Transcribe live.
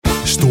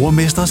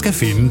Stormester skal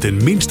finde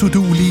den mindst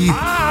uduelige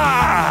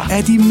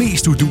af de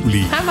mest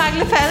uduelige. Hej, Mark.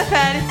 Lidt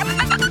færdig.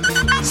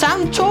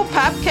 Sammen 2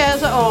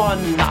 papkasser.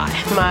 Nej,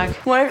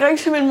 Mark. Må jeg ikke ringe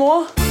til min mor?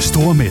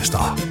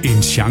 Stormester.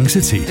 En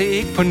chance til. Det er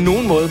ikke på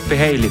nogen måde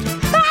behageligt.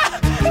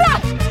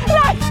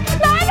 Nej.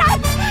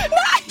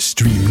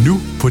 Stream nu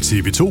på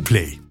TV2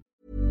 Play.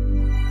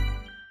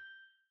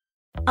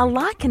 A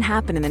lot can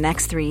happen in the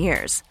next 3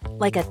 years.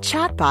 Like a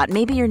chatbot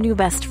may be your new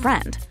best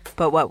friend.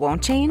 But what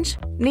won't change?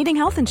 Needing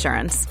health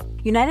insurance.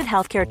 United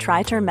Healthcare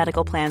Tri-Term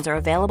Medical Plans are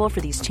available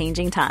for these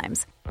changing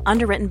times.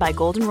 Underwritten by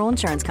Golden Rule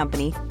Insurance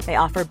Company, they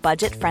offer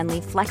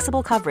budget-friendly,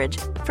 flexible coverage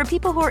for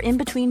people who are in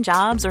between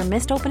jobs or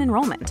missed open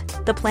enrollment.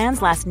 The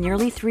plans last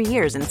nearly 3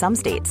 years in some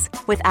states,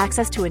 with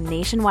access to a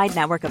nationwide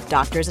network of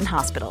doctors and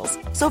hospitals.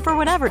 So for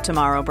whatever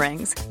tomorrow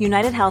brings,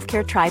 United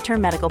Healthcare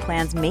Tri-Term Medical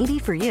Plans may be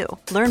for you.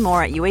 Learn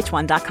more at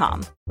uh1.com.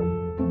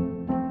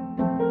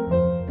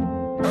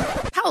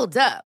 Hold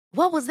up.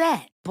 What was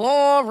that?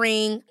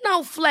 Boring. No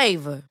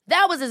flavor.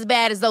 That was as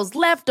bad as those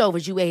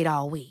leftovers you ate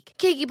all week.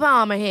 Keke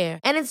Palmer here,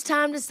 and it's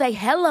time to say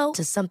hello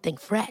to something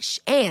fresh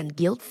and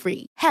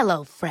guilt-free. Hello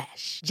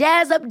Fresh.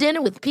 Jazz up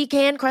dinner with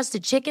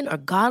pecan-crusted chicken or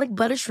garlic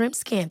butter shrimp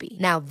scampi.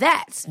 Now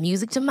that's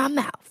music to my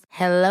mouth.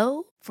 Hello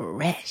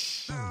Fresh.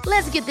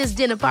 Let's get this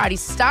dinner party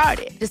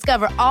started.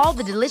 Discover all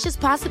the delicious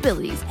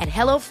possibilities at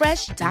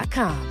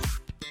hellofresh.com.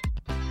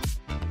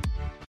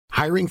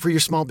 Hiring for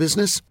your small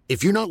business?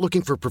 If you're not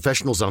looking for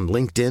professionals on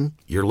LinkedIn,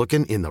 you're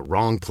looking in the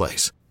wrong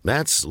place.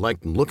 That's like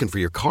looking for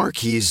your car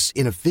keys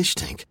in a fish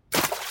tank.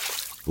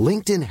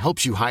 LinkedIn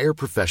helps you hire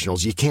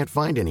professionals you can't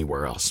find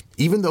anywhere else,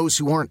 even those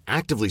who aren't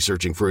actively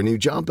searching for a new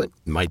job but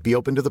might be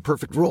open to the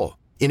perfect role.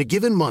 In a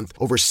given month,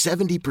 over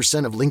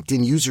 70% of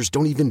LinkedIn users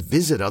don't even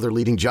visit other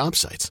leading job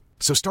sites.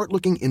 So start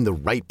looking in the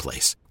right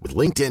place. With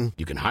LinkedIn,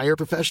 you can hire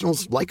professionals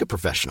like a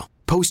professional.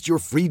 Post your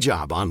free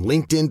job on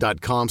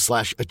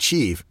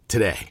linkedin.com/achieve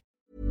today.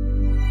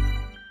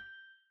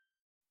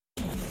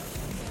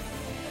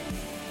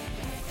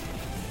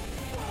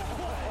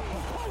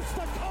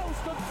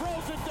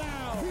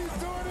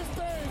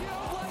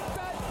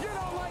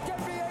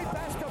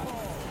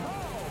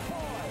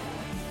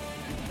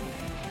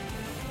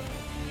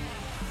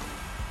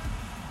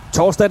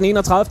 Torsdag den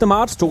 31.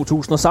 marts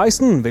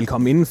 2016.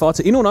 Velkommen indenfor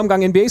til endnu en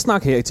omgang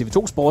NBA-snak her i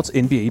TV2 Sports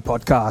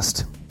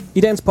NBA-podcast.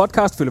 I dagens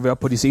podcast følger vi op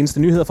på de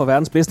seneste nyheder fra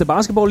verdens bedste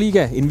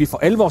basketballliga, inden vi for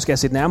alvor skal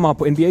sætte nærmere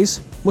på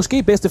NBA's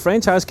måske bedste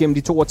franchise gennem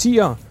de 2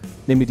 årtier,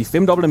 nemlig de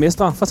 5-dobbelte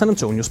mestre fra San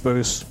Antonio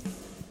Spurs.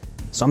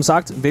 Som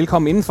sagt,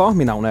 velkommen indenfor.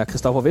 Mit navn er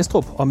Christoffer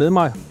Vestrup, og med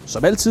mig,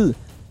 som altid,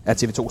 er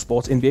TV2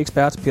 Sports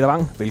NBA-ekspert Peter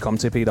Wang. Velkommen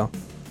til, Peter.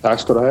 Tak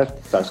skal du have.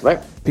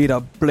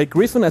 Peter, Blake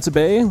Griffin er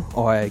tilbage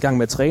og er i gang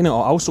med at træne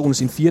og afzone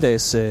sin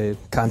 4-dages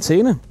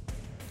karantæne.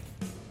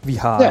 Vi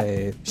har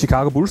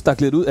Chicago Bulls, der er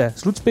glædet ud af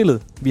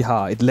slutspillet. Vi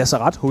har et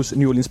lazaret hos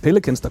New Orleans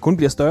Pelicans, der kun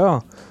bliver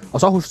større. Og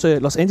så hos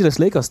Los Angeles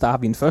Lakers, der har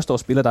vi en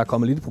førsteårsspiller, der er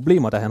kommet lidt i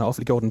problemer, da han har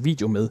offentliggjort en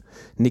video med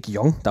Nick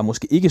Young, der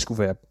måske ikke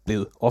skulle være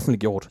blevet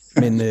offentliggjort.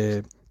 Men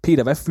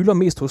Peter, hvad fylder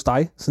mest hos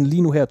dig, sådan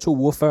lige nu her 2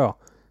 uger før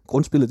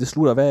grundspillet det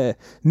slutter? Hvad er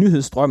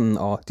nyhedsstrømmen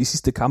og de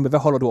sidste kampe? Hvad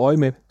holder du øje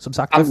med? Som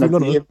sagt, hvad fylder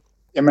noget?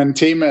 Jamen,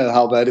 temaet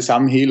har jo været det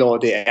samme hele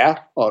året. Det er,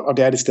 og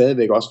det er det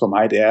stadigvæk også for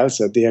mig, det er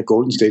altså det her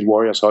Golden State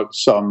Warriors hold,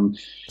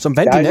 som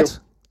vandt i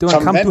nat. Det var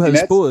en kamp, du havde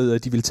spået,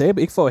 at de ville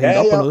tabe, ikke for at hænge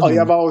op på noget. Og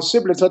jeg var jo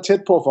simpelthen så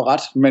tæt på at få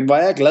ret, men hvor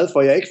jeg er glad for,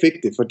 at jeg ikke fik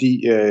det, fordi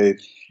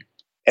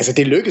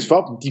det lykkes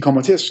for dem. De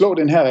kommer til at slå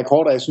den her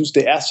rekord, og jeg synes,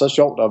 det er så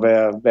sjovt at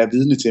være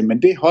vidne til.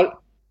 Men det hold,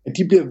 at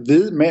de bliver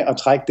ved med at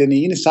trække den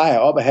ene sejr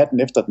op af hatten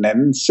efter den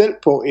anden, selv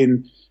på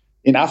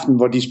en aften,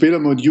 hvor de spiller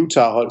mod et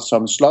Utah-hold,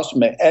 som slås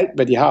med alt,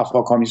 hvad de har for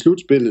at komme i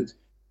slutspillet.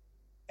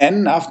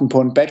 Anden aften på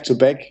en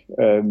back-to-back.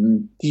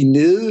 De er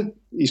nede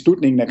i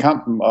slutningen af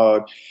kampen, og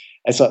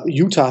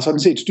Utah har sådan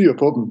set styr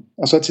på dem.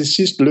 Og så til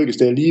sidst lykkes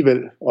det alligevel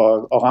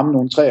at ramme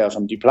nogle træer,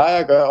 som de plejer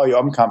at gøre, og i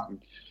omkampen,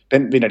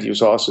 den vinder de jo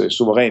så også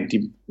suverænt.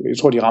 Jeg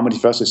tror, de rammer de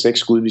første 6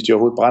 skud, hvis de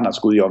overhovedet brænder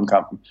skud i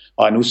omkampen,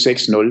 og er nu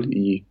 6-0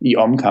 i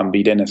omkampen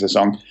i denne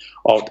sæson.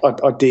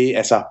 Og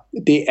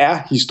det er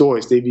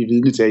historisk, det vi er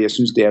vidne til. Jeg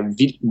synes, det er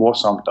vildt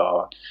morsomt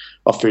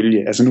at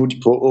følge. Altså nu er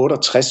de på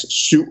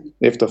 68-7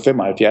 efter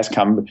 75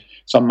 kampe,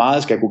 så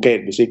meget skal gå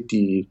galt, hvis ikke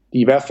de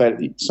i hvert fald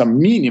som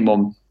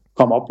minimum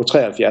kommer op på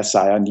 73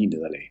 sejre og 9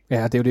 nederlag.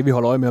 Ja, det er jo det, vi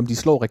holder øje med, om de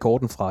slår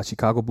rekorden fra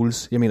Chicago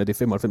Bulls. Jeg mener,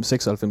 det er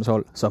 95-96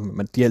 hold, som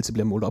de altid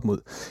bliver målt op mod.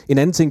 En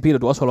anden ting, Peter,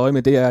 du også holder øje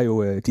med, det er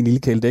jo din lille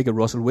kæledække,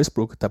 Russell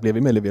Westbrook, der bliver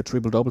ved med at levere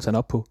triple-doubles. Han er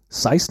op på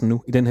 16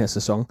 nu i den her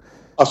sæson.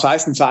 Og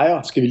 16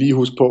 sejre, skal vi lige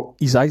huske på.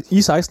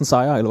 I 16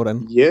 sejre, eller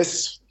hvordan?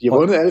 Yes, de har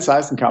vundet alle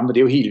 16 kampe, det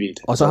er jo helt vildt.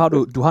 Og så har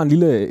du har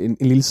en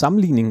lille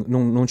sammenligning,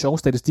 nogle sjove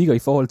statistikker i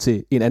forhold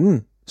til en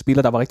anden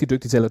spiller, der var rigtig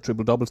dygtig til at lave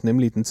triple-doubles,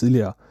 nemlig den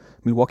tidligere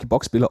Milwaukee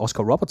Bucks-spiller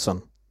Oscar Robertson.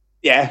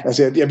 Ja,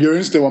 altså jeg ville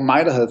ønske, det var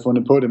mig, der havde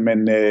fundet på det,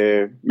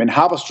 men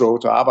Haberstroh,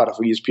 der arbejder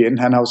for ESPN,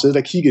 han har jo siddet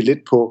og kigget lidt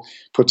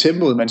på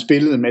tempoet, man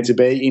spillede med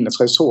tilbage i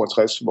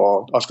 61-62, hvor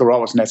Oscar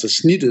Robertson altså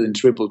snittede en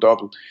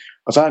triple-double.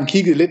 Og så har han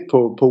kigget lidt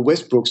på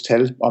Westbrooks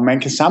tal, og man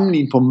kan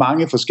sammenligne på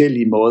mange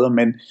forskellige måder,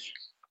 men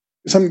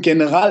sådan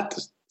generelt,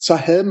 så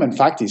havde man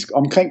faktisk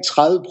omkring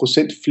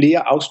 30%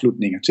 flere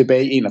afslutninger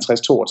tilbage i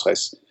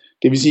 61-62.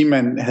 Det vil sige, at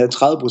man havde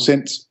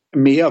 30%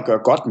 mere at gøre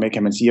godt med,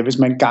 kan man sige. Og hvis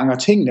man ganger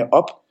tingene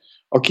op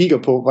og kigger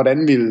på,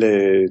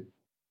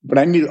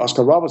 hvordan vil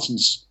Oscar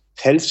Robertsons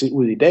tal se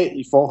ud i dag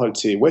i forhold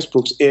til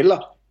Westbrooks, eller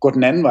gå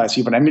den anden vej og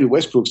sige, hvordan vil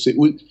Westbrook se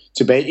ud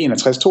tilbage i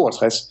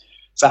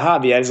 61-62, så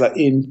har vi altså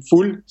en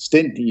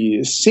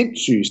fuldstændig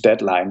sindssyg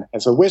statline.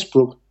 Altså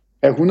Westbrook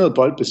er 100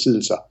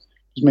 boldbesiddelser.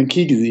 Hvis man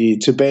kiggede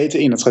tilbage til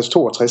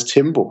 61-62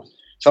 tempo,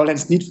 så var han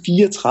snit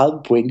 34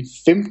 point,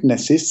 15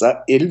 assists og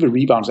 11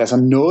 rebounds, altså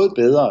noget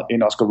bedre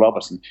end Oscar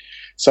Robertson.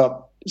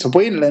 Så på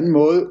en eller anden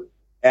måde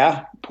er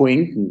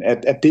pointen,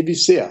 at det vi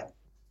ser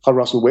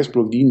fra Russell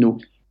Westbrook lige nu,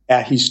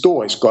 er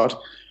historisk godt.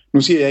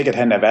 Nu siger jeg ikke, at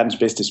han er verdens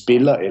bedste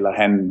spiller, eller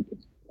han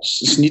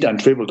snitter en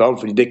triple-double,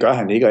 fordi det gør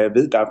han ikke, og jeg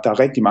ved, der er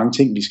rigtig mange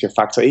ting, vi skal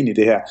faktor ind i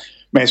det her.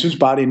 Men jeg synes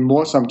bare, det er en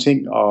morsom ting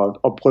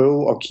at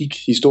prøve at kigge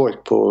historisk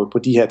på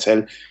de her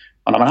tal.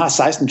 Og når man har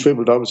 16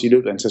 triple-doubles i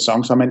løbet af en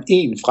sæson, så er man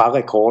en fra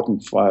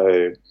rekorden,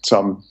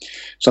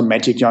 som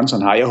Magic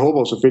Johnson har. Jeg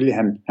håber selvfølgelig,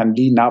 at han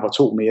lige napper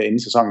 2 mere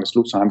inden sæsonen er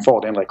slut, så han får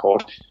den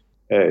rekord.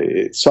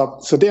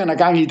 Så det, han er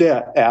gang i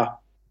der, er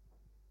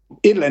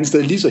et eller andet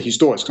sted lige så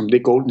historisk, som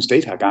det Golden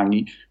State har gang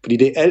i. Fordi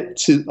det er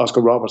altid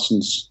Oscar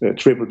Robertsons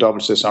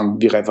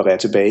triple-double-sæson, vi refererer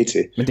tilbage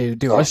til. Men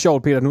det er jo også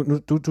sjovt, Peter.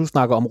 Nu du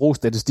snakker om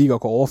rå-statistik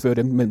og kan overføre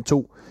dem mellem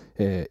 2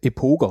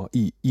 epoker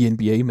i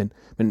NBA,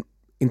 men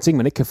en ting,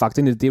 man ikke kan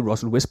fakte ind i, det er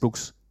Russell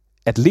Westbrooks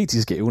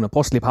atletiske evner. Prøv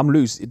at slippe ham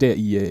løs der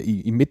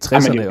i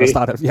midt-60'erne og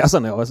start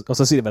 70'erne, og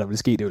så se, hvad der vil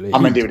ske. Det er jo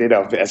men det er jo det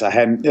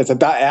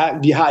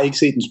der. Vi har ikke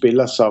set en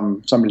spiller,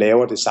 som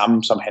laver det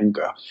samme, som han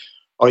gør.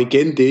 Og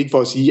igen, det er ikke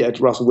for at sige,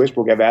 at Russell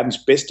Westbrook er verdens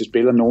bedste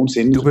spiller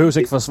nogensinde. Du behøver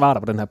ikke forsvare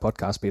dig på den her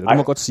podcast, Peter. Du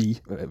må godt sige,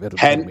 hvad du mener.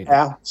 Han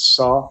er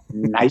så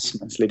nice,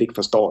 man slet ikke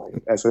forstår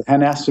det. Altså,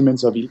 han er simpelthen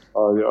så vild,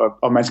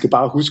 og man skal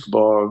bare huske,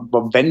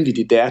 hvor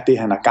vanvittigt det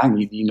han har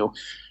gang i lige nu.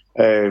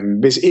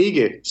 Hvis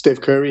ikke Steph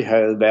Curry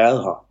havde været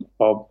her,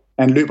 og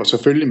han løber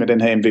selvfølgelig med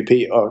den her MVP,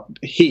 og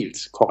helt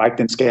korrekt,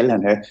 den skal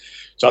han have,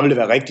 så vil det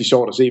være rigtig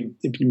sjovt at se,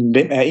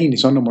 hvem er egentlig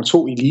så nummer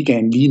 2 i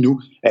ligaen lige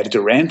nu? Er det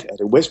Durant? Er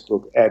det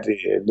Westbrook? Er det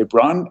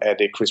LeBron? Er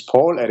det Chris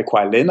Paul? Er det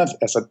Kawhi Leonard?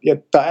 Altså,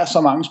 der er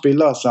så mange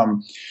spillere,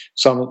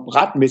 som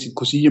retmæssigt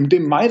kunne sige, jamen det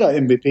er mig, der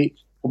er MVP.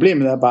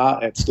 Problemet er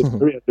bare, at Steph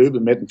Curry har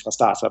løbet med den fra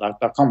start, så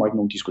der kommer ikke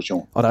nogen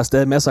diskussion. Og der er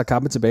stadig masser af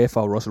kampe tilbage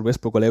for Russell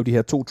Westbrook at lave de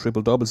her 2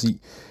 triple-doubles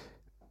i.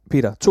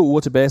 Peter, 2 uger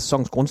tilbage i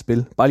sæsonens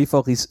grundspil. Bare lige for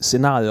at ridse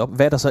scenariet op.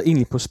 Hvad er der så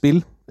egentlig på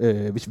spil,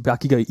 hvis vi bare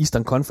kigger i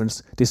Eastern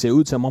Conference? Det ser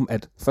ud til om,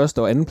 at første-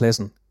 og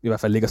andenpladsen i hvert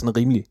fald ligger sådan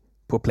rimelig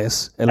på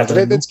plads.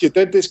 Altså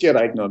det sker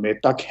der ikke noget med.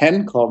 Der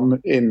kan komme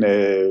en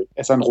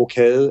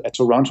rokade, at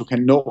Toronto kan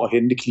nå at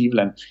hente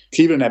Cleveland.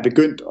 Cleveland er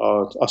begyndt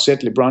at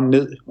sætte LeBron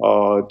ned,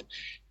 og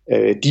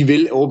de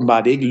vil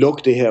åbenbart ikke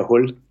lukke det her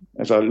hul.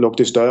 Altså lukke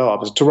det større op.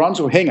 Altså,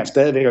 Toronto hænger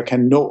stadigvæk og kan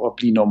nå at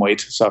blive nummer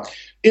 1. Så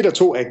 1 og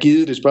 2 er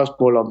givet det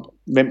spørgsmål om,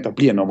 hvem der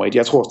bliver nummer 1.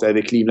 Jeg tror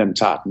stadigvæk, Cleveland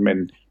tager den, men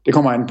det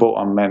kommer an på,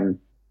 om man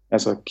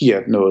giver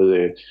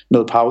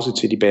noget pause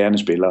til de bærende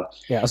spillere.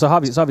 Ja, og så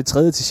har vi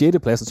 3. til 6.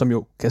 pladsen, som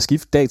jo kan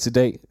skifte dag til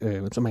dag,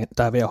 som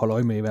der er ved at holde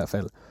øje med i hvert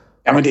fald.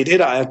 Jamen det er det,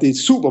 der er. Det er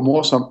super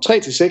morsomt.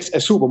 3-6 er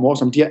super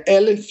morsomt. De har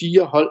alle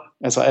 4 hold,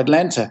 altså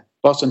Atlanta,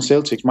 Boston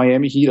Celtics,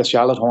 Miami Heat og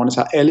Charlotte Hornets,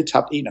 har alle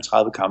tabt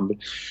 31 kampe.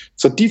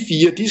 Så de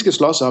 4, de skal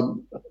slås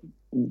om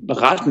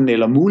retten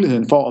eller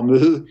muligheden for at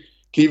møde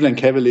Cleveland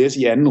Cavaliers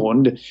i anden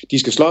runde. De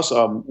skal slås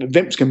om,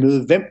 hvem skal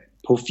møde hvem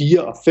på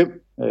 4 og 5.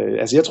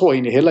 Altså jeg tror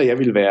egentlig hellere, jeg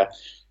vil være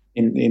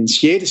en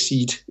 6.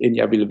 seed, end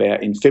jeg vil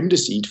være en 5.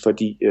 seed,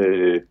 fordi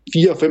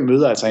 4 og 5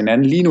 møder altså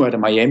hinanden. Lige nu er det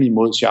Miami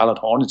mod Charlotte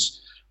Hornets,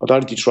 og der er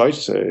det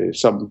Detroit,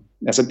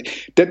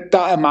 der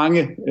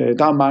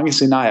er mange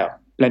scenarier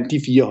blandt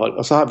de 4 hold,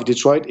 og så har vi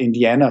Detroit,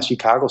 Indiana og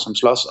Chicago, som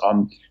slås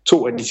om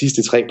 2 af de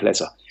sidste 3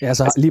 pladser. Ja,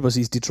 så lige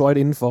præcis Detroit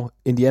indenfor,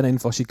 Indiana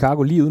indenfor,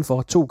 Chicago lige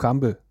udenfor, 2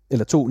 kampe,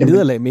 eller 2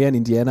 nederlag mere end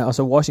Indiana, og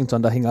så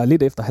Washington, der hænger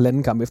lidt efter,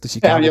 halvanden kamp efter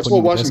Chicago. Ja, jeg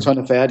tror Washington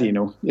er færdige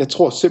nu. Jeg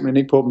tror simpelthen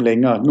ikke på dem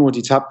længere. Nu har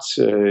de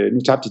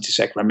tabt de til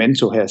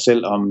Sacramento her,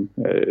 selvom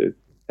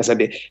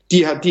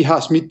de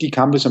har smidt de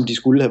kampe, som de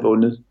skulle have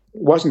vundet.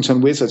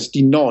 Washington Wizards,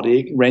 de når det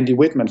ikke. Randy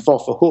Whitman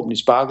får forhåbentlig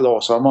sparket over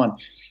sommeren,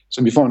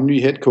 så vi får en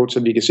ny head coach, så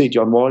vi kan se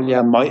John Wall. Jeg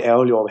er meget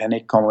ærgerlig over, at han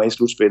ikke kommer i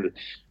slutspillet.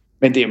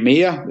 Men det er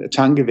mere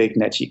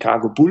tankevækkende, at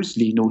Chicago Bulls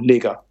lige nu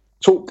ligger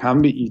 2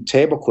 kampe i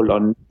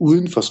taberkolonnen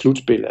uden for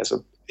slutspil.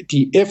 Altså,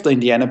 de er efter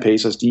Indiana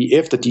Pacers, de er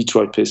efter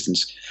Detroit Pistons.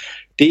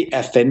 Det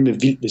er fandme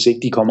vildt, hvis ikke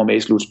de kommer med i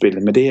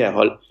slutspillet med det her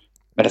hold.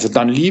 Men altså,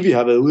 Don Levy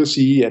har været ude at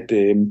sige, at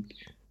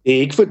det er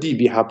ikke fordi,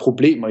 vi har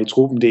problemer i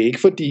truppen. Det er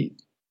ikke fordi,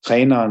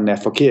 træneren er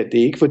forkert. Det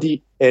er ikke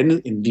fordi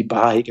andet, end vi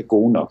bare ikke er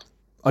gode nok.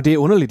 Og det er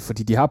underligt,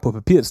 fordi de har på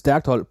papiret et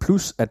stærkt hold,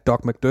 plus at Doug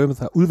McDermott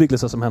har udviklet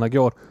sig, som han har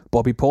gjort.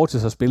 Bobby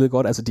Portis har spillet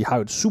godt. Altså, de har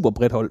jo et super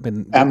bredt hold,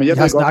 men vi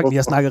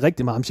har snakket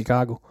rigtig meget om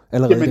Chicago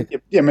allerede.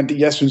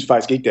 Jeg synes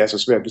faktisk ikke, det er så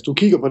svært. Hvis du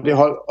kigger på det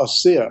hold og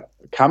ser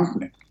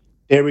kampene,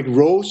 Derrick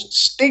Rose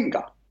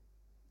stinker.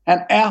 Han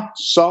er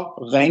så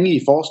ringe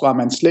i forsvar,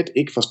 man slet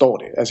ikke forstår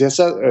det. Altså, jeg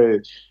sad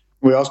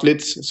nu er jeg også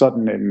lidt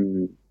sådan,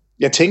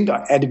 jeg tænkte,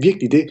 er det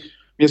virkelig det?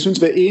 Jeg synes,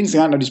 hver eneste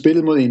gang, når de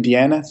spillede mod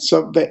Indiana,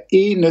 så hver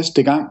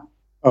eneste gang,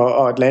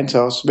 og Atlanta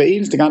også, hver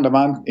eneste gang, der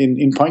var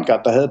en point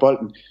guard, der havde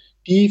bolden,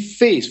 de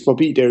fæs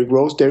forbi Derrick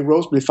Rose. Derrick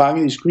Rose blev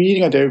fanget i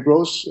screening, og Derrick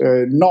Rose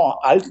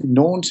når aldrig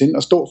nogensinde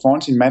at stå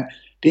foran sin mand.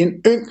 Det er en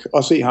ynk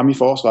at se ham i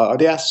forsvaret, og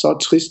det er så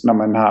trist, når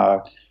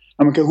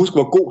man kan huske,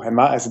 hvor god han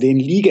var. Altså, det er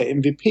en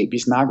liga-MVP, vi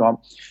snakker om.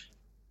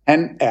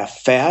 Han er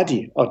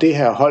færdig, og det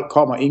her hold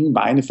kommer ingen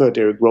vegne, før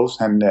Derrick Rose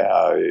han er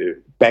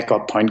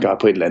backup point guard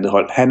på et eller andet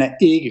hold. Han er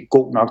ikke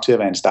god nok til at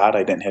være en starter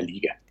i den her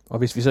liga. Og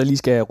hvis vi så lige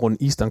skal runde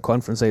Eastern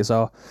Conference af,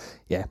 så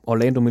ja,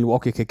 Orlando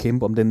Milwaukee kan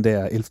kæmpe om den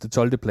der 11.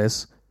 12.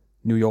 plads.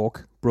 New York,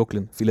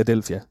 Brooklyn,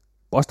 Philadelphia.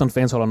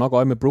 Boston-fans holder nok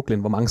øje med Brooklyn,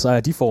 hvor mange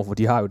sejre de får, for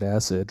de har jo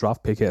deres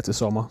draft pick her til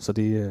sommer. Så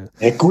det,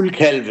 ja,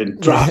 guldkalven.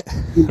 Draft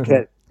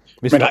guldkalven.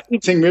 Men der er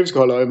en ting, vi skal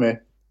holde øje med.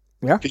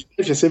 Ja.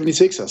 Philadelphia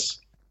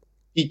 76ers.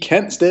 De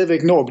kan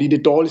stadigvæk nå at blive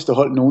det dårligste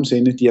hold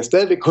nogensinde. De har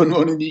stadigvæk kun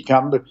vundet 9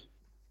 kampe.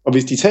 Og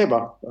hvis de taber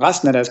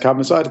resten af deres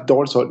kampe, så er det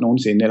dårligste hold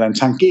nogensinde, eller en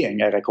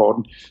tangering af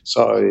rekorden.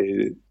 Så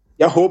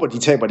jeg håber, de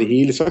taber det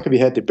hele. Så kan vi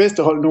have det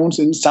bedste hold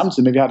nogensinde,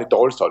 samtidig med, at vi har det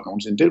dårligste hold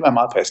nogensinde. Det vil være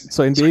meget passende.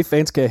 Så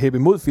NBA-fans skal hæppe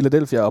mod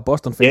Philadelphia, og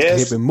Boston-fans skal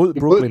hæppe mod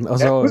Brooklyn, og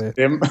så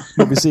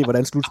må vi se,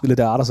 hvordan slutspillet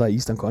der arter sig i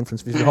Eastern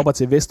Conference. Hvis vi hopper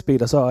til Vest,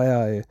 Peter, så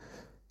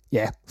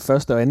er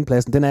første og anden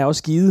pladsen. Den er også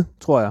skide,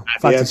 tror jeg,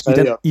 faktisk,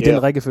 i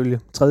den rækkefølge.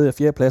 3. og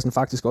 4. pladsen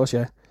faktisk også,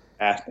 ja.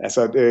 Ja,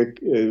 altså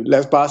lad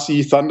os bare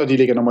sige, Thunder, de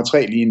ligger nummer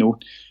 3 lige nu.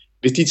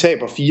 Hvis de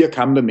taber 4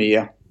 kampe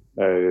mere,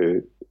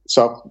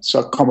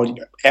 så kommer de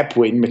af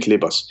point med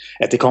Clippers.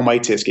 At det kommer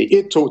ikke til at ske.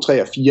 1, 2,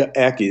 3 og 4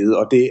 er givet,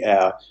 og det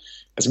er...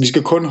 Altså, vi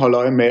skal kun holde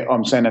øje med,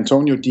 om San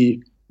Antonio,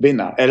 de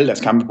vinder alle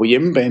deres kampe på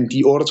hjemmebane. De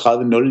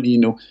er 38-0 lige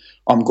nu.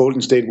 Om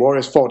Golden State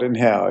Warriors får den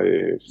her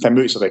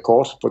famøse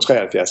rekord på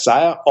 73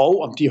 sejre,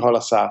 og om de holder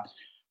sig...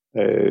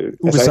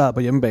 ubesejret på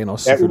hjemmebane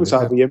også. Ja,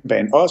 ubesejret på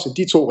hjemmebane. Også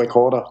de 2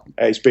 rekorder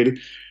er i spil.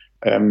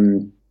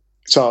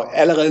 Så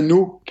allerede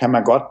nu kan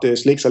man godt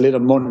slikke sig lidt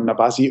om munden og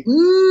bare sige,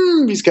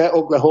 vi skal have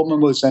Oklahoma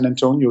mod San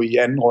Antonio i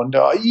anden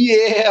runde, og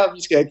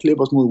vi skal have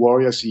Clippers mod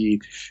Warriors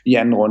i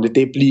anden runde.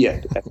 Det bliver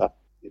altså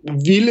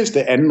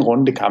vildeste anden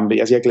runde kampe.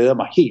 Altså, jeg glæder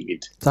mig helt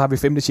vildt. Så har vi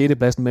 5. og 6.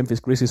 pladsen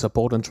Memphis Grizzlies og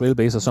Portland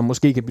Trailblazers, som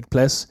måske kan bytte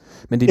plads,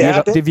 men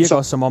det virker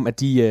også som om, at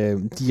de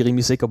er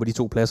rimelig sikre på de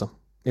 2 pladser.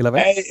 Eller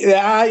hvad?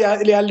 Ja, jeg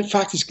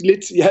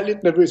er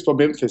lidt nervøs for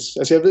Memphis.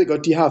 Altså, jeg ved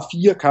godt, de har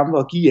 4 kampe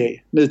at give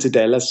af ned til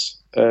Dallas.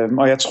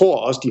 Og jeg tror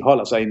også, de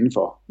holder sig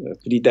indenfor.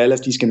 Fordi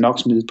Dallas, de skal nok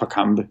smide et par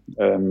kampe.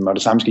 Og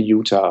det samme skal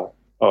Utah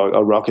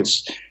og Rockets.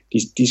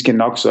 De skal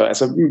nok så...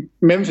 Altså,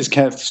 Memphis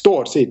kan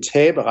stort set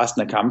tabe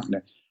resten af kampene,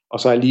 og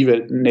så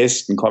alligevel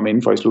næsten komme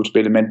indenfor i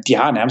slutspillet. Men de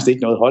har nærmest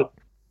ikke noget hold.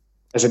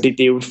 Altså, det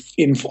er jo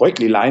en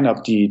frygtelig lineup,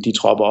 de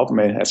tropper op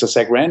med. Altså,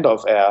 Zach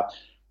Randolph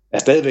er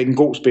stadigvæk en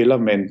god spiller,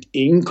 men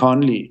ingen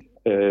Conley,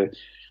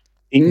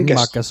 ingen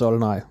Gasol,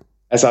 nej.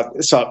 Altså,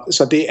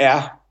 så det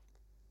er...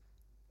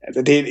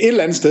 Altså, det er et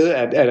eller andet sted,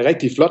 er det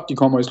rigtig flot, de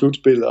kommer i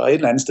slutspillet, og et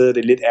eller andet sted er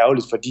det lidt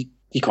ærgerligt, fordi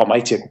de kommer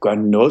ikke til at kunne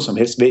gøre noget som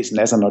helst væsen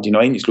af sig, når de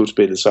når ind i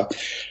slutspillet. Så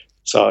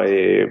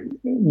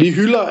vi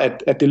hylder,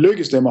 at det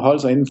lykkes dem at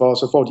holde sig indenfor, og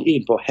så får de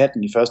en på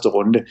hatten i første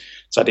runde.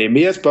 Så det er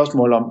mere et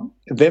spørgsmål om,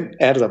 hvem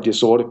er det, der bliver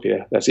sorte,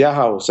 Per? Altså, jeg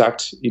har jo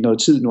sagt i noget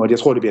tid nu, at jeg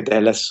tror, det bliver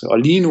Dallas, og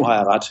lige nu har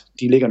jeg ret.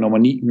 De ligger nummer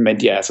 9, men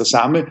de er altså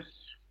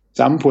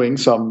samme point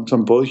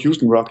som både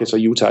Houston Rockets og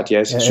Utah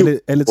Jazz. Ja,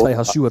 alle 3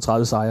 har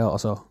 37 sejre, og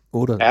så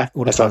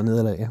 38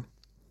 nederlag, ja.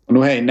 Og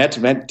nu her i nat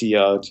vandt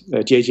de, og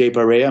J.J.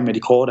 Barea med de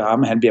korte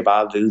arme, han bliver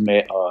bare ved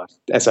med, og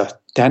altså,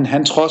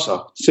 han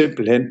trodser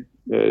simpelthen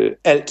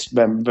alt,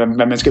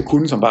 hvad man skal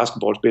kunne som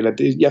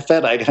basketballspiller. Jeg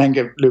fatter ikke, at han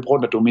kan løbe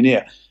rundt og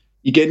dominere.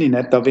 Igen i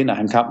nat, der vinder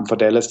han kampen for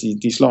Dallas.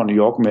 De slår New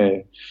York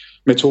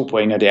med 2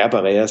 point, og det er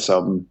Barea,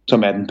 som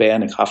er den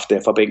bærende kraft der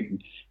fra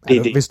bænken.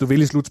 Hvis du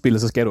vil i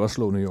slutspillet, så skal du også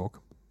slå New York.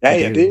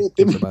 Ja,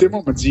 det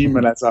må man sige,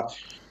 men altså,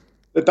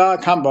 der er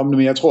kamp om det,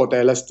 men jeg tror, at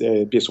Dallas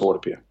bliver sorte,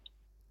 Per.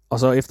 Og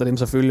så efter dem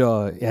så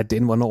følger,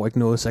 Denver når ikke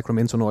noget,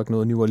 Sacramento når ikke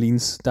noget, New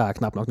Orleans, der er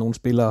knap nok nogen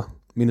spillere,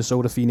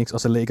 Minnesota, Phoenix, og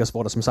så Lakers,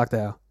 hvor der som sagt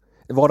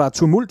hvor der er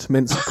tumult,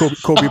 mens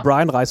Kobe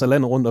Bryant rejser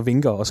landet rundt og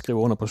vinker og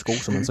skriver under på sko,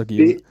 som man så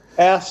giver. Det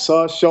er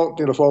så sjovt,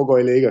 det der foregår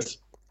i Lakers.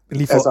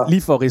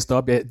 Lige for at riste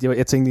op, jeg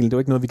tænkte egentlig, det var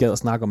ikke noget, vi gad at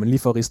snakke om, men lige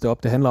for at riste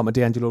op, det handler om, at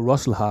D'Angelo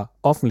Russell har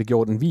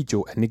offentliggjort en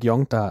video af Nick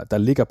Young, der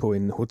ligger på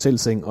en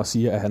hotelseng og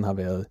siger, at han har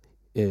været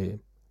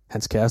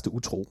hans kæreste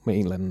utro med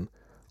en eller anden.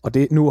 Og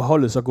det nu er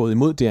holdet så gået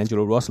imod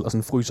D'Angelo Russell og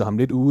sådan fryser ham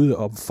lidt ude. De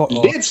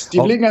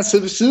vil ikke engang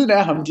sidde ved siden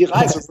af ham. De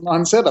rejser sig, når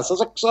han sætter sig,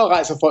 så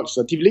rejser folk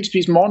sig. De vil ikke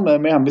spise morgenmad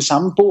med ham ved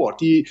samme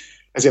bord.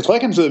 Altså jeg tror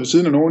ikke, han sidder ved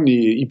siden af nogen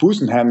i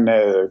bussen.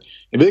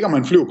 Jeg ved ikke, om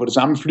han flyver på det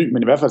samme fly,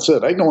 men i hvert fald sidder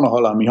der ikke nogen, der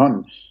holder ham i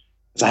hånden.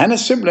 Så han er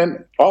simpelthen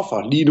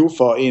offer lige nu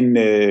for en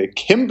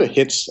kæmpe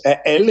hets af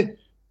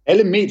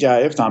alle medier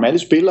efter ham, alle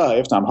spillere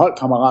efter ham,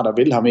 holdkammerater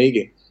vil ham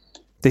ikke.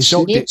 Det er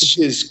sjovt,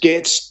 snitches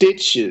get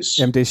stitches.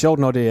 Jamen det er sjovt,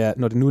 når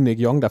det nu er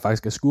Nick Young, der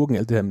faktisk er skurken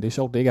alt det her, men det er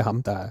sjovt, det ikke er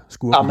ham, der er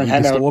skurken i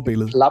det store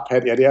billede.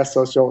 Ja, det er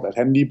så sjovt, at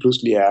han lige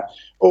pludselig er...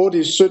 det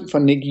er synd for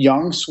Nick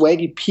Young,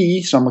 Swaggy P,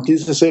 som har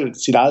givet sig selv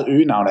sit eget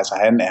øgenavn, altså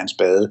han er en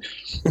spade.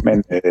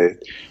 Men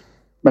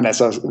Men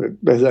altså,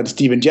 hvad hedder det?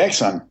 Steven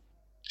Jackson,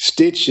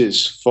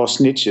 stitches for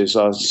snitches,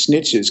 og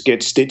snitches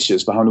get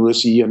stitches, var han ude at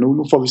sige. Og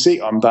nu får vi se,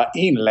 om der er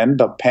en eller anden,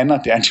 der pander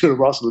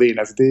D'Angelo Russell ind.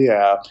 Altså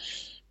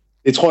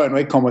det tror jeg nu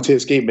ikke kommer til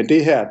at ske, men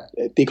det her,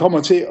 det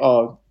kommer til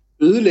at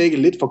ødelægge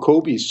lidt for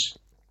Kobes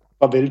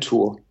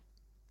farveltur.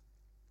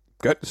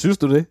 Godt, synes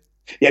du det?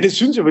 Ja, det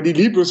synes jeg, fordi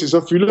lige pludselig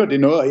så fylder det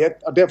noget,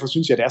 og derfor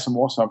synes jeg, det er så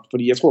morsomt,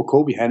 fordi jeg tror,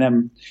 Kobe,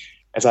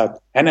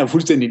 han er jo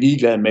fuldstændig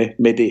ligeglad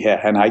med det her.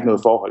 Han har ikke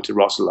noget forhold til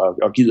Russell,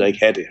 og gider ikke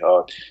have det,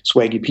 og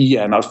Swaggy P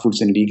er han også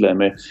fuldstændig ligeglad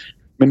med.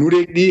 Men nu er det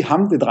ikke lige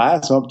ham, det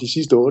drejer sig om de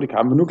sidste 8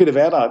 kampe. Nu kan det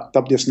være,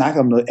 der bliver snakket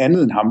om noget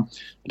andet end ham,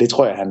 og det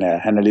tror jeg,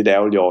 han er lidt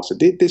ærgerlig over,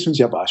 så det synes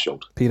jeg bare er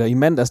sjovt. Peter, i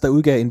mandags, der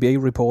udgav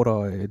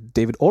NBA-reporter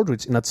David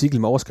Aldridge en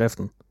artikel med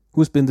overskriften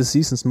Who's been the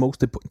season's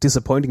most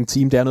disappointing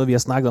team? Det er noget, vi har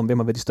snakket om, hvem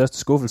har været de største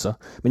skuffelser.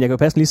 Men jeg kan jo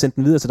passende lige sende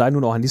den videre til dig nu,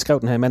 når han lige skrev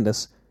den her i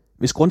mandags.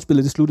 Hvis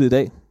grundspillet det sluttede i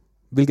dag,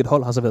 hvilket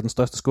hold har så været den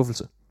største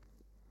skuffelse?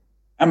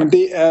 Jamen,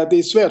 det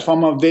er svært for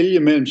mig at vælge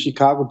mellem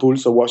Chicago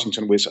Bulls og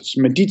Washington Wizards.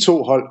 Men de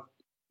 2 hold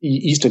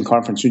i Eastern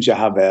Conference, synes jeg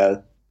har været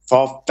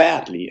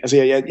forfærdelige. Altså,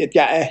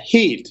 jeg er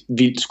helt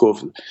vildt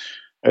skuffet.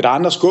 Der er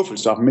andre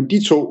skuffelser, men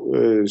de 2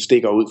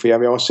 stikker ud, for jeg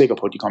er også sikker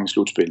på, at de kommer i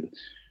slutspillet.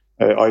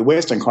 Og i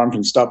Western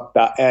Conference,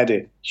 der er det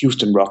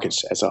Houston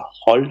Rockets. Altså,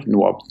 hold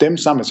nu op. Dem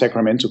sammen med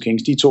Sacramento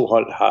Kings, de 2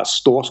 hold har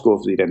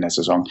storskuffet i den her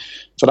sæson.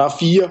 Så der er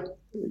 4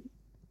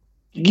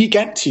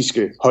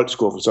 gigantiske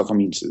holdskuffelser fra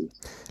min side.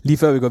 Lige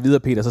før vi går videre,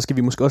 Peter, så skal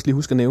vi måske også lige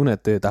huske at nævne,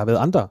 at der har været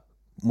andre,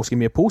 måske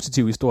mere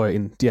positive historier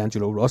end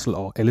D'Angelo Russell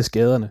og alle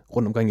skaderne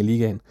rundt omkring i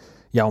ligaen.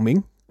 Yao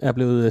Ming er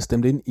blevet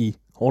stemt ind i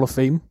Hall of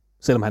Fame,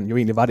 selvom han jo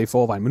egentlig var det i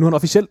forvejen. Men nu er han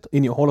officielt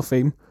ind i Hall of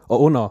Fame,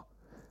 og under,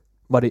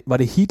 var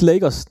det Heat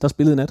Lakers, der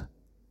spillede nat?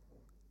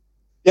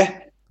 Ja,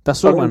 der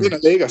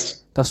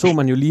så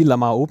man jo lige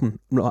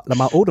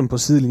Lamar Odom på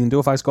sidelinjen. Det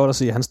var faktisk godt at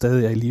se, at han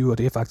stadig er i live, og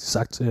det er faktisk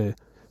sagt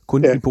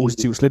kun i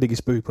positiv, slet ikke i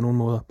spøg på nogen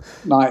måder.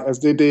 Nej,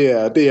 altså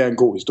det er en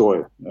god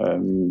historie.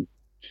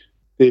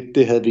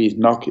 Det havde vi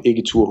nok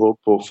ikke tur håbe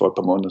på for et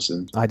par måneder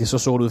siden. Nej, det så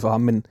sort ud for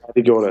ham, men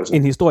det gjorde det altså.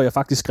 En historie, jeg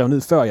faktisk skrev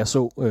ned, før jeg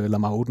så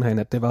Lamar Odom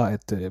herinde, at det var,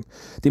 at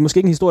det er måske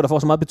ikke en historie, der får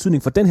så meget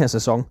betydning for den her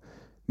sæson,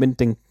 men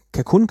den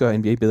kan kun gøre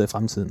NBA bedre i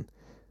fremtiden.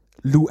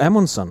 Lou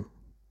Amundsen.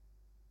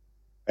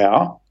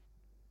 Ja.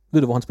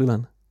 Ved du, hvor han spiller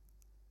han?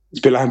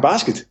 Spiller han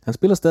basket? Han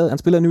spiller stadig. Han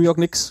spiller New York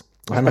Knicks.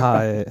 Og han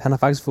har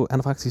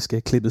faktisk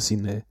klippet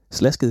sin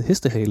slaskede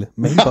hestehale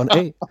med en bånd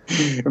af.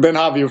 Den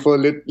har vi jo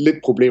fået lidt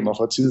problemer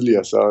for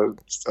tidligere,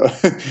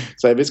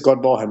 så jeg vidste godt,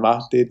 hvor han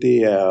var. Det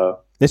er.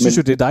 Jeg synes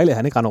jo, det er dejligt, at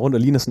han ikke render rundt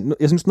og ligner sådan.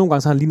 Jeg synes nogle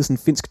gange, så han ligner sådan en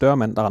finsk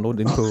dørmand, der render rundt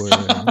inde på.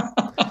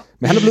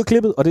 Men han er blevet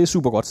klippet, og det er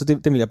super godt, så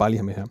det vil jeg bare lige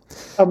have med her.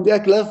 Jamen, jeg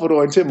er glad for, at du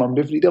orienterer mig om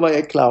det, fordi det var jeg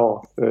ikke klar over.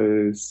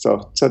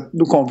 Så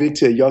nu kommer vi ikke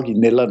til at jogge i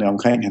nælderne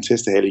omkring hans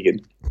hestehale igen.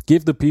 Give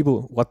the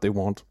people what they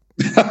want.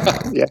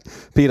 Ja.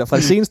 Peter, fra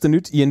det seneste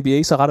nyt i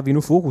NBA, så retter vi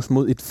nu fokus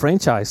mod et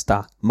franchise,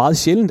 der meget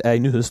sjældent er i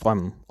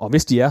nyhedsstrømmen. Og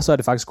hvis de er, så er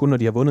det faktisk kun, når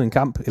de har vundet en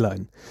kamp, eller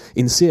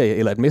en serie,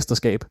 eller et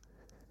mesterskab.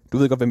 Du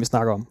ved godt, hvem vi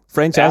snakker om.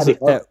 Franchise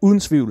er uden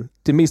tvivl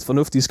det mest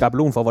fornuftige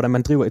skabelon for, hvordan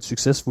man driver et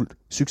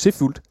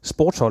succesfuldt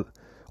sportshold.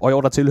 Og i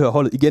år der tilhører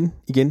holdet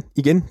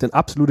igen den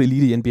absolutte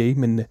elite i NBA,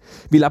 men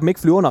vi lader dem ikke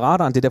flyve under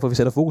radaren, det er derfor, vi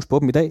sætter fokus på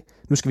dem i dag.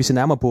 Nu skal vi se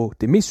nærmere på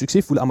det mest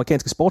succesfulde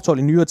amerikanske sportshold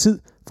i nyere tid,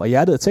 fra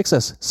hjertet af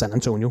Texas, San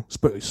Antonio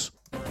Spurs.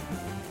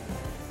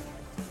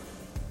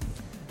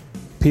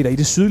 Peter, i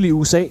det sydlige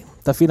USA,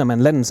 der finder man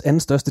landets anden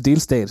største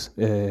delstat,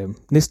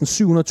 næsten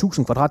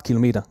 700.000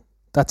 kvadratkilometer.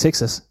 Der er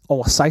Texas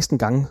over 16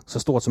 gange så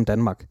stort som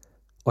Danmark.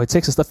 Og i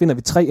Texas, der finder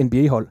vi 3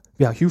 NBA-hold.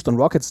 Vi har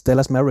Houston Rockets,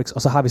 Dallas Mavericks,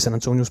 og så har vi San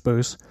Antonio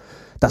Spurs,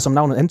 der som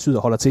navnet antyder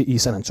holder til i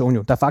San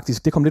Antonio. Der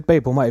faktisk, det kom lidt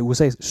bag på mig, er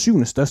USA's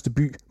 7. største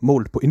by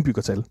målt på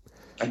indbyggertal.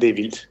 Ja, det er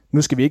vildt.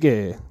 Nu skal vi ikke,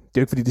 det er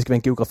jo ikke fordi, det skal være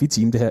en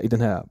geografiteam det her i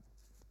den her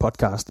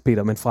podcast,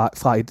 Peter, men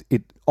fra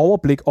et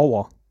overblik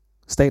over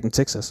staten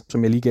Texas,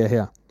 som jeg lige gav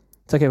her,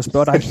 så kan jeg jo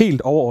spørge dig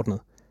helt overordnet.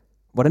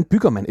 Hvordan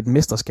bygger man et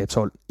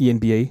mesterskabshold i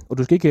NBA? Og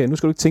nu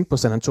skal du ikke tænke på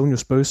San Antonio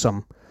Spurs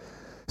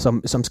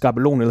som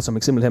skabelon eller som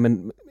eksempel her,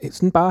 men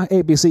sådan bare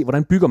ABC,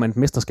 hvordan bygger man et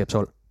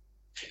mesterskabshold?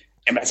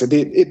 Jamen altså,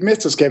 det er et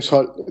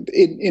mesterskabshold.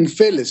 En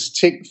fælles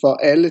ting for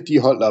alle de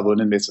hold, der har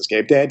vundet et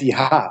mesterskab, det er, at de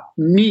har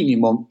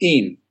minimum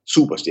 1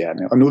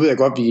 superstjerne. Og nu ved jeg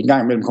godt, at vi en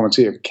gang imellem kommer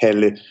til at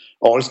kalde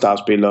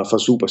all-star-spillere for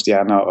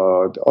superstjerner,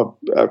 og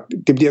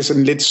det bliver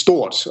sådan lidt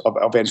stort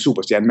at være en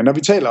superstjerne. Men når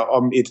vi taler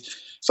om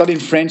så er det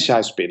en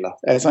franchise-spiller.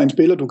 Altså en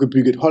spiller, du kan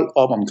bygge et hold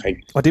op omkring.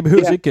 Og det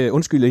behøver ikke,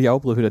 undskyld, jeg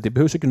afbryder, Peter, det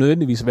behøver ikke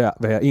nødvendigvis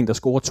være en, der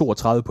scorer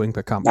 32 point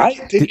per kamp. Nej,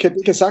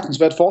 det kan sagtens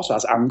være et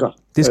forsvarsanker.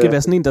 Det skal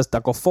være sådan en, der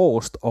går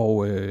forrest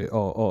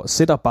og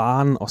sætter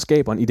barren og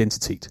skaber en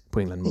identitet på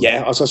en eller anden måde.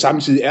 Ja, og så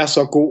samtidig er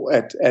så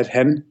god, at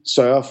han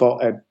sørger for,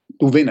 at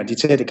du vinder de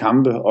tætte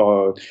kampe,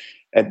 og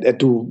at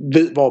du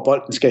ved, hvor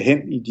bolden skal hen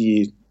i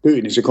de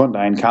døende sekunder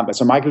af en kamp.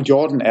 Altså Michael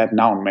Jordan er et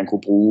navn, man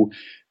kunne bruge.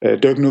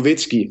 Dirk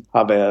Nowitzki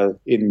har været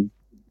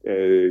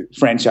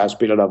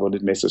franchise-spillere, der har vundet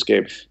et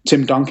mesterskab.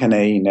 Tim Duncan er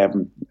en af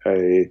dem.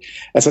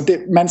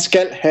 Man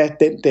skal have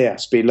den der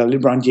spiller,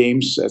 LeBron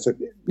James,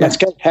 man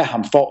skal have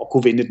ham for at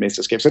kunne vinde et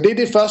mesterskab. Så det er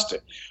det første,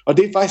 og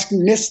det er faktisk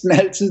næsten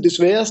altid det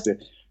sværeste,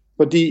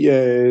 fordi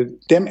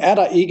dem er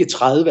der ikke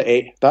 30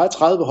 af. Der er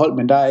 30 hold,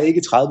 men der er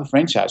ikke 30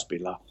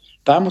 franchise-spillere.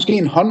 Der er måske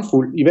en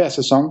håndfuld i hver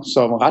sæson,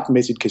 som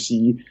retmæssigt kan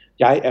sige,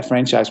 jeg er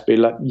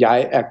franchise-spiller,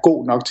 jeg er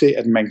god nok til,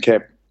 at man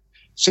kan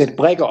sætte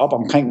brikker op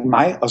omkring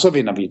mig, og så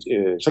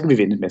kan vi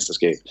vinde et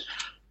mesterskab.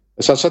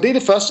 Så det er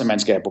det første, man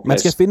skal have på plads. Man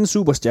skal finde en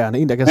superstjerne,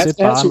 en der kan sætte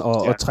barren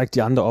og trække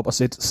de andre op og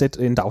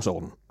sætte en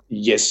dagsorden.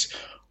 Yes.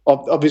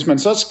 Og hvis man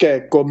så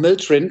skal gå med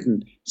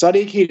trenden, så er det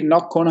ikke helt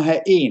nok kun at have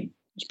én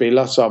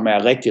spiller, som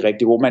er rigtig,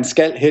 rigtig god. Man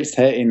skal helst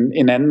have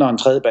en anden og en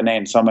tredje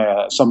banan, som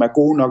er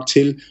god nok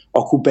til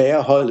at kunne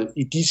bære holdet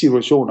i de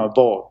situationer,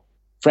 hvor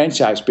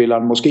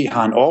franchise-spilleren måske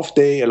har en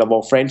off-day, eller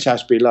hvor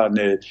franchise-spilleren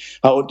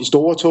har ondt i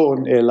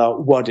storetåen,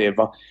 eller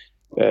whatever.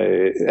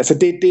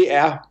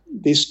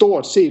 Det er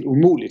stort set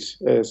umuligt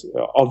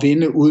at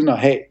vinde, uden at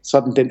have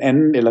sådan den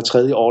anden eller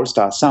tredje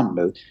All-Star sammen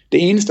med.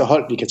 Det eneste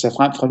hold, vi kan tage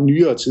frem fra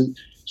nyere tid,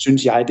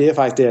 synes jeg, det er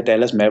faktisk det her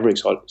Dallas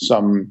Mavericks hold,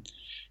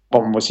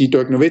 hvor man må sige,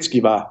 Dirk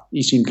Nowitzki var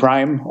i sin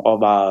prime, og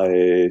var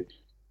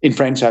en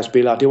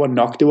franchise-spiller. Det var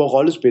nok, det var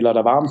rollespillere,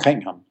 der var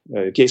omkring ham.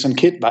 Jason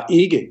Kidd var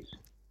ikke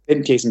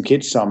den Jason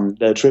Kidd, som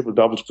lavede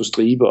triple-doubles på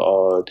stribe,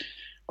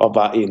 og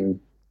var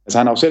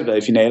han har jo selv været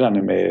i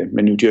finalerne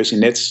med New Jersey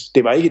Nets.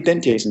 Det var ikke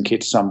den Jason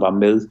Kidd, som var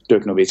med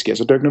Dirk Nowitzki.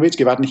 Altså Dirk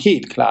Nowitzki var den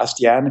helt klare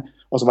stjerne,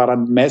 og så var der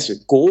en masse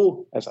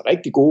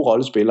rigtig gode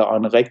rollespillere, og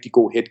en rigtig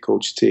god head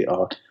coach til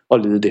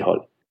at lede det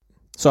hold.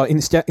 Så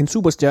en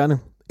superstjerne,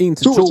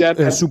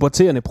 1-2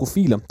 supporterende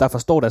profiler, der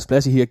forstår deres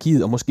plads i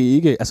hierarkiet, og måske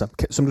ikke,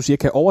 som du siger,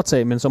 kan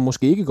overtage, men som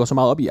måske ikke går så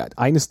meget op i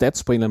egne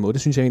stats på en eller anden måde.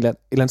 Det synes jeg et eller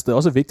andet sted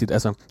også er vigtigt.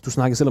 Du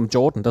snakker selv om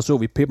Jordan, der så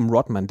vi Pippen,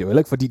 Rodman. Det var heller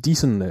ikke fordi de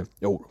sådan,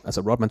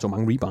 Rodman tog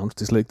mange rebounds,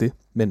 det er slet ikke det.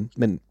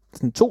 Men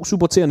sådan 2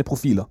 supporterende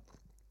profiler.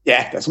 Ja,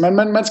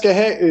 man skal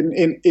have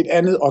et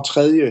andet og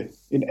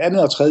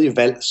tredje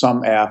valg, som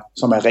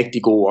er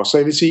rigtig gode. Og så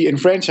jeg vil sige, en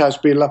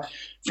franchise-spiller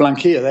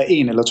flankeret af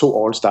 1 eller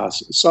 2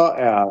 All-Stars,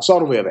 så er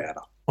du ved at være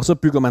der. Og så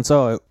bygger man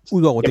så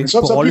ud over det på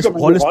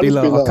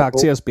rollespillere og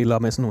karakterspillere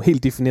med sådan nogle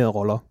helt definerede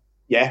roller.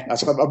 Ja,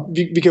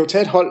 vi kan jo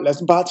tage et hold, lad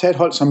os bare tage et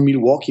hold som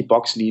Milwaukee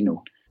Bucks lige nu.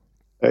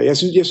 Jeg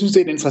synes, det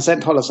er et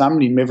interessant hold at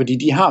sammenligne med, fordi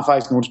de har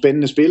faktisk nogle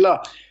spændende spillere,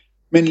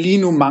 men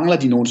lige nu mangler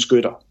de nogle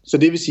skytter. Så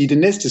det vil sige, det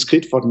næste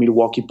skridt for et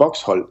Milwaukee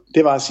Bucks hold,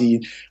 det var at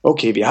sige,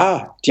 okay, vi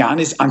har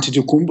Giannis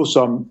Antetokounmpo,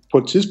 som på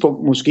et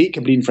tidspunkt måske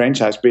kan blive en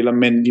franchise-spiller,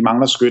 men vi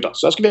mangler skytter.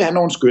 Så skal vi have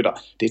nogle skytter.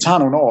 Det tager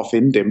nogle år at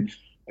finde dem.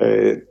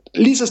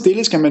 Lige så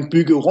stille skal man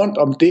bygge rundt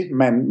om det,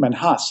 man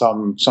har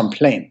som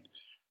plan.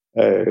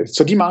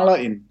 Så de mangler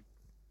en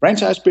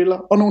franchise-spiller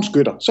og nogle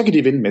skytter. Så kan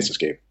de vinde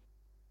mesterskab.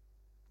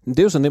 Det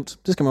er jo så nemt.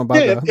 Det skal man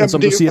bare gøre. Men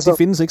som du siger, der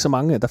findes ikke så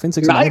mange. Der findes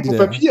ikke så mange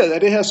på papiret er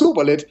det her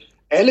super let.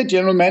 Alle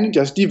general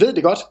managers, de ved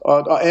det godt,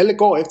 og alle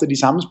går efter de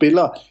samme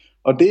spillere.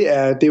 Og det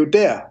er jo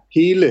der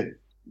hele,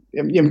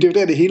 det er jo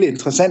der det hele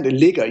interessante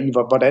ligger i,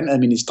 hvordan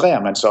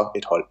administrerer man så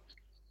et hold.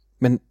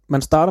 Men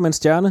man starter med en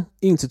stjerne,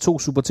 1-2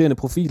 supporterende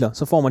profiler,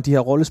 så får man de her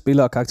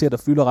rollespillere og karakterer, der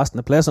fylder resten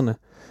af pladserne.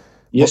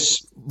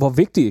 Yes. Hvor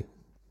vigtig,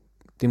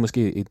 det er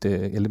måske et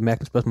lidt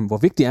mærkeligt spørgsmål, hvor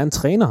vigtig er en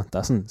træner,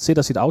 der sådan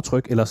sætter sit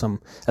aftryk, eller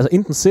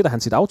enten sætter han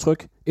sit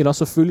aftryk, eller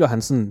så følger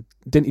han sådan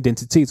den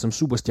identitet, som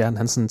superstjernen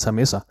han sådan tager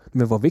med sig.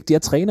 Men hvor vigtig er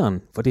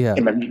træneren for det her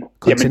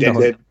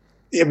contenderhold?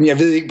 Jamen, jeg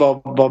ved ikke,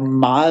 hvor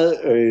meget,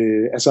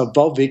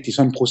 hvor vigtigt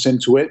sådan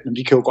procentuelt, men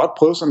vi kan jo godt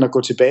prøve sådan at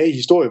gå tilbage i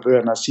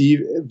historiebøgerne og sige,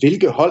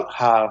 hvilke hold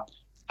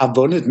har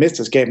vundet et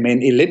mesterskab med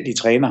en elendig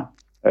træner.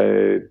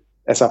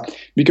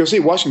 Vi kan jo se,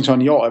 at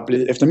Washington i år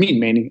efter min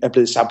mening, er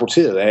blevet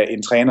saboteret af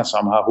en træner,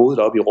 som har hovedet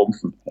op i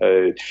rumpen.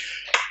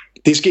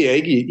 Det sker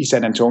ikke i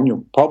San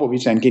Antonio.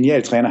 Popovich er en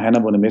genial træner, han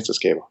har vundet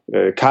mesterskaber.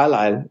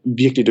 Carlisle,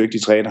 virkelig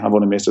dygtig træner, har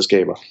vundet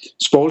mesterskaber.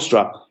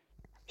 Spoelstra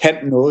kan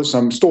noget,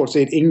 som stort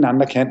set ingen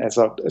andre kan,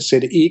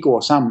 sætte egoer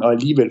sammen og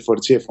alligevel få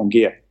det til at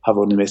fungere, har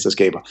vundet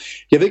mesterskaber.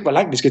 Jeg ved ikke, hvor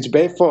langt vi skal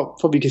tilbage,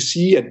 for vi kan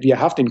sige, at vi har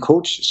haft en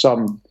coach,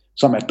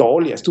 som er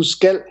dårlig. Du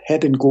skal have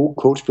den gode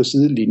coach på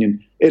sidelinjen,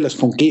 ellers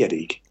fungerer det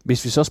ikke.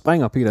 Hvis vi så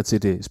springer, Peter,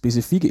 til det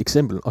specifikke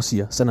eksempel og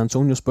siger, San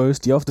Antonio Spurs,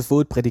 de har ofte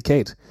fået et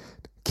prædikat,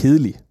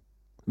 kedelig.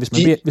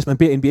 Hvis man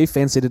beder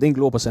NBA-fans sætte et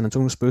enkelt ord på San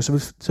Antonio Spurs,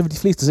 så vil de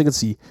fleste sikkert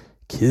sige,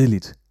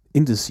 kedeligt,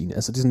 intetsigende.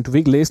 Det er sådan, du vil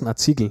ikke læse en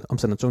artikel om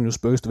San Antonio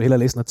Spurs, du vil hellere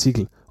læse en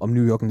artikel om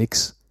New York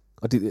Knicks.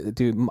 Og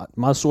det er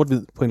meget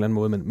sort-hvid på en eller anden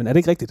måde, men er det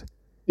ikke rigtigt?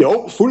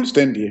 Jo,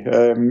 fuldstændig.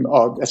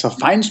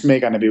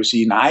 Feinsmækkerne vil jo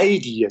sige, nej,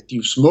 de er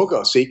jo smukke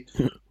at se.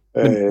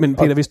 Men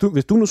Peter,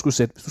 hvis du nu skulle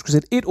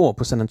sætte et ord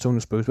på San Antonio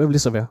Spurs, hvad vil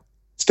det så være?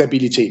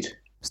 Stabilitet.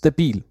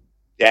 Stabil.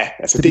 Ja,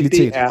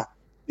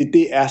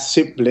 det er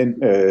simpelthen,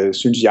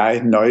 synes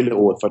jeg,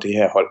 nøgleordet for det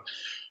her hold.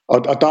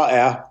 Og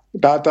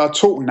der er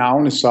 2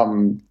 navne,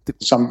 som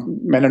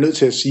man er nødt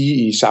til at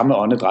sige i samme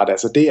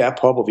åndedræt. Det er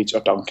Popovich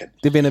og Duncan.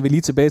 Det vender vi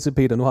lige tilbage til,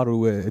 Peter. Nu har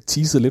du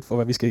teaset lidt for,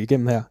 hvad vi skal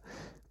igennem her.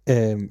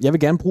 Jeg vil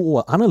gerne bruge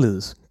ordet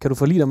anderledes. Kan du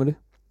forlige dig med det?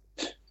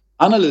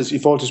 Anderledes i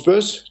forhold til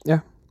Spurs? Ja.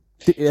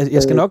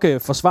 Jeg skal nok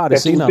forsvare det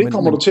senere. Det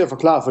kommer du til at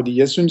forklare, fordi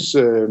jeg synes...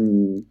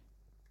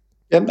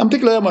 Jamen, det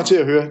glæder jeg mig til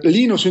at høre.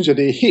 Lige nu synes jeg,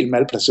 det er helt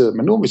malplaceret,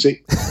 men nu må vi se.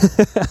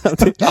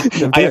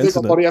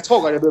 Jeg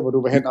tror godt, jeg ved, hvor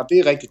du vil hen, og det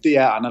er rigtigt, det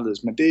er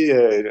anderledes, men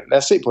lad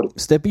os se på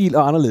det. Stabil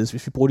og anderledes,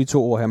 hvis vi bruger de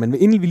 2 ord her. Men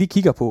inden vi lige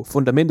kigger på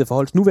fundamentet for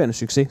holdets nuværende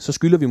succes, så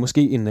skylder vi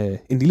måske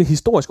en lille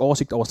historisk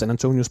oversigt over San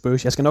Antonio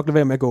Spurs. Jeg skal nok lade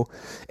være med at gå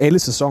alle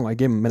sæsoner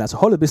igennem, men altså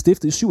holdet blev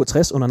stiftet i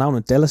 67 under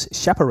navnet Dallas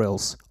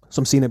Chaparrals,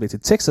 som senere blev til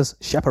Texas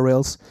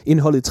Chaparrals.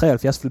 Indholdet i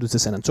 73 flyttede til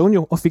San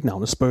Antonio og fik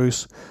navnet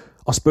Spurs.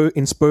 Og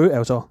en spur er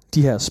jo så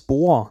de her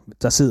sporer,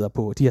 der sidder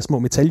på, de her små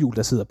metalhjul,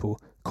 der sidder på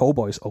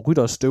cowboys og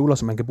rytteres støvler,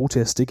 som man kan bruge til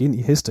at stikke ind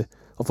i heste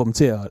og få dem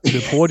til at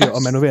løbe hurtigere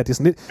og manøvrere. Det er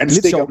sådan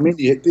lidt sjovt.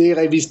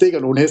 Vi stikker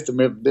nogle heste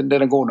med, den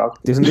er god nok.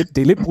 Det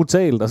er lidt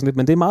brutalt, og sådan lidt,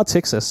 men det er meget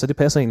Texas, så det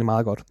passer egentlig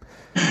meget godt.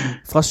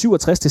 Fra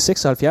 67 til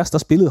 76, der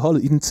spillede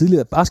holdet i den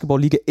tidligere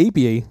basketballliga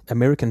ABA,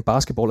 American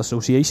Basketball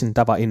Association,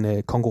 der var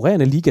en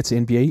konkurrerende liga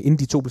til NBA, inden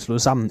de to blev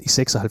slået sammen i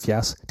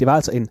 76. Det var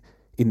altså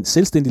en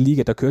selvstændig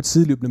liga, der kørte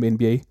sideløbende med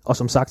NBA, og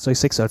som sagt, så i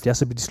 76,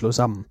 så blev de slået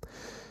sammen.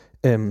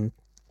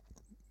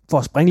 For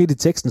at springe lidt i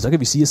teksten, så kan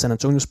vi sige, at San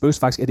Antonio Spurs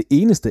faktisk er det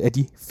eneste af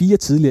de 4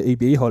 tidligere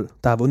ABA-hold,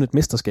 der har vundet et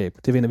mesterskab.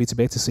 Det vender vi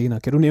tilbage til senere.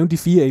 Kan du nævne de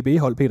 4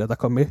 ABA-hold, Peter, der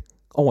kom med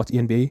over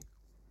i NBA?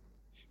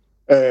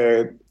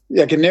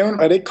 Jeg kan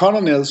nævne, at det ikke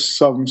Colonels,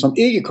 som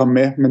ikke kom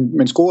med,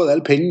 men scorede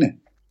alle pengene.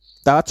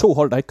 Der er 2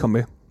 hold, der ikke kom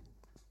med.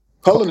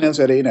 Colonels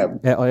er det en af dem.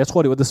 Ja, og jeg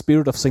tror, det var The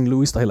Spirit of St.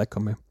 Louis, der heller ikke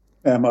kom med.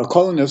 Ja, og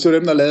Colonels er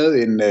dem, der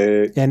lavede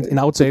en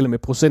aftale med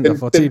procenter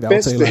for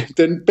tv-aftaler.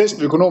 Den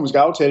bedste økonomiske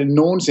aftale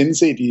nogensinde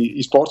set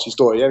i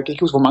sportshistorie. Jeg kan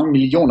ikke huske, hvor mange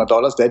millioner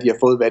dollars de har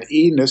fået hvert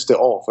eneste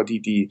år,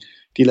 fordi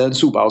de lavede en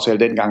super aftale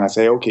dengang og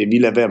sagde, okay, vi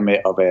lader være med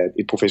at være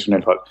et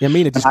professionelt hold. Jeg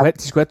mener,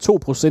 de skulle have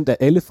 2% af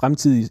alle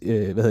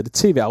fremtidige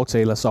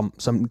tv-aftaler,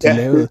 som de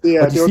lavede.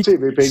 Og de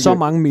fik så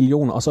mange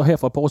millioner, og så her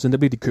for et par år siden, der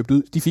blev de købt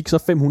ud. De fik så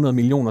 $500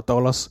 millioner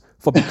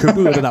for at blive købt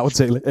ud af den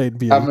aftale af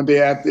NBA. Ja, men det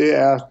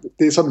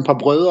er sådan et par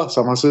brødre,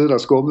 som har siddet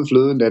og skummet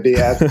fløden der. Det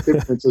er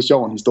en så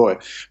sjov en historie.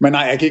 Men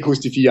nej, jeg kan ikke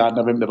huske de 4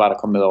 andre, hvem det var, der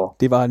kom med over.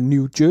 Det var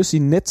New Jersey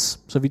Nets,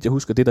 så vidt jeg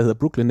husker, det der hedder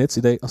Brooklyn Nets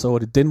i dag, og så var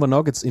det Denver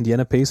Nuggets,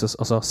 Indiana Pacers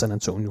og så San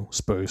Antonio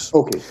Spurs.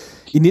 Okay.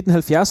 I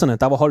 1970'erne,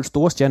 der var holdt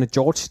storstjerne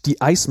George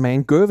The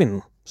Iceman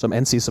Gervin, som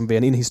anses som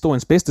værende en af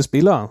historiens bedste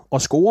spillere,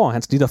 og scorer.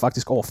 Han snitter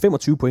faktisk over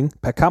 25 point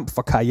per kamp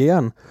for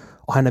karrieren,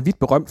 og han er vidt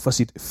berømt for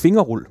sit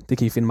fingerrul. Det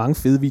kan I finde mange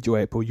fede videoer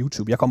af på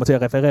YouTube. Jeg kommer til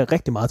at referere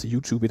rigtig meget til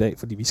YouTube i dag,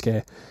 fordi vi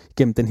skal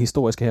gennem den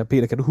historiske her.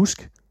 Peter, kan du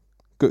huske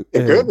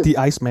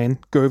The Iceman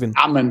Gervin?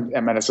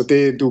 Jamen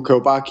altså, du kan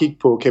jo bare kigge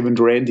på Kevin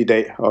Durant i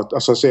dag,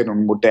 og så se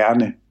nogle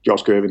moderne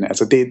George Gervin.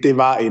 Altså, det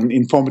var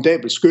en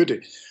formidabel skytte,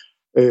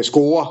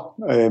 scorer,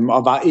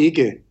 og var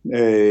ikke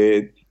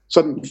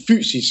sådan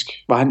fysisk,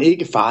 var han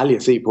ikke farlig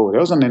at se på. Det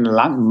var sådan en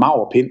lang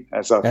mager pind.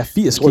 Altså, ja,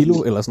 80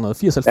 kilo eller sådan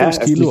noget.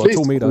 80-90 kilo og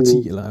 2 meter og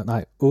 10, eller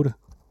nej, 8.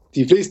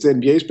 De fleste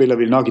NBA-spillere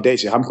vil nok i dag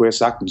sige, ham kunne jeg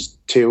sagtens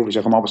tæve, hvis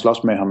jeg kommer op og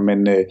slås med ham,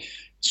 men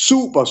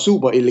super,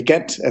 super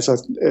elegant.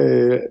 Altså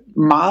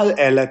meget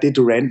ala det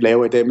Durant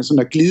laver i dag, men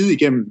sådan at glide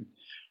igennem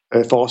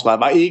forsvaret,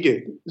 var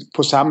ikke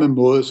på samme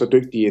måde så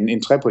dygtig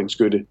en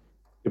 3-pointsskytte.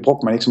 Det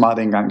brugte man ikke så meget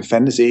dengang, det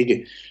fandtes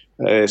ikke.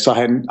 Så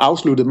han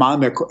afsluttede meget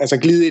med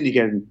at glide ind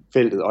igennem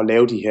feltet og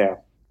lave de her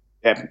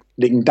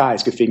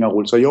legendariske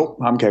fingerrull. Så jo,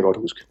 ham kan jeg godt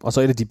huske. Og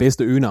så er det de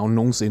bedste øgenavne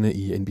nogensinde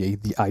i NBA,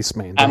 The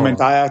Iceman. Ja, men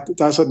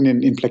der er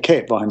sådan en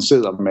plakat, hvor han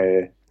sidder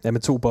med... Ja,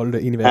 med 2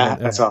 bolde, en i hver. Ja,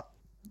 altså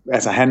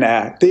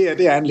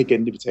det er en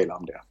legende, vi taler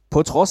om der.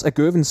 På trods af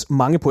Gervins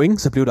mange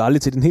point, så blev det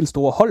aldrig til den helt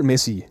store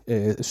holdmæssige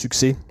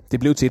succes. Det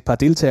blev til et par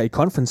deltagere i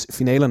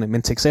conference-finalerne,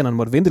 men texanerne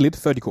måtte vente lidt,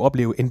 før de kunne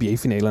opleve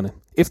NBA-finalerne.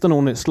 Efter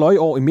nogle sløje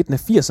år i midten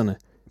af 80'erne,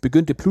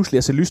 begyndte det pludselig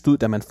at se lyst ud,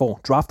 da man får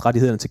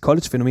draftrettighederne til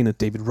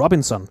college-fænomenet David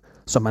Robinson,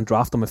 som man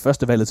drafter med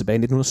førstevalget tilbage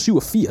i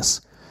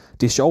 1987.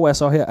 Det sjove er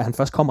så her, at han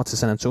først kommer til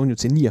San Antonio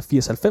til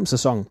 89-90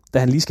 sæson, da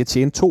han lige skal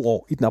tjene 2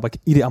 år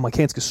i det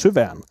amerikanske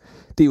søværn.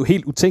 Det er jo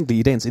helt utænkeligt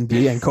i dagens NBA,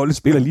 at en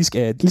college-spiller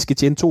lige skal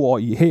tjene 2 år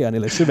i hæren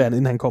eller i søværnet,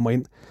 inden han kommer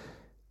ind.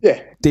 Yeah.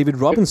 David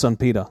Robinson,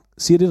 Peter,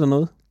 siger det der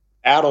noget?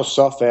 Er du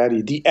så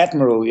færdig? The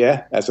Admiral, ja.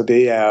 Altså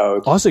det er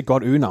jo... Også et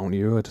godt øgenavn i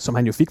øvrigt, som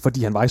han jo fik,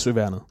 fordi han var i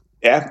søværnet.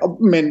 Ja,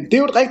 men det er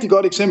jo et rigtig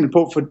godt eksempel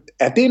på, for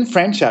at det er en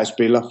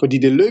franchise-spiller, fordi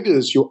det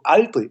lykkedes jo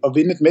aldrig at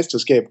vinde et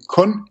mesterskab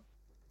kun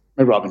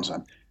med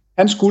Robinson.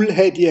 Han skulle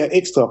have de her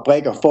ekstra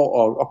brikker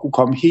for at kunne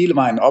komme hele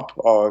vejen op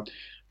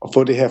og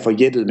få det her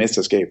forjættede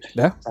mesterskab.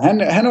 Ja.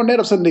 Han er jo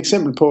netop sådan et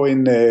eksempel på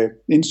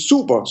en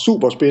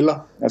super spiller,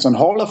 altså en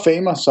Hall of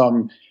Famer,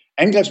 som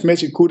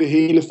angrebsmæssigt kunne det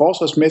hele,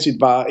 forsvarsmæssigt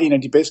var en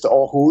af de bedste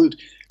overhovedet,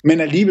 men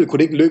alligevel kunne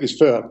det ikke lykkes,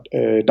 før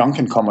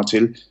Duncan kommer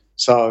til.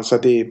 Så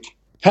det...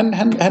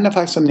 Han er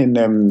faktisk sådan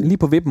en... Lige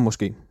på vippen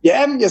måske. Ja,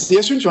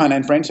 jeg synes jo, han er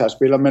en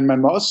franchise-spiller, men man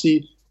må også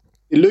sige,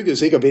 det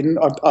lykkedes ikke at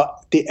vinde, og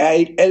det er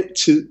ikke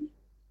altid,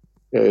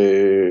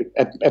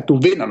 at du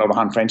vinder, når du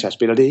har en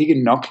franchise-spiller. Det er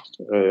ikke nok,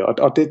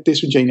 og det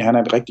synes jeg egentlig, han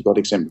er et rigtig godt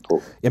eksempel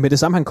på. Ja, med det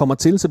samme han kommer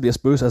til, så bliver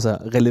Spurs altså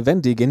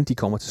relevante igen. De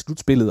kommer til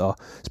slutspillet og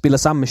spiller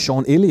sammen med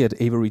Sean Elliott,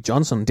 Avery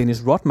Johnson,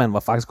 Dennis Rodman var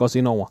faktisk også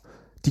indover.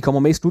 de kommer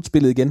med i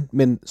slutspillet igen,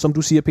 men som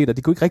du siger, Peter,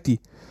 de kunne ikke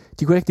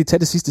rigtig tage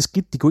det sidste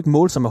skridt. De kunne ikke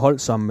måle sig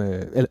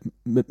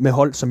med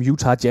hold som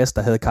Utah Jazz,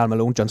 der havde Karl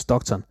Malone, John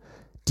Stockton.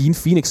 Dean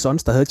Phoenix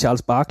Suns, der havde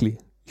Charles Barkley.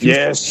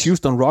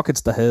 Houston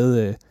Rockets, der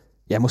havde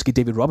måske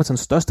David Robertsons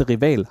største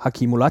rival,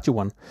 Hakeem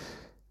Olajuwon.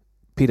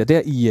 Peter,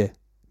 der i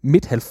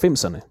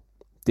midt-90'erne,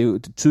 det er jo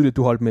tydeligt,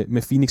 du holdt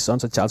med Phoenix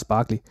Suns og Charles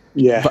Barkley.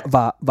 Yeah.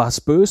 Var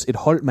Spurs et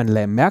hold, man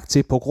lagde mærke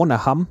til på grund af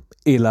ham,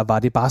 eller var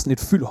det bare sådan et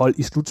fyldt hold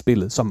i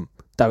slutspillet, som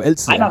der jo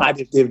altid Nej,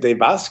 det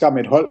var skam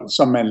et hold,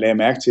 som man lagde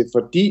mærke til,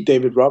 fordi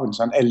David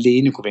Robinson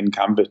alene kunne vinde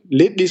kampe.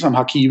 Lidt ligesom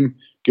Hakeem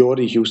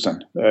gjorde det i Houston.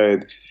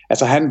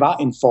 Altså han var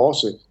en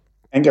force,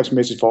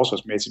 angrebsmæssigt,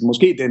 forsvarsmæssigt.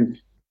 Måske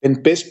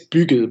den bedst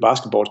byggede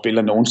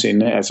basketballspiller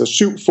nogensinde. Altså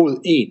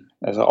 7'1",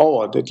 altså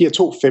over de her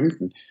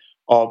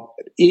 2'15", og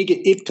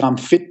ikke 1 gram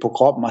fedt på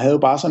kroppen, og havde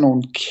bare sådan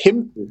nogle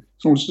kæmpe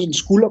sådan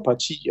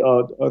skulderparti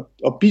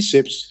og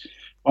biceps,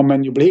 og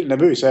man jo blev helt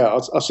nervøs af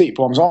at se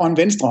på ham. Så var han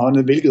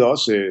venstrehåndet, hvilket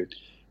også,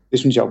 det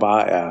synes jeg jo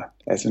bare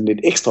er sådan lidt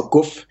ekstra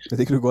guf. Ja,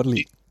 det kan du godt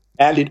lide.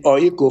 Er lidt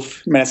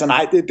øjeguf, men altså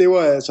nej, det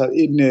var altså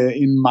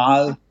en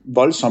meget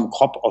voldsom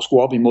krop at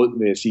skulle op imod,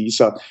 vil jeg sige.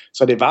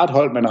 Så det var et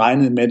hold, man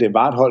regnede med, det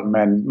var et hold,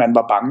 man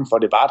var bange for,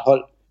 det var et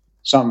hold,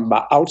 som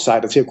var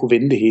outsider til at kunne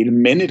vinde det hele,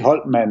 men et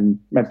hold,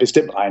 man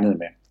bestemt regnede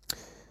med.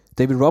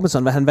 David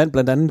Robinson, han vandt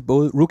blandt andet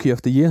både Rookie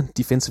of the Year,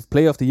 Defensive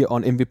Player of the Year og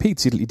en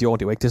MVP-titel i det år.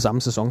 Det var ikke det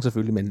samme sæson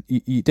selvfølgelig, men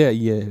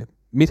i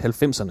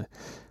midt-90'erne.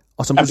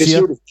 Og som du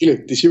siger...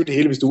 Det siger jo det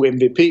hele, hvis du er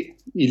MVP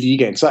i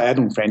ligaen, så er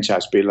du en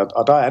franchise-spiller.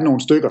 Og der er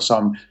nogle stykker,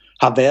 som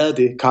har været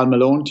det, Karl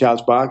Malone,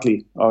 Charles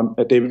Barkley og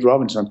David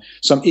Robinson,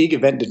 som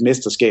ikke vandt et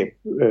mesterskab,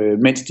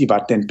 mens de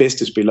var den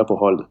bedste spiller på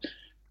holdet.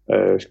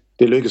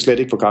 Det lykkedes slet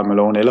ikke for Karl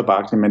Malone eller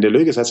Barkley, men det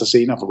lykkedes altså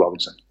senere for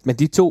Robinson. Men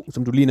de to,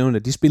 som du lige nævnte,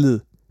 de spillede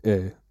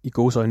i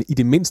gåseøjne i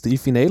det mindste i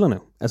finalerne.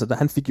 Altså,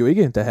 han fik jo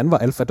ikke, da han var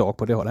alpha dog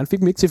på det hold, han fik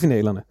dem ikke til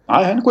finalerne.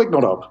 Nej, han kunne ikke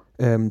nå derop.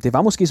 Det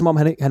var måske som om,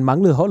 han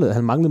manglede holdet,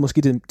 han manglede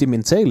måske det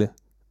mentale.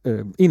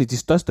 En af de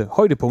største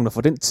højdepunkter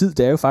for den tid,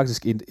 det er jo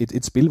faktisk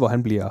et spil, hvor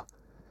han bliver...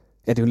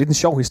 Ja, det er jo lidt en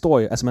sjov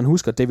historie. Altså, man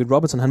husker, at David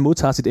Robinson, han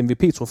modtager sit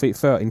MVP-trofæ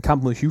før en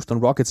kamp mod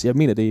Houston Rockets. Jeg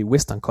mener, det er i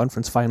Western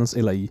Conference Finals,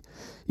 eller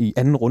i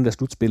anden runde af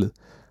slutspillet.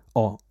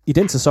 Og i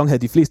den sæson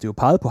havde de fleste jo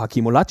peget på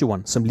Hakeem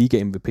Olajuwon som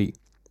liga-MVP.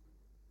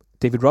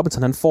 David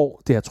Robinson, han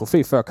får det her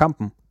trofæ før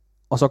kampen,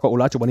 og så går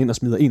Olajuwon ind og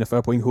smider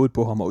 41 point i hovedet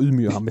på ham og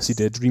ydmyger ham med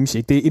sit Dream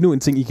Shake. Det er endnu en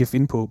ting, I kan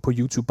finde på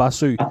YouTube. Bare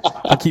søg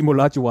Hakeem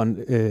Olajuwon,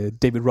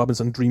 David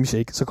Robinson Dream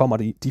Shake, så kommer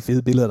de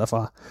fede billeder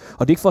derfra. Og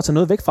det er ikke for at tage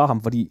noget væk fra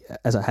ham, fordi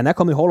altså, han er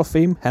kommet i Hall of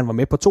Fame, han var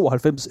med på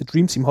 92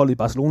 Dream Team-holdet i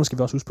Barcelona, skal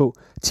vi også huske på.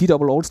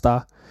 T-Double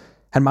All-Star.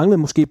 Han manglede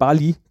måske bare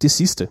lige det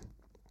sidste.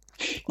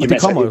 Og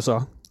det kommer jo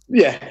så.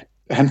 Ja,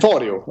 han får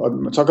det jo,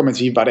 og så kan man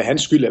sige, var det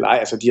hans skyld eller ej?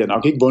 Altså, de har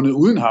nok ikke vundet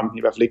uden ham,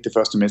 i hvert fald ikke det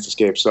første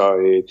mesterskab,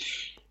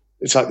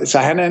 så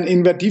han er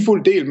en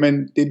værdifuld del, men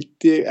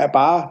det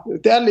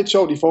er lidt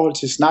sjovt i forhold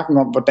til snakken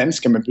om, hvordan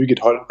skal man bygge et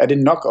hold. Er det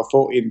nok at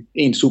få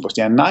en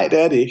superstjerne? Nej,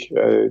 det er det ikke.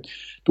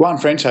 Du har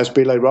en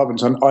franchise-spiller i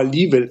Robinson, og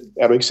alligevel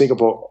er du ikke sikker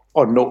på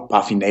at nå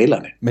bare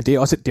finalerne. Men det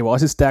var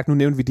også et stærkt, nu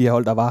nævnte vi de her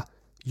hold, der var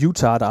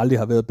Utah, der aldrig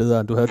har været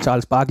bedre. Du havde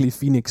Charles Barkley i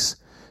Phoenix.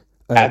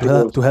 Ja,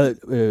 du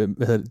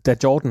havde da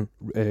Jordan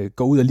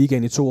går ud af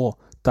ligaen i 2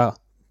 år, der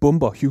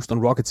bomber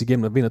Houston Rockets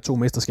igennem og vinder 2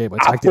 mesterskaber i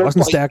træk. Det er også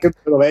en stærk...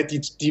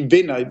 De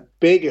vinder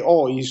begge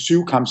år i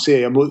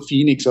 7-kampserier mod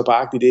Phoenix og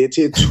Barkley. Det er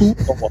til at tue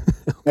over.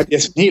 Jeg bliver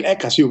sådan helt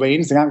aggressiv hver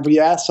eneste gang, fordi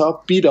jeg er så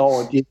bitter over,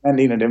 at de er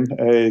en af dem.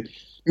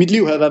 Mit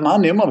liv havde været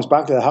meget nemmere, hvis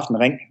Barkley havde haft en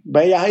ring.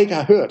 Hvad jeg ikke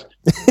har hørt.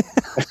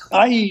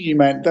 Ej,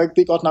 mand,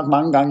 det er godt nok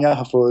mange gange, jeg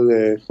har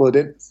fået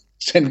den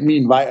sendt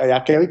min vej, og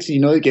jeg kan jo ikke sige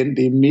noget igen.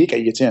 Det er mega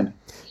irriterende.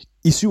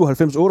 I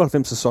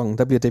 97-98 sæsonen,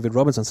 der bliver David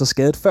Robinson så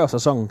skadet før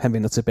sæsonen. Han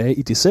vender tilbage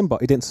i december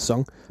i den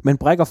sæson, men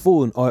brækker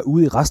foden og er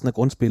ude i resten af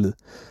grundspillet.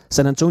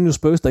 San Antonio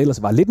Spurs, der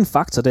ellers var lidt en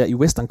faktor der i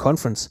Western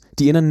Conference,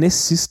 de ender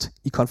næst sidst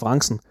i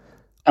konferencen.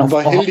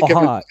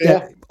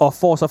 Og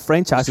får så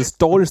franchises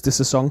dårligste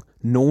sæson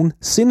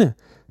nogensinde.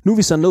 Nu er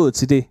vi så nået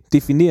til det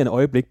definerende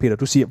øjeblik, Peter.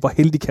 Du siger, hvor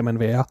heldig kan man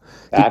være?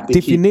 Ja, det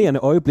definerende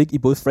øjeblik i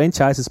både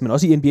franchises, men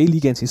også i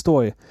NBA-ligaens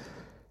historie.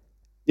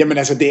 Jamen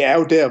altså, det er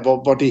jo der,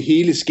 hvor det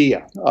hele sker.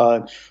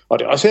 Og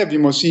det er også her, vi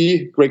må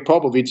sige, Greg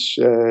Popovich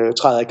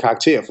træder i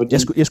karakter. Fordi...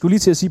 Jeg skulle lige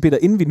til at sige, Peter,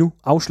 inden vi nu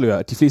afslører,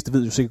 at de fleste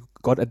ved jo sikkert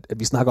godt, at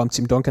vi snakker om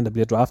Tim Duncan, der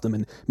bliver draftet,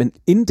 men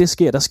inden det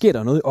sker, der sker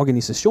der noget i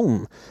organisationen.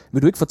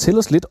 Vil du ikke fortælle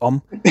os lidt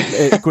om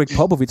Greg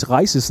Popovich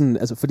rejse sådan,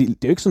 altså, fordi det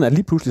er jo ikke sådan, at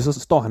lige pludselig så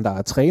står han der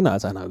og træner,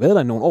 altså han har jo været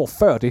der i nogle år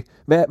før det.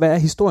 Hvad er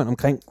historien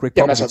omkring Greg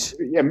Popovich?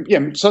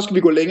 Jamen, så skal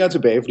vi gå længere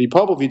tilbage, fordi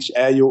Popovich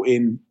er jo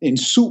en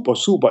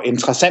super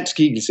interessant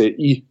skikkelse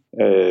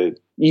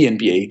i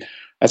NBA.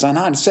 Altså han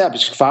har en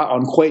serbisk far og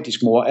en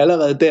kroatisk mor.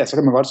 Allerede der, så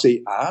kan man godt se,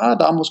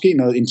 der er måske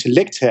noget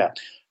intellekt her.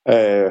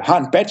 Har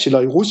en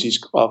bachelor i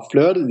russisk og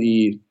flirtet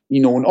i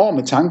nogle år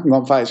med tanken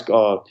om faktisk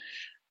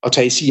at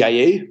tage i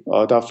CIA.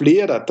 Og der er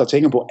flere, der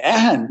tænker på, er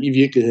han i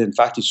virkeligheden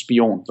faktisk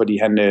spion? Fordi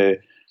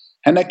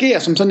han agerer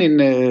som sådan en...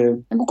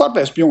 han kunne godt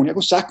være spion. Jeg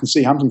kunne sagtens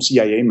se ham som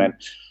CIA-mand.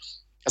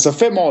 altså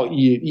 5 år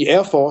i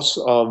Air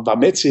Force, og var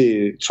med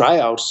til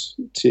tryouts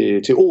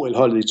til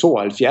OL-holdet i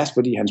 72,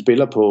 fordi han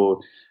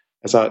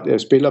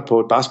spiller på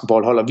et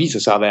basketballhold og viser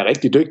sig at være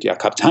rigtig dygtig og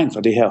kaptajn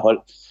for det her hold.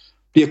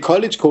 Bliver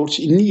college coach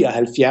i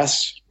 79.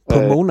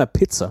 Pomona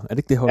Pizza, er det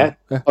ikke det hold?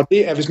 Ja, og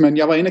det er, hvis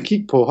jeg var inde og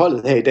kigge på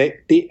holdet her i dag,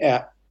 det er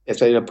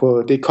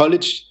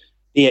college,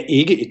 det er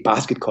ikke et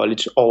basket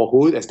college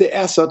overhovedet. Altså det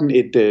er sådan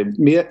et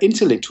mere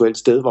intellektuelt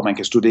sted, hvor man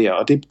kan studere,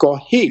 og det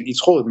går helt i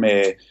tråd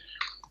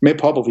med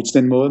Popovich,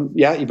 den måde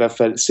jeg i hvert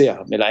fald ser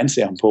ham, eller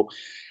anser ham på.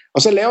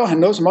 Og så laver han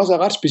noget, som også er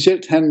ret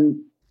specielt.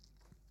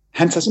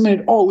 Han tager simpelthen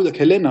et år ud af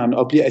kalenderen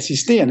og bliver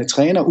assisterende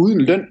træner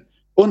uden løn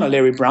under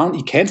Larry Brown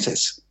i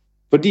Kansas.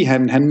 Fordi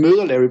han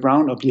møder Larry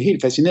Brown og bliver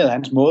helt fascineret af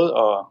hans måde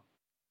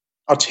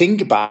at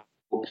tænke bare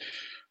på.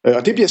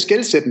 Og det bliver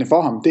skelsættende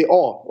for ham det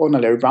år under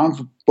Larry Brown,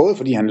 både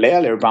fordi han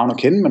lærer Larry Brown at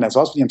kende, men altså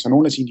også fordi han tager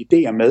nogle af sine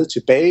idéer med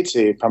tilbage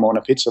til Pomona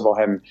Pizza, hvor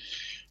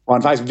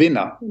han faktisk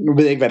vinder. Nu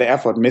ved jeg ikke, hvad det er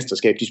for et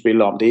mesterskab, de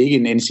spiller om. Det er ikke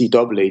en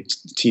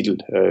NCAA-titel.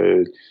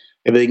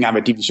 Jeg ved ikke engang,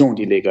 hvad division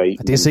de ligger i.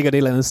 Det er sikkert et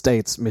eller andet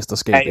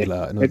statsmesterskab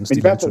eller noget men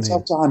i hvert fald så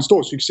har han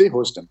stor succes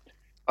hos dem.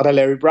 Og da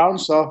Larry Brown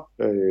så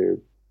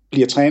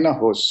bliver træner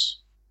hos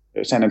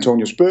San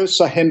Antonio Spurs,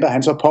 så henter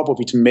han så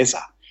Popovich med sig.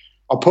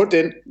 Og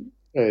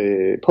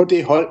på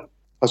det hold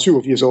fra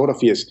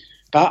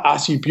 87-88, der er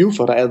R.C.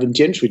 Buford og Alvin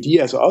Gentry, de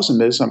er altså også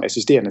med som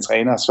assisterende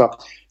trænere.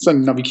 Så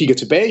når vi kigger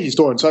tilbage i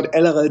historien, så er det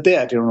allerede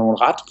der, det er nogle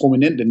ret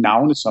prominente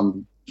navne,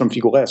 som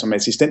figurerer som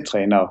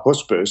assistenttrænere hos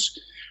Spurs.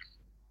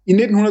 I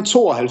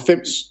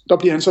 1992, der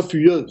bliver han så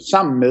fyret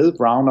sammen med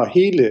Brown og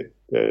hele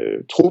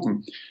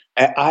truppen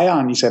af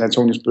ejeren i San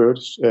Antonio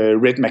Spurs,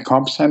 Red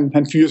McCombs.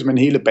 Han fyrer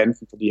simpelthen hele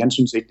banden, fordi han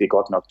synes ikke, det er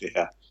godt nok det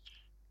her.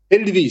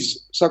 Heldigvis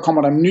så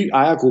kommer der en ny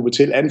ejergruppe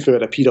til,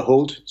 anført af Peter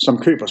Holt, som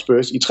køber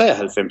Spurs i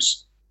 93.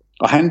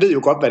 Og han ved jo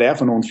godt, hvad det er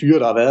for nogle fyre,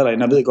 der har været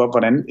derinde, og ved godt,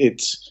 hvordan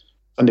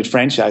et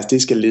franchise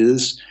det skal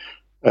ledes.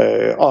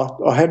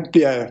 Og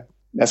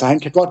han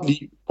kan godt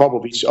lide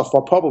Popovich, og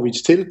får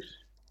Popovich til,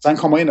 så han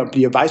kommer ind og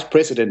bliver vice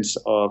president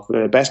of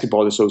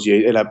basketball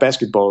association, eller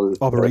basketball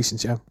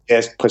operations, ja.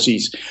 Ja,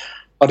 præcis.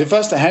 Og det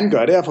første, han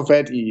gør, det er at få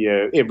fat i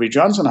Avery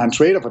Johnson, og han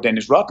trader for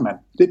Dennis Rodman.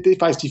 Det er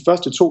faktisk de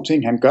første 2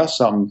 ting, han gør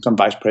som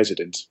vice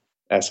president,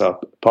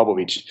 altså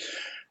Popovich.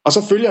 Og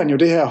så følger han jo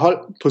det her hold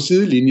på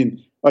sidelinjen.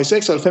 Og i 96-97,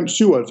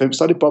 så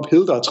er det Bob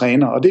Hill, der er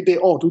træner. Og det er det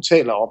år, du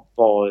taler om,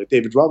 hvor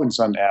David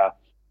Robinson er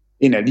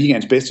en af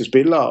ligaens bedste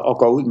spillere, og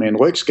går ud med en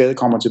rygskade,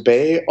 kommer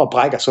tilbage og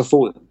brækker så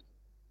foden.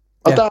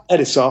 Og der er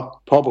det så,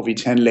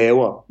 Popovich, han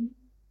laver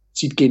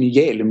sit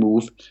geniale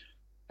move.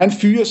 Han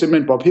fyrer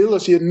simpelthen Bob Hill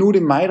og siger, at nu er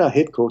det mig, der er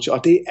head coach.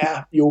 Og det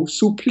er jo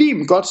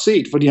sublimt godt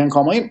set, fordi han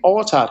kommer ind,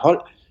 overtager et hold,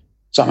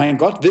 som han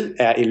godt ved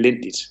er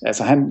elendigt.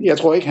 Altså jeg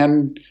tror ikke,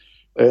 han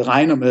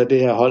regner med, at det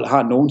her hold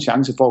har nogen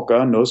chance for at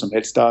gøre noget som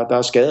helst. Der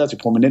er skader til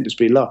prominente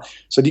spillere.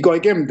 Så de går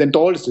igennem den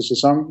dårligste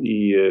sæson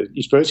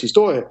i Spurs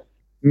historie,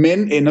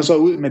 men ender så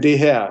ud med det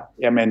her,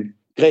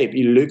 greb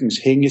i lykkens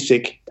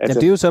hængesæk. Altså,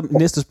 det er jo så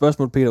næste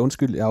spørgsmål, Peter.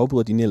 Undskyld, jeg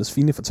afbryder din ellers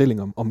fine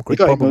fortælling om Greg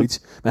Popovich.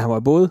 Men han var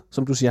både,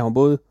 som du siger, han var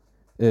både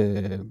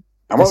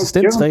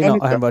assistenttræner,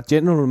 og han var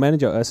general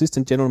manager og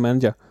assistant general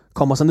manager.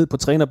 Kommer så ned på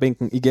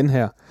trænerbænken igen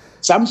her.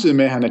 Samtidig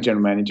med, at han er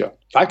general manager.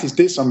 Faktisk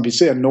det, som vi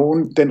ser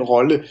den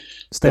rolle...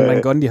 Stan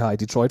Van Gundy har i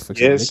Detroit, for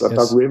eksempel. Yes, og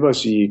Doug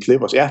Rivers i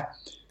Clippers, ja.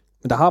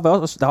 Men der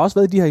har også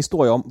været de her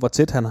historier om, hvor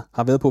tæt han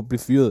har været på at blive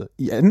fyret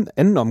i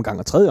anden omgang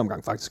og tredje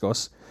omgang faktisk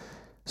også.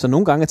 Så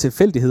nogle gange er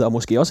tilfældigheder og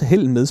måske også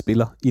held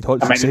medspiller i et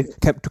hold.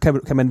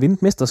 Kan man vinde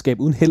et mesterskab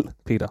uden held,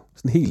 Peter?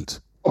 Sådan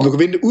helt. Om du kan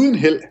vinde det uden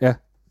held? Ja.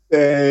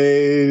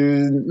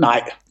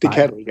 Nej, det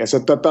kan du ikke.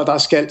 Altså, der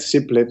skal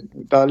simpelthen...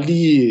 Der er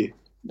lige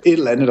et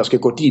eller andet, der skal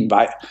gå din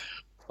vej.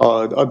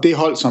 Og det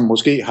hold, som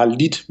måske har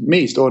lidt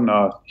mest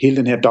under hele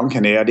den her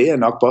Duncan-ære, det er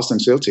nok Boston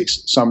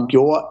Celtics, som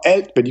gjorde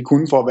alt, hvad de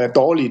kunne for at være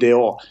dårlige det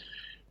år,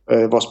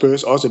 hvor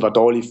Spurs også var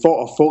dårlige,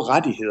 for at få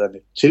rettighederne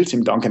til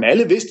Tim Duncan.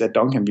 Alle vidste, at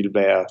Duncan ville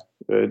være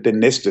den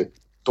næste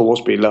store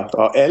spiller,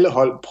 og alle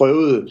hold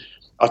prøvede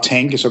at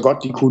tanke så godt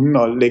de kunne,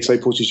 og lægge sig i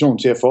position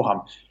til at få ham.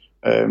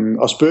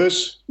 Og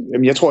Spurs,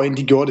 jeg tror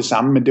egentlig, de gjorde det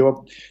samme, men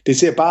det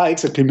ser bare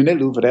ikke så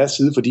kriminelt ud fra deres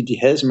side, fordi de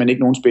havde simpelthen ikke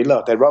nogen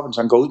spillere. Da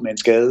Robinson går ud med en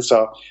skade,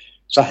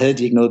 så havde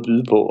de ikke noget at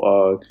byde på.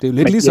 Og det er jo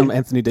lidt ligesom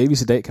Anthony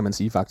Davis i dag, kan man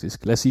sige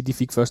faktisk. Lad os sige, de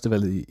fik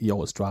førstevalget i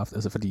årets draft,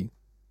 altså fordi...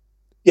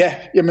 Ja,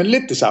 jamen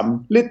lidt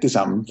det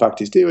samme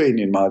faktisk. Det er jo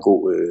egentlig en meget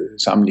god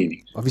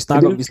sammenligning. Og vi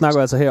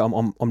snakker altså her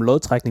om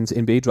lodtrækningen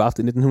til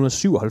NBA-draftet i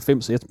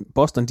 1997.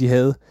 Boston, de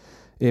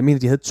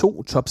havde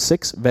 2 top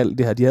 6 valg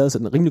det her. De havde altså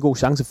en rimelig god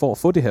chance for at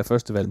få det her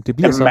første valg. Det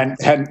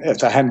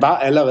bliver han var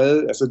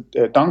allerede,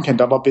 Duncan,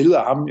 der var billeder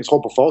af ham, jeg tror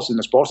på forsiden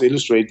af Sports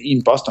Illustrated i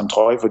en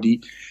Boston-trøje,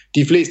 fordi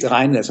de fleste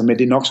regnede altså med, at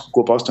det nok skulle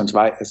gå Bostons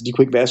vej. Altså de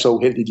kunne ikke være så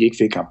uheldige, de ikke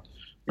fik ham.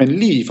 Men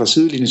lige fra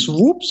sidelinjen,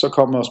 swoop, så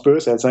kommer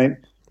Spurs altså ind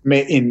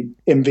med en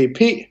MVP,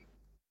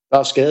 der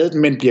er skadet,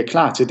 men bliver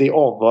klar til det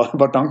år,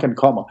 hvor Duncan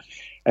kommer.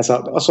 Altså,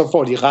 og så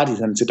får de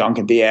rettighederne til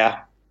Duncan.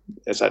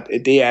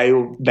 Det er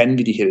jo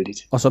vanvittigt heldigt.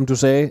 Og som du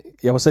sagde,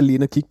 jeg var selv lige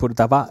inde og kigge på det,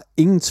 der var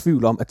ingen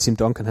tvivl om, at Tim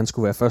Duncan han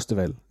skulle være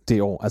førstevalg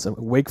det år. Altså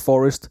Wake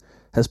Forest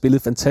havde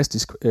spillet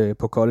fantastisk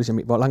på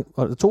college. Hvor lang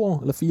var det, 2 år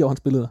eller 4 år han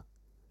spillede der?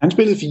 Han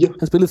spillede 4.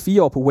 Han spillede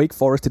 4 år på Wake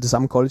Forest til det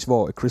samme college,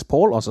 hvor Chris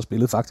Paul også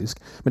spillede faktisk.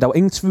 Men der var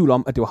ingen tvivl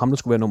om, at det var ham, der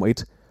skulle være nummer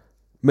 1.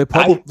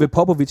 Med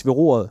Popovich ved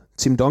roret,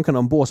 Tim Duncan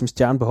ombord som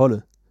stjerne på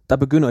holdet, der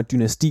begynder et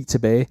dynasti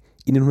tilbage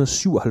i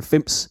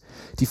 1997.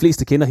 De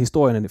fleste kender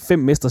historierne. 5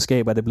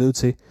 mesterskaber er det blevet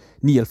til.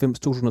 99,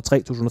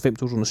 2003, 2005,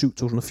 2007,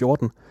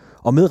 2014.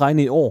 Og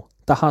medregnet i år,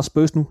 der har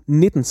Spurs nu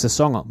 19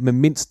 sæsoner med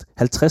mindst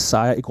 50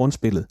 sejre i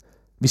grundspillet.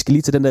 Vi skal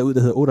lige til den der ud,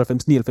 der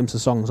hedder 88-99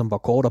 sæsonen, som var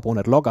kort og grund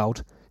af et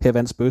lockout. Her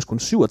vandt Spurs kun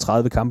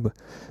 37 kampe,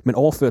 men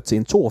overført til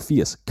en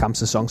 82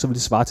 kampsæson, så vil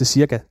det svare til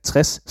cirka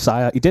 60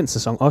 sejre i den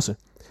sæson også.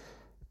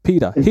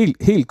 Peter,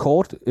 helt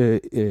kort,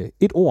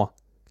 et ord.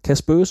 Kan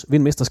Spurs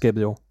vinde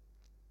mesterskabet i år?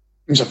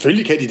 Men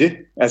selvfølgelig kan de det.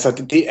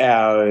 Altså, det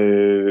er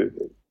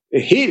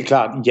helt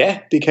klart, ja,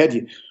 det kan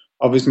de.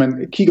 Og hvis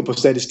man kigger på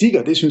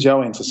statistikker, det synes jeg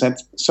er interessant,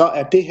 så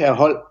er det her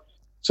hold,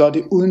 så er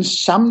det uden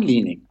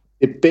sammenligning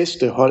det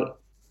bedste hold,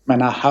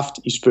 man har haft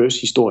i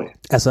Spurs historie.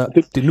 Altså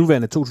det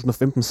nuværende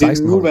 2015-16 hold?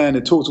 Det nuværende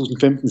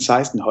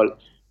 2015-16 hold.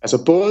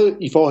 Altså både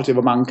i forhold til,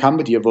 hvor mange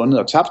kampe de har vundet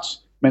og tabt,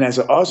 men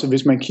altså også,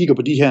 hvis man kigger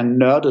på de her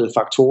nørdede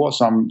faktorer,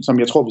 som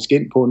jeg tror, vi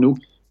skal ind på nu.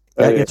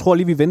 Jeg tror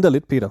lige, vi venter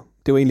lidt, Peter.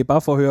 Det var egentlig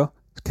bare for at høre,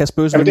 kan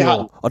Spurs vinde i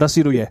år? Og der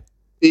siger du ja.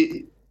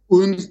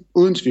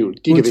 Uden tvivl.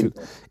 De kan vinde.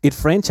 Et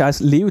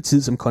franchise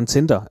levetid som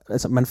contender,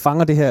 altså man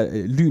fanger det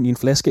her lyn i en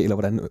flaske, eller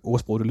hvordan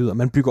ordsproget lyder.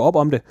 Man bygger op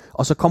om det,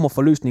 og så kommer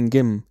forløsningen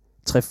gennem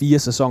 3-4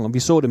 sæsoner. Vi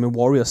så det med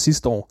Warriors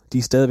sidste år. De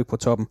er stadigvæk på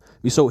toppen.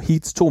 Vi så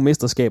Heats 2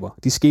 mesterskaber.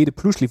 De skete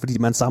pludselig, fordi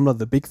man samler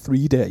The Big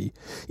Three der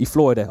i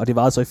Florida, og det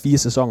varede så i 4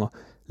 sæsoner.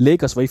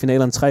 Lakers var i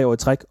finalen 3 år i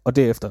træk, og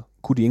derefter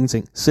kunne de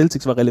ingenting.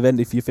 Celtics var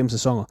relevante i 4-5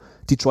 sæsoner.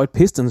 Detroit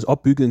Pistons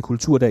opbyggede en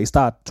kultur der i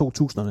start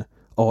 2000'erne,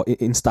 og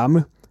en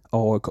stamme,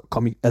 og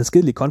kom i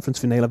adskillige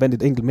conference-finaler, vandt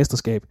et enkelt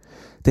mesterskab.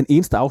 Den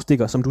eneste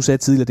afstikker, som du sagde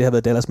tidligere, det har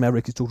været Dallas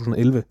Mavericks i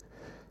 2011.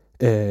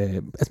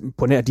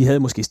 På nær, de havde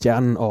måske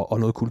stjernen og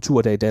noget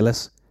kultur der i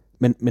Dallas.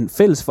 Men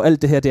fælles for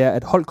alt det her, det er,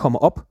 at hold kommer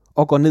op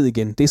og går ned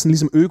igen. Det er sådan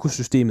ligesom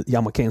økosystemet i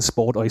amerikansk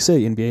sport, og især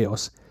i NBA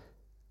også.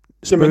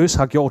 Spurs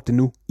har gjort det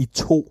nu i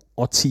 2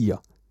 årtier.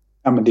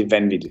 Jamen, det er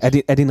vanvittigt.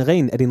 Er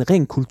det en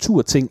ren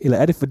kulturting, eller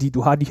er det fordi,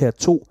 du har de her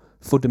 2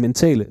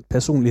 fundamentale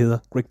personligheder,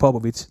 Greg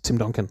Popovich, Tim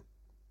Duncan?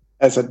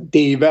 Altså,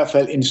 det er i hvert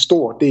fald en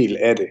stor del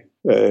af det.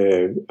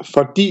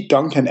 Fordi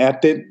Duncan er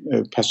den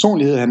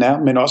personlighed, han er,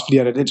 men også fordi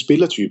han er den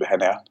spillertype,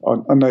 han er.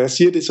 Og når jeg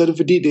siger det, så er det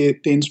fordi,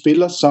 det er en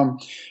spiller, som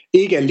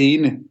ikke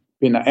alene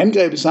binder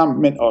angrebet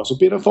sammen, men også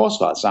binder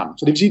forsvaret sammen.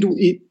 Så det vil sige, at du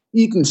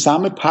i den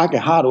samme pakke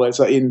har du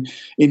altså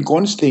en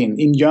grundsten,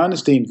 en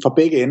hjørnesten for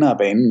begge ender af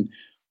banen.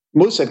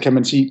 Modsat kan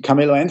man sige,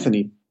 Carmelo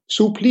Anthony,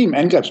 sublim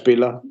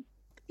angrebsspiller,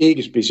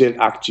 ikke specielt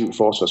aktiv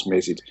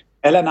forsvarsmæssigt.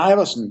 Allen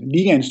Iverson,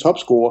 ligaens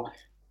topscorer,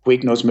 kunne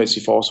ikke noget som helst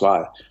i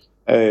forsvaret.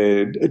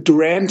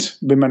 Durant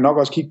vil man nok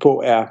også kigge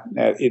på, er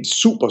et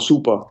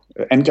super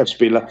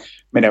angrebsspiller,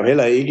 men er jo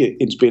heller ikke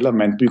en spiller,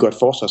 man bygger et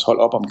forsvarshold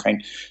op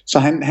omkring. Så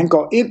han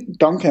går ind,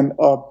 Duncan,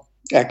 og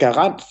er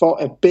garant for,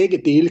 at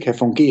begge dele kan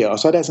fungere, og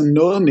så er det altså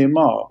noget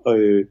nemmere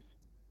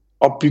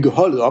at bygge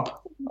holdet op.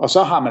 Og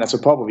så har man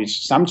altså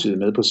Popovich samtidig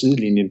med på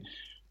sidelinjen,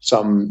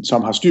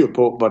 som har styr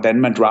på,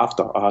 hvordan man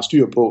drafter, og har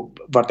styr på,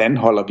 hvordan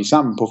holder vi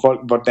sammen på folk,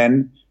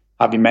 hvordan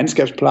har vi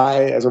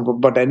mandskabspleje, altså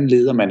hvordan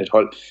leder man et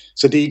hold.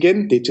 Så det er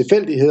igen, det er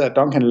tilfældighed, at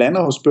Duncan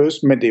lander hos Spurs,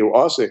 men det er jo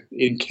også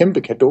en kæmpe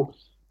cadeau,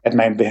 at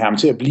man vil have ham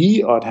til at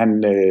blive, og at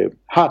han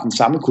har den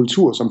samme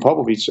kultur som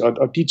Popovich,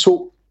 og de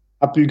 2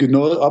 har bygget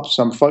noget op,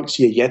 som folk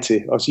siger ja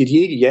til, og siger de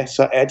ikke ja,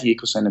 så er de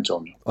ikke hos San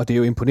Antonio. Og det er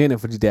jo imponerende,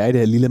 fordi det er i det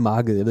her lille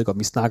marked. Jeg ved godt,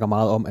 vi snakker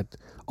meget om, at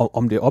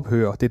om det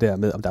ophører, det der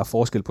med, om der er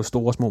forskel på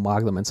store og små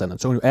markeder, men San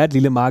Antonio er et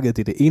lille marked.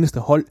 Det er det eneste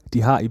hold,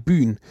 de har i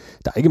byen.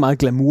 Der er ikke meget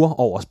glamour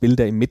over at spille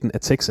der i midten af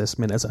Texas,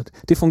 men altså,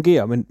 det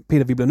fungerer. Men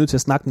Peter, vi bliver nødt til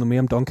at snakke noget mere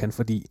om Duncan,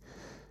 fordi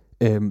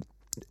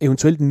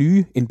eventuelt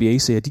nye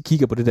NBA-serier, de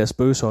kigger på det der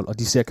Spurs-hold, og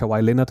de ser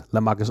Kawhi Leonard,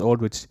 LaMarcus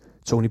Aldridge,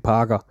 Tony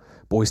Parker,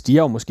 Boris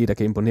Diaw måske, der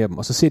kan imponere dem,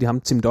 og så ser de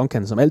ham, Tim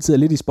Duncan, som altid er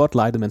lidt i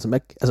spotlightet, men som er,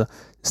 altså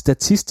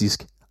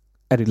statistisk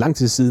er det lang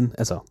tid siden,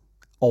 altså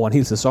over en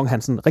hel sæson,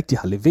 han sådan rigtig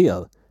har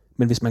leveret.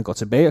 Men hvis man går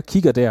tilbage og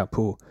kigger der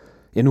på,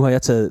 ja, nu har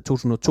jeg taget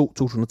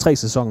 2002-2003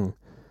 sæsonen,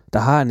 der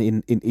har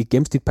han et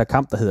gennemsnit per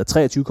kamp, der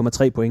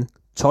hedder 23,3 point,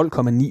 12,9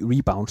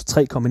 rebounds,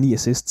 3,9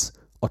 assists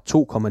og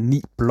 2,9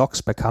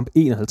 blocks per kamp, 51%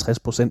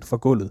 for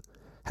gulvet.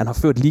 Han har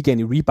ført ligaen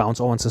i rebounds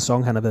over en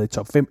sæson. Han har været i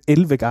top 5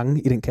 11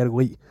 gange i den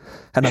kategori.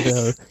 Han har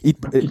været i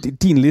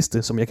din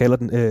liste, som jeg kalder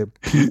den,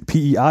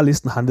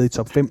 PER-listen, har han været i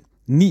top 5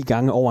 9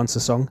 gange over en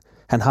sæson.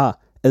 Han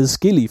har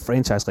adskillige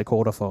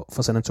franchise-rekorder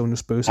for San Antonio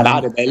Spurs. Han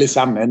har dem alle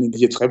sammen, anden de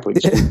her 3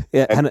 point.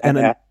 Ja, han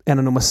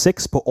er nummer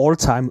 6 på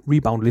all-time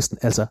rebound-listen.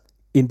 Altså,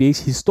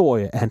 NBA's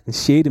historie er han den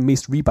 6.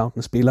 mest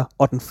reboundende spiller,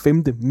 og den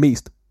 5.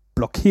 mest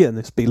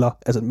blokerende spiller,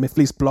 altså med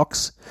flest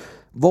blocks.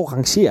 Hvor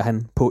rangerer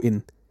han på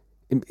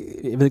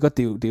Jeg ved godt,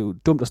 det er jo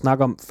dumt at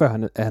snakke om,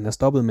 før han er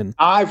stoppet, men...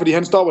 Nej, fordi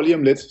han stopper lige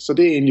om lidt, så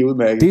det er egentlig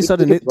udmærket. Det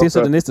er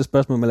så det næste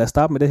spørgsmål, men lad os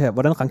starte med det her.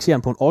 Hvordan rangerer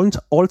han på en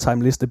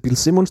all-time liste? Bill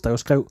Simmons, der jo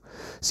skrev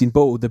sin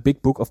bog The Big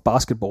Book of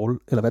Basketball,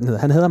 eller hvad den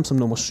hedder, han havde ham som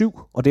nummer 7,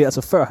 og det er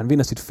altså før han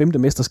vinder sit 5.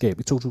 mesterskab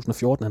i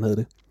 2014, han havde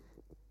det.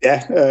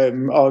 Ja,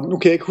 og nu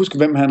kan jeg ikke huske,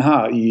 hvem han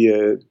har i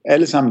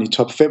alle sammen i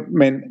top 5,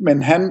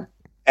 men han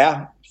er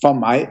for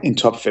mig en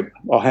top 5,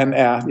 og han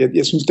er,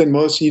 jeg synes den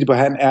måde at sige det på,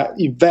 han er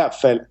i hvert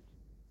fald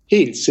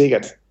helt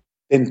sikkert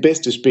den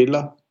bedste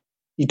spiller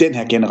i den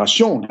her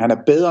generation. Han er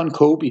bedre end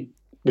Kobe,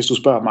 hvis du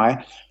spørger mig,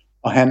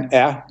 og han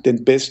er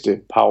den bedste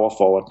power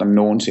forward, der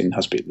nogensinde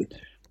har spillet.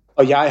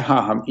 Og jeg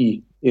har ham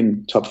i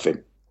en top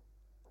 5.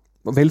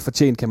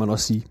 Velfortjent, kan man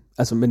også sige.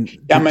 Altså, men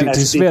det er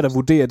svært at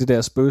vurdere det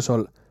der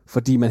Spurs-hold,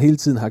 fordi man hele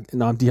tiden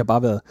de har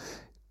bare været...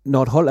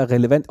 Når et hold er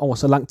relevant over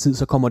så lang tid,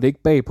 så kommer det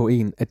ikke bag på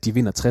en, at de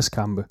vinder 60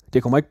 kampe.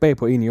 Det kommer ikke bag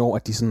på en i år,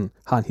 at de sådan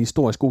har en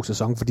historisk god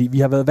sæson, fordi vi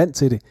har været vant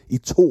til det i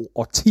 2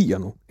 årtier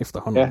nu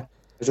efterhånden. Ja,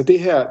 altså det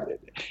her,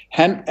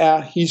 han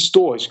er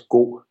historisk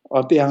god,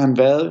 og det har han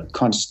været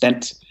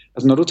konstant.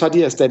 Altså når du tager de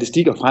her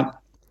statistikker frem,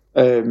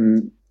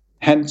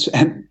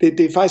 det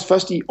er faktisk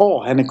først i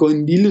år, han er gået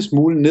en lille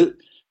smule ned,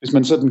 hvis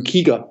man sådan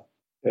kigger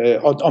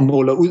og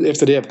måler ud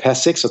efter det her per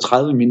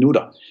 36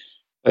 minutter.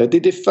 Det er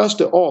det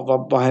første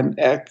år, hvor han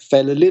er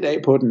faldet lidt af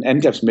på den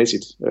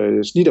angrebsmæssigt.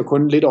 Snitter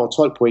kun lidt over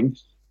 12 point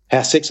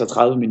per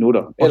 36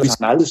 minutter. Ellers har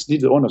han aldrig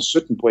snittet under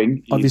 17 point.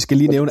 Og vi skal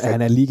lige nævne, at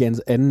han er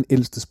ligaens anden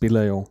ældste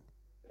spiller i år.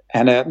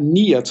 Han er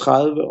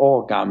 39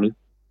 år gammel.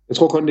 Jeg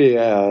tror kun, det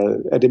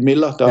er det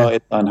Miller, der er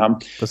ældre end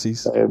ham.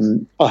 Præcis.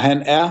 Og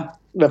han er,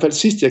 i hvert fald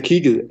sidst jeg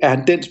kiggede, er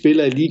han den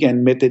spiller i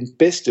ligaen med den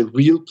bedste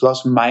real plus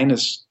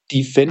minus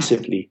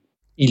defensively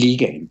i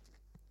ligaen.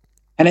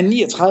 Han er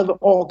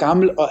 39 år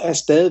gammel og er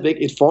stadigvæk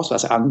et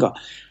forsvarsanker.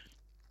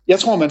 Jeg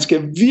tror, man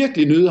skal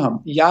virkelig nyde ham.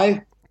 Jeg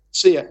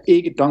ser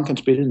ikke Duncan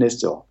spille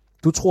næste år.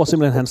 Du tror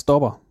simpelthen, han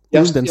stopper?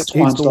 Uden den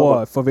helt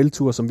store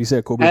farveltur, som vi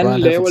ser Kobe Bryant her for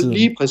tiden. Han laver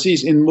lige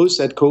præcis en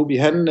modsat Kobe.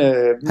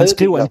 Han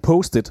skriver en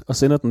post-it og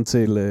sender den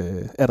til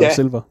Adam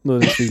Silver.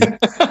 Noget af den stil.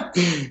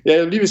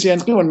 Jeg lige vil sige, at han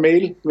skriver en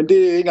mail, men det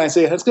er ikke engang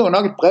sikkert. Han skriver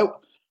nok et brev,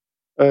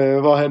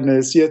 hvor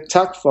han siger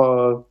tak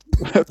for...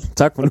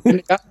 tak for nu.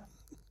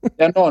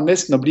 Jeg når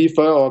næsten at blive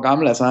 40 år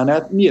gammel, altså han er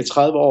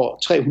 39 år,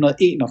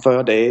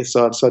 341 dage,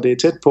 så det er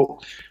tæt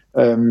på.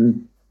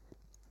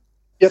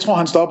 Jeg tror,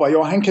 han stopper i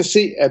år. Han kan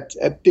se,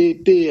 at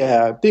det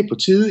er på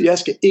tide. Jeg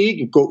skal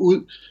ikke gå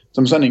ud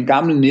som sådan en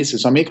gammel nisse,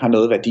 som ikke har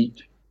noget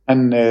værdi.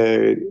 Han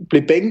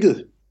blev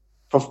bænket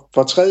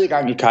for 3.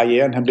 gang i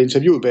karrieren. Han blev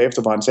interviewet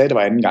bagefter, hvor han sagde, at det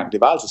var 2. gang.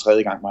 Det var altså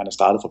 3. gang, hvor han er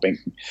startet fra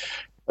bænken.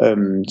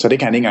 Så det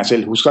kan han ikke engang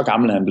selv huske, hvor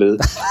gammel han er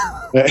blevet.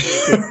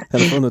 Han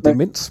har fået noget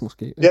demens,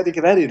 måske. Ja, det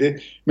kan være det.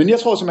 Men jeg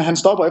tror simpelthen, at han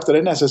stopper efter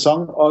den her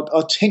sæson,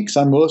 og tænk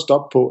sig en måde at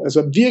stoppe på.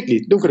 Altså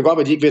virkelig, nu kan det godt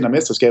være, at de ikke vinder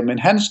mesterskab, men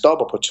han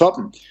stopper på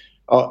toppen,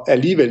 og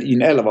alligevel i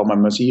en alder, hvor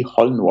man må sige,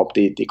 hold nu op,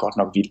 det er godt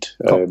nok vildt.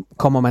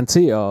 Kommer man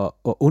til at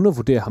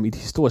undervurdere ham i et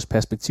historisk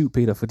perspektiv,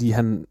 Peter, fordi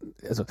han...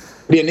 Altså,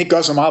 fordi han ikke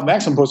gør så meget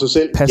opmærksom på sig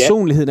selv.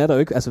 Personligheden er der jo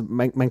ikke. Altså,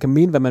 man kan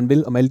mene, hvad man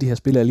vil om alle de her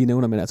spillere, jeg lige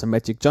nævner, men altså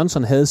Magic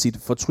Johnson havde sit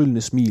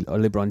fortryllende smil, og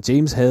LeBron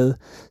James havde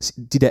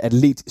de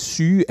der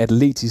syge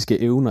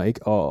atletiske evner,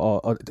 ikke?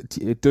 Og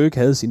Dirk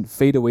havde sin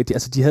fadeaway.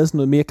 Altså, de havde sådan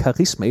noget mere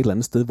karisma et eller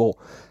andet sted,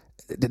 hvor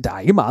der er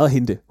ikke meget at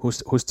hente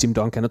hos Tim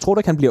Duncan. Jeg tror,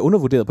 der kan blive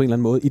undervurderet på en eller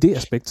anden måde i det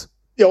aspekt.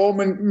 Jo,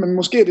 men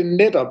måske er det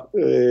netop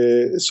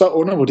så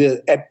undervurderet,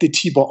 at det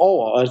tipper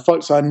over, og at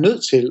folk så er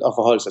nødt til at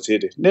forholde sig til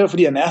det. Netop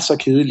fordi han er så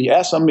kedelig,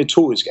 er så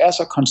metodisk, er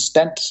så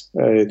konstant.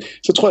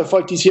 Så tror jeg,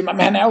 folk de siger,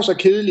 at han er jo så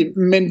kedelig,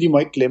 men vi må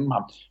ikke glemme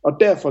ham. Og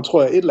derfor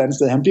tror jeg et eller andet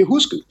sted, at han bliver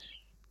husket.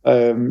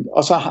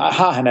 Og så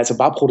har han altså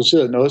bare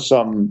produceret noget,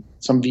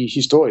 som vi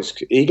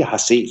historisk ikke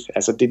har set.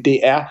 Altså det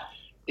er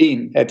en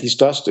af de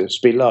største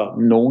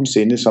spillere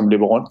nogensinde, som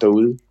løber rundt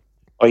derude.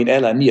 Og i en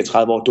alder af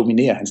 39 år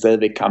dominerer han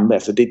stadigvæk kampe.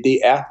 Altså det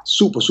er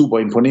super, super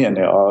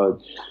imponerende.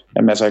 Og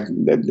jamen altså,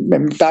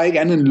 der er ikke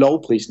andet end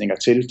lovprisninger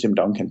til Tim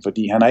Duncan,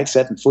 fordi han har ikke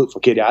sat en fod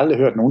forkert. Jeg har aldrig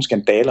hørt nogen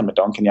skandaler med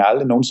Duncan. Jeg har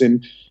aldrig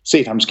nogensinde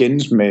set ham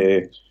skændes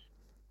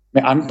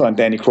med andre end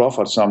Danny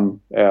Crawford, som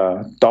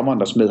er dommeren,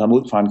 der smed ham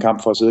ud fra en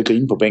kamp for at sidde og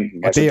grine på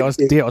bænken. Og altså,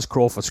 det er også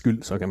Crawfords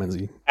skyld, så kan man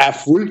sige. Ja,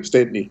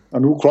 fuldstændig.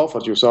 Og nu er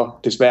Crawford jo så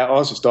desværre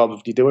også stoppet,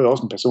 fordi det var jo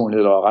også en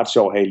personlighed, der var ret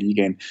sjov her i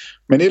ligaen.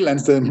 Men et eller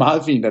andet sted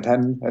meget fint, at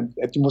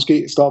de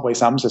måske stopper i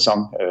samme sæson.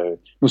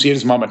 Nu siger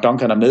det som om, at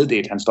Duncan har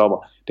meddelt, at han stopper.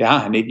 Det har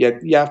han ikke.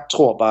 Jeg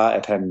tror bare,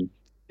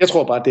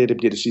 at det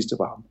bliver det sidste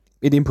for ham.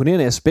 Et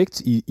imponerende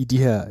aspekt i de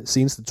her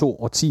seneste 2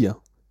 årtier,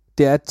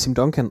 det er, at Tim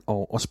Duncan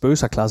og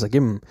Spurs har klaret sig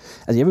igennem.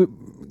 Altså,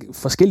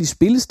 forskellige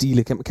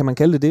spillestile, kan man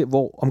kalde det,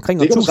 hvor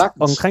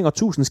omkring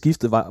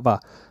årtusindskiftet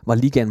var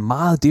ligaen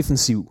meget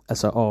defensiv.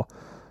 Altså, og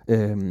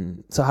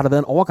så har der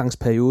været en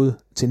overgangsperiode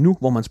til nu,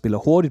 hvor man spiller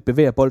hurtigt,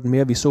 bevæger bolden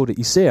mere. Vi så det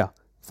især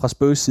fra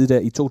Spurs side der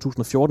i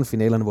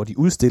 2014-finalerne, hvor de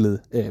udstillede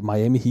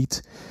Miami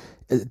Heat.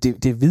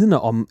 Det vidner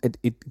om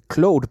et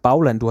klogt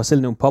bagland. Du har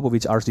selv nævnt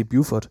Popovich, R.C.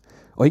 Buford,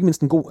 og ikke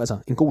mindst en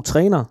god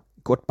træner,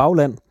 godt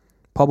bagland,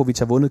 Popovic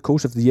har vundet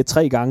Coach of the Year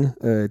 3 gange.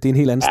 Det er en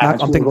helt anden snak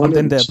om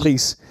den der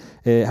pris.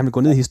 Han vil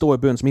gå ned i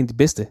historiebøgerne som en af de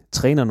bedste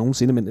trænere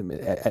nogensinde, men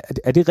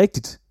er det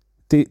rigtigt?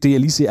 Det jeg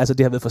lige siger, altså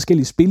det har været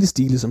forskellige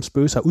spillestile, som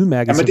Spurs har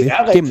udmærket sig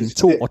ved gennem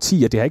 2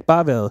 årtier. Det har ikke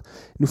bare været,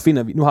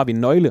 nu har vi en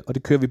nøgle, og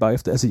det kører vi bare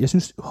efter. Altså jeg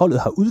synes, holdet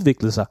har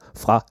udviklet sig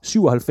fra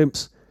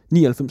 97,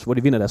 hvor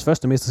de vinder deres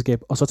første mesterskab,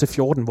 og så til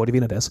 14, hvor de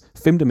vinder deres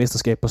 5.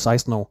 mesterskab på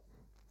 16 år.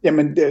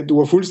 Jamen, du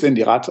har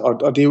fuldstændig ret,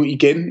 og det er jo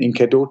igen en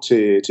cadeau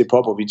til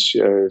Popovic,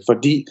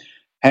 fordi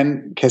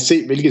han kan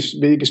se,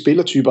 hvilke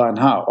spillertyper han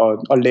har,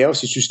 og lave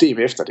sit system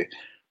efter det.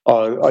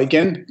 Og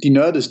igen, de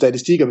nørdede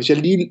statistikker, hvis jeg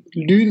lige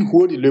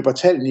lynhurtigt løber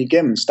tallene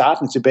igennem,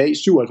 startende tilbage i 97-98,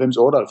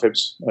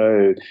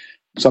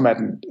 som er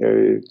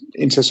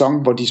en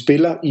sæson, hvor de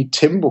spiller i et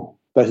tempo,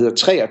 der hedder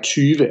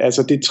 23,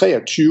 altså det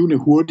 23.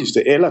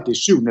 hurtigste, eller det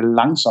 7.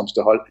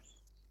 langsomste hold.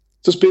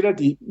 Så spiller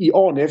de i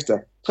årene efter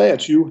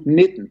 23,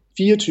 19,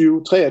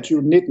 24,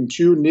 23, 19,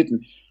 20, 19,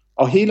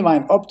 og hele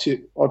vejen op til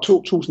år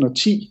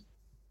 2010,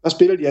 der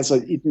spiller de altså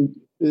i den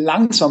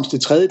langsomste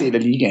tredjedel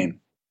af ligaen.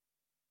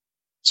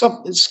 Så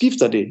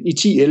skifter det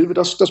i 10-11,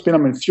 der spiller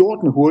man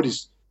 14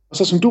 hurtigst, og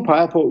så som du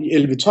peger på i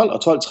 11-12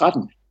 og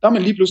 12-13, der er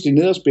man lige pludselig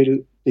nede og spille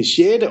det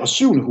 6. og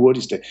 7.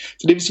 hurtigste.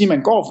 Så det vil sige, at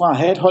man går fra at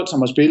have et hold, som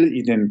har spillet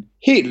i den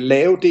helt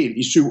lave del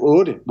i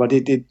 7-8, hvor det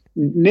er det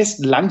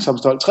næsten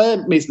langsomste hold,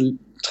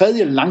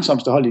 tredje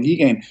langsomste hold i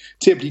ligaen,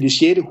 til at blive det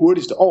 6.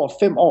 hurtigste over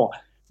 5 år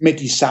med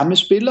de samme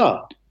spillere.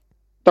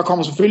 Der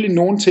kommer selvfølgelig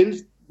nogen til,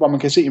 hvor man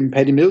kan se, at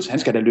Patty Mills, han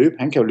skal da løbe,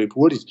 han kan jo løbe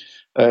hurtigt.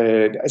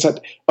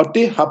 Og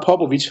det har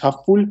Popovic haft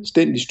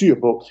fuldstændig styr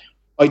på.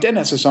 Og i den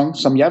her sæson,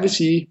 som jeg vil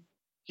sige,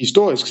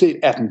 historisk set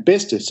er den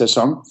bedste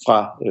sæson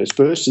fra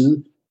Spurs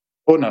side,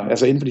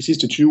 inden for de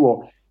sidste 20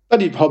 år, der er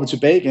de hoppet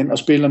tilbage igen og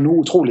spiller nu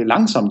utrolig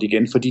langsomt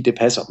igen, fordi det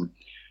passer dem.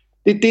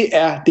 Det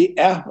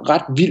er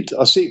ret vildt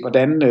at se,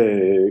 hvordan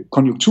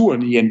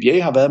konjunkturen i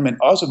NBA har været, men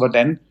også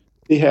hvordan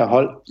det her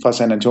hold fra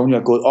San Antonio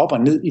er gået op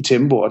og ned i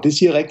tempo, og det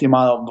siger rigtig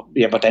meget om,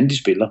 hvordan de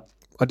spiller.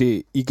 Og det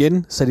er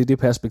igen sat i det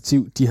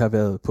perspektiv, de har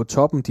været på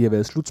toppen, de har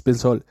været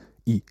slutspilshold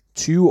i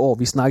 20 år.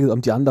 Vi snakkede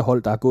om de andre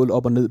hold, der er gået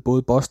op og ned,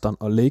 både Boston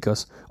og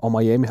Lakers og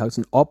Miami har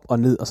sådan op og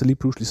ned, og så lige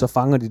pludselig så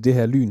fanger de det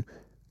her lyn,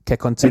 kan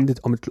contente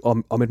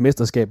om et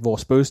mesterskab, hvor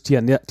Spurs, de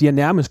har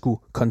nærmest skulle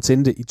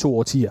contente i 2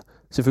 årtier.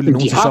 Selvfølgelig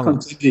nogle sæsoner. De har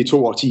contentet i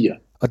 2 årtier.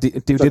 Og det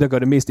er jo det, der gør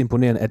det mest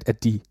imponerende,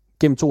 at de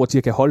gennem 2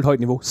 årtier kan holde et højt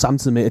niveau,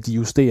 samtidig med, at de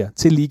justerer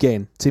til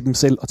ligaen, til dem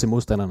selv og til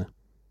modstanderne.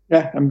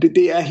 Ja,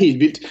 det er helt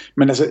vildt.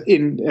 Men altså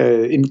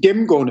en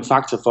gennemgående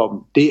faktor for dem,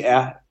 det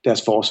er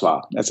deres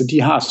forsvar. Altså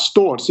de har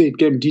stort set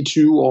gennem de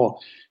 20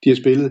 år, de har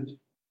spillet,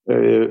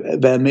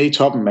 været med i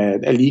toppen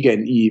af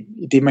ligaen i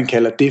det, man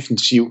kalder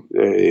defensiv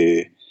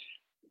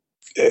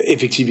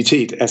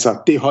effektivitet. Altså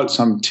det hold,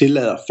 som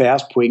tillader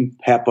færrest point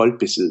per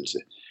boldbesiddelse.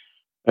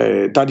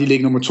 Der er de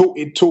ligger nummer 2-1,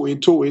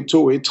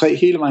 2-1, 2-1, 2-1, 3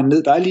 hele vejen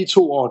ned. Der er lige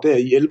 2 år der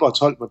i 11 og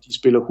 12, hvor de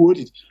spiller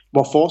hurtigt,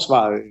 hvor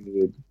forsvaret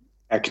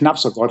er knap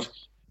så godt.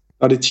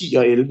 Og det er 10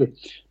 og 11.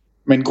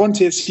 Men grund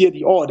til at sige, at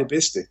de år er det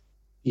bedste,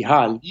 de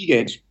har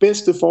ligaens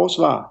bedste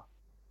forsvar.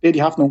 Det har de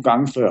haft nogle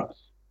gange før.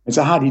 Men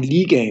så har de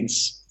ligaens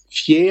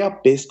 4.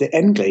 bedste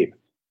angreb.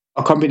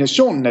 Og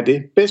kombinationen af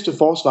det, bedste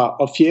forsvar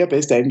og 4.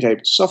 bedste angreb,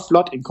 så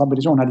flot en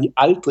kombination har de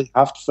aldrig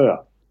haft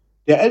før.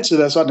 Det har altid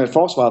været sådan, at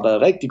forsvaret har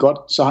været rigtig godt,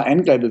 så har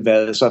angrebet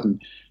været sådan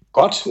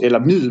godt eller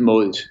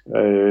middelmådigt.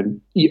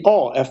 I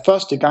år er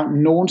første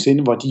gang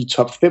nogensinde, hvor de er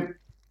top 5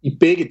 i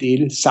begge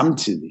dele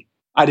samtidig.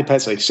 Ej, det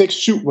passer ikke.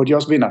 6-7, hvor de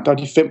også vinder, der er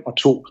de 5 og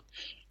 2.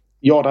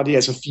 I år der er de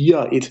altså 4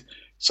 og 1.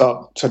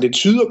 Så det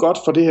tyder godt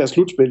for det her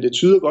slutspil. Det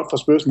tyder godt for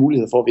Spurs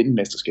mulighed for at vinde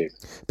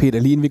mesterskabet. Peter,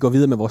 lige inden vi går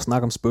videre med vores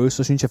snak om Spurs,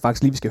 så synes jeg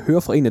faktisk lige, vi skal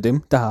høre fra en af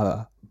dem, der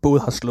både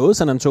har slået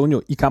San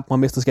Antonio i kampen om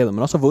mesterskabet,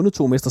 men også har vundet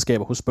 2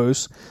 mesterskaber hos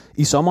Spurs.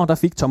 I sommer der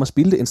fik Thomas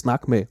Bilde en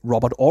snak med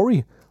Robert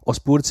Horry og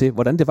spurgte til,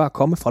 hvordan det var at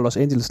komme fra Los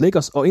Angeles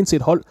Lakers og ind til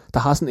et hold, der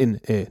har sådan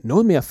en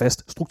noget mere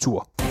fast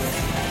struktur.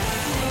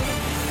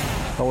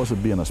 How was it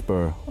being a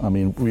Spur? I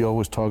mean, we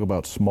always talk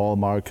about small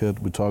market.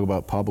 We talk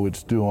about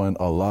Popovich doing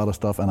a lot of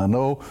stuff, and I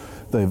know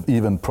they've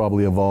even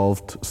probably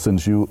evolved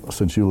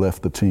since you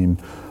left the team.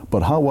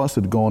 But how was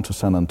it going to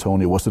San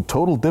Antonio? Was it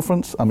total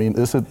difference? I mean,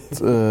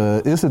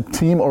 is it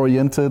team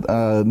oriented?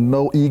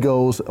 No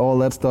egos, all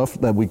that stuff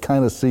that we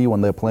kind of see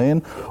when they're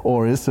playing,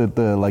 or is it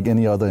like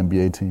any other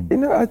NBA team? You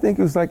know, I think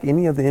it was like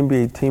any other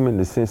NBA team in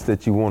the sense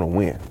that you want to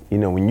win. You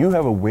know, when you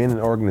have a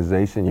winning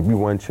organization, if you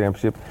won a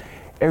championship,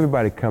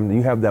 everybody comes,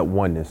 you have that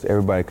oneness,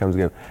 everybody comes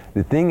together.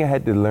 The thing I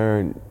had to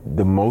learn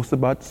the most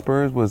about the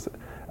Spurs was,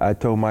 I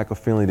told Michael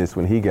Finley this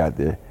when he got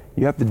there,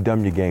 you have to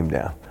dumb your game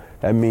down.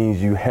 That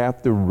means you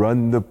have to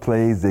run the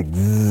plays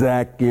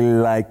exactly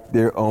like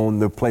they're on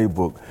the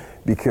playbook.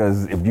 Because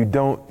if you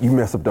don't, you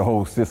mess up the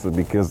whole system.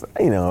 Because,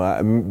 you know,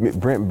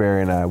 Brent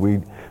Barry and I, we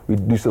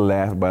used to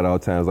laugh about it all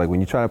the time. Like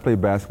when you try to play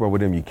basketball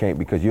with them, you can't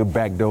because you're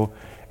backdoor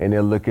and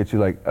they'll look at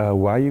you like,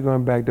 why are you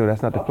going back there?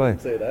 That's not the play.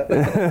 Say that.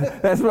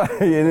 That's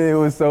right. And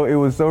it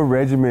was so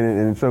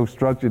regimented and so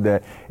structured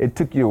that it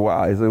took you a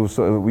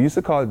while. We used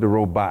to call it the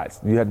robots.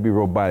 You had to be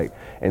robotic.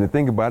 And the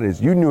thing about it is,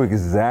 you knew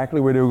exactly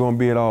where they were going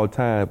to be at all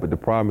times, but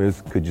the problem is,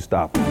 could you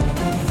stop them?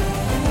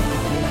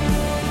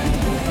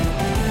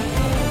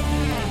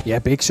 Ja,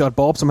 Big Shot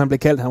Bob, som han blev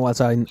kaldt, han var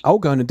altså en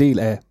afgørende del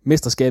af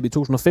mesterskabet i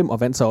 2005, og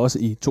vandt så også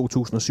i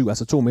 2007,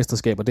 altså 2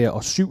 mesterskaber der,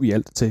 og 7 i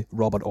alt til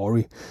Robert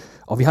Horry.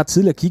 Og vi har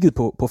tidligere kigget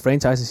på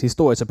franchises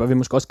historie, så bør vi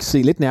måske også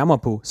se lidt nærmere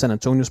på San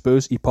Antonio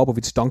Spurs i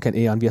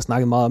Popovich-Duncan-æren. Vi har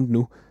snakket meget om det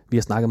nu. Vi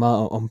har snakket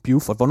meget om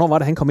Buford. Hvornår var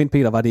det, han kom ind,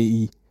 Peter? Var det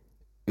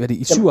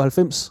i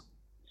 97?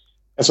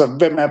 Altså,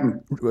 hvem er dem?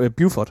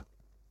 Buford.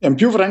 Jamen,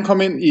 Buford han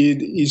kom ind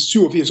i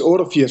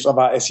 87-88 og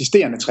var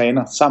assisterende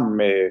træner sammen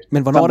med...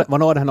 Men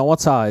hvornår er det, han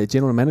overtager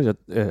general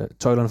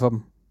manager-tøjlerne for dem?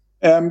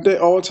 Det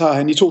overtager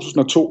han i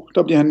 2002.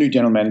 Der bliver han ny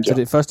general manager. Så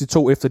det er først de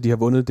 2 efter, de har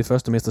vundet det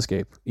første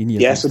mesterskab i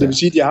 99. Ja, så det vil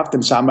sige, at de har haft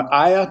den samme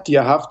ejer. De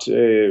har haft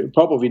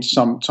Popovich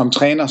som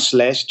træner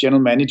 /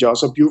 general manager, og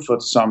så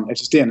Buford som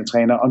assisterende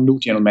træner og nu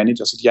general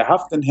manager. Så de har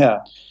haft den her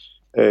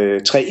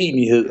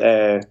treenighed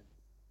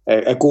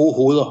af gode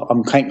hoveder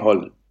omkring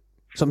holdet.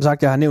 Som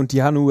sagt, jeg har nævnt, de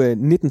har nu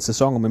 19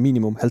 sæsoner med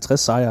minimum 50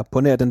 sejre på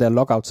nær den der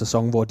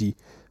lockout-sæson, hvor de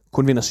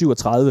kun vinder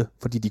 37,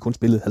 fordi de kun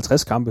spillede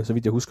 50 kampe, så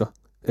vidt jeg husker.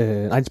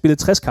 Nej, de spillede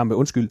 60 kampe,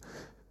 undskyld.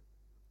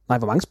 Nej,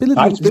 hvor mange spillede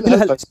de?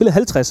 De spillede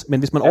 50, men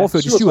hvis man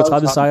overfører de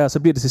 37 sejre, så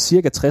bliver det til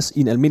cirka 60 i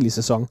en almindelig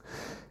sæson.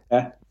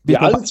 Ja, de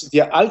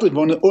har aldrig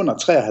vundet under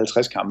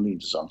 53 kampe i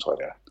en sæson, tror jeg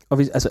det er. Og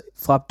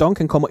fra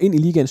Duncan kommer ind i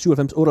ligaen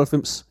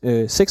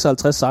 97-98,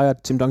 56 sejre,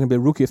 Tim Duncan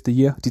bliver Rookie of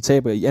the Year. De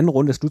taber i anden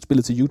runde af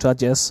slutspillet til Utah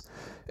Jazz,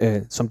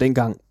 som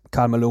dengang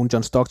Karl Malone,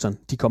 John Stockton,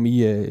 de kom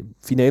i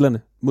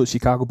finalerne mod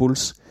Chicago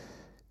Bulls.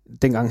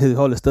 Dengang hed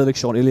holdet stadigvæk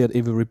Sean Elliott,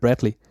 Avery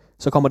Bradley.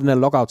 Så kommer den her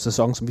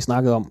lockout-sæson, som vi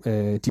snakkede om.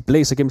 De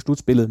blæser gennem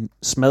slutspillet,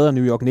 smadrer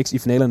New York Knicks i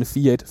finalerne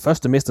 4-1.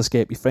 Første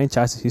mesterskab i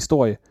franchises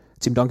historie.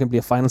 Tim Duncan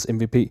bliver Finals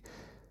MVP.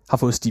 Har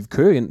fået Steve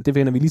Kerr ind. Det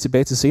vender vi lige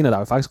tilbage til senere. Der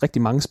er jo faktisk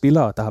rigtig mange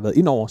spillere, der har været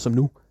indover, som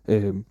nu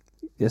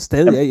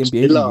stadig er i NBA.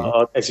 Spillere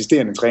og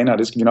assisterende trænere,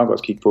 det skal vi nok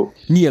også kigge på.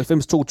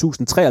 99,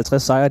 2000,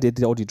 53 sejre, det er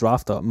det år, de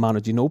drafter Manu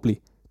Ginobili.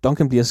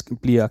 Duncan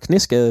bliver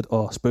knæskadet,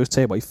 og Spurs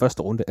taber i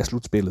første runde af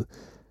slutspillet.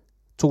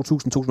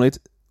 2000-2001,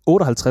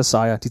 58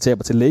 sejre, de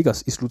taber til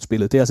Lakers i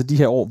slutspillet. Det er altså de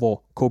her år,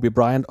 hvor Kobe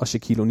Bryant og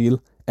Shaquille O'Neal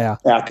er...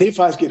 Ja, det er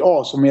faktisk et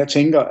år, som jeg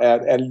tænker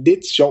er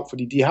lidt sjovt,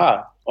 fordi de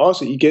har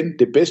også igen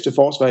det bedste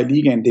forsvar i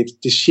ligaen,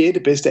 det 6.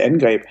 bedste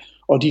angreb,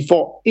 og de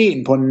får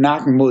 1 på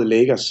nakken mod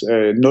Lakers.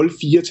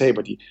 0-4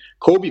 taber de.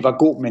 Kobe var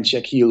god, men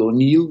Shaquille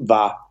O'Neal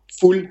var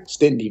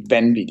fuldstændig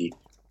vanvittig.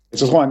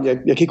 Så tror jeg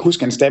kan ikke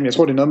huske hans stemme, jeg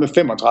tror det er noget med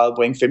 35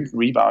 point, 15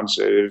 rebounds,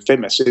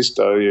 5 assists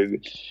og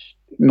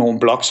nogle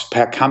blocks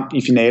per kamp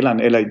i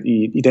finalerne, eller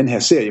i den her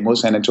serie mod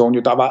San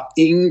Antonio. Der var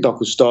ingen, der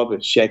kunne stoppe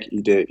Shaq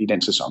i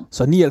den sæson.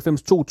 Så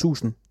 99,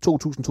 2000,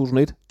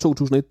 2001,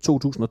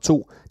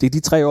 2002, det er de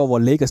 3 år, hvor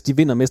Lakers de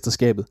vinder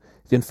mesterskabet.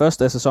 Den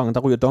første af sæsonen, der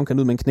ryger Duncan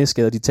ud med en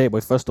knæskade, og de taber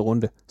i første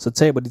runde. Så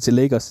taber de til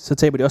Lakers. Så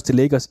taber de også til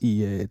Lakers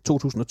i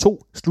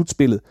 2002,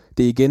 slutspillet.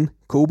 Det er igen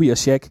Kobe og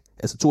Shaq,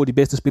 altså 2 af de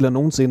bedste spillere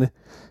nogensinde.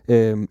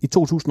 I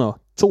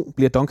 2002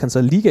 bliver Duncan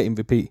så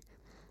Liga-MVP.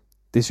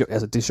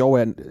 Det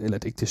sjove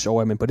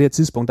er, men på det her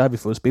tidspunkt, der har vi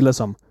fået spillere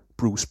som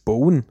Bruce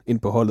Bowen ind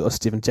på holdet, og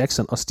Steven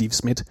Jackson og Steve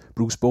Smith.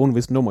 Bruce Bowen,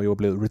 hvis nummer jo er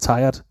blevet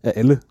retired af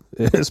alle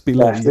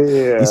spillere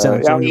i San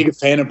Antonio. Jeg er ikke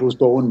fan af Bruce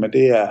Bowen, men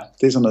det er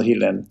sådan noget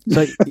helt andet.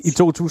 Så i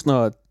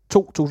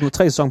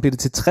 2002-2003 sæson bliver det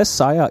til 60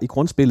 sejre i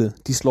grundspillet.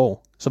 De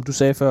slår, som du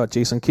sagde før,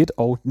 Jason Kidd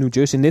og New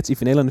Jersey Nets i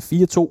finalerne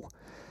 4-2.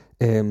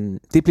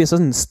 Det bliver så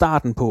sådan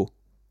starten på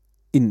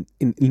en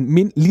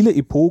lille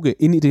epoke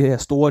ind i det her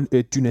store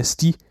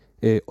dynasti,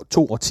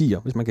 2 årtier,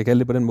 hvis man kan kalde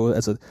det på den måde.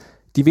 Altså,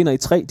 de vinder i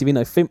 3, de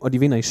vinder i 5, og de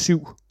vinder i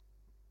 7.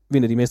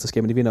 Vinder de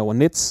mesterskabet, de vinder over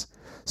Nets,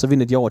 så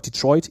vinder de over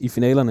Detroit i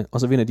finalerne, og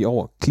så vinder de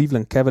over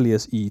Cleveland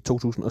Cavaliers i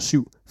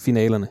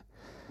 2007-finalerne.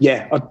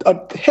 Ja, og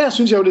her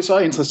synes jeg jo, det er så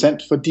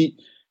interessant,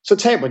 fordi så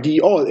taber de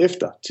året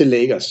efter til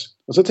Lakers,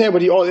 og så taber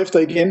de året efter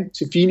igen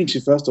til Phoenix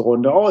i første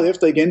runde, og året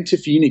efter igen til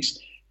Phoenix.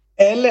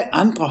 Alle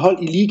andre hold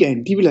i ligaen,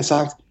 de ville have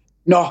sagt,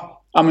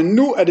 men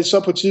nu er det så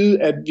på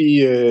tide, at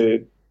vi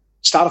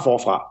starter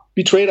forfra.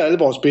 Vi trader alle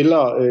vores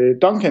spillere.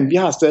 Duncan, vi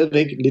har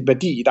stadigvæk lidt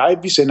værdi i dig.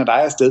 Vi sender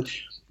dig afsted.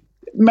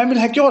 Man vil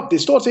have gjort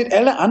det. Stort set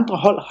alle andre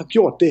hold har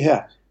gjort det her.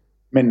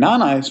 Men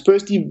nej,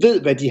 Spurs, de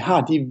ved, hvad de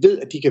har. De ved,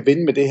 at de kan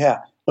vinde med det her.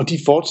 Og de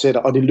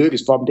fortsætter, og det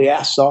lykkes for dem. Det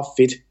er så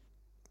fedt.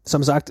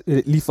 Som sagt,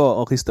 lige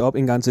for at riste op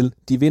en gang til.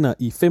 De vinder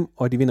i 5,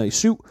 og de vinder i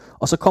 7.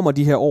 Og så kommer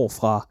de her år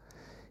fra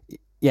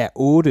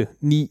 8,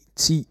 9,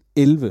 10,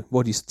 11,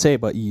 hvor de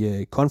taber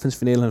i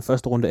conference-finalerne,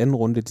 første runde, anden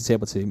runde. De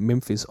taber til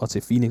Memphis og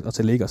til Phoenix og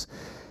til Lakers.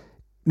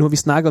 Nu har vi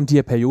snakket om de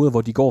her perioder,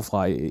 hvor de går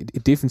fra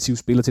et defensivt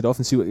spiller til et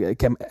offensivt.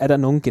 Er der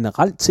nogen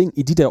generelt ting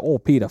i de der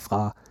år, Peter,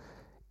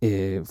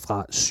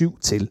 fra 7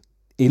 til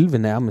 11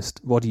 nærmest,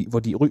 hvor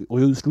de ryger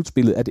ud i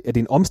slutspillet? Er det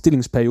en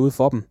omstillingsperiode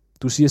for dem?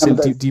 Du siger selv,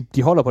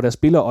 de holder på deres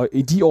spillere, og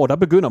i de år,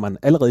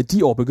 allerede i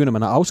de år begynder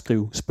man at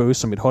afskrive Spurs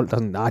som et hold, der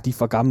sådan, de er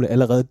for gamle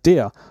allerede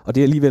der, og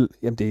det er alligevel,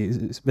 jamen det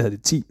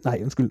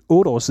er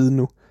 8 år siden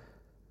nu.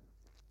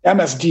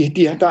 Jamen altså,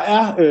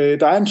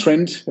 der er en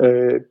trend,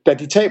 da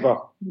de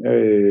taber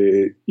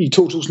i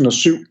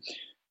 2007.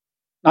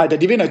 Nej, da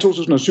de vinder i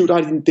 2007, der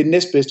har de det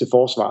næstbedste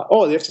forsvar.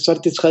 Året efter, så er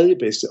det det 3.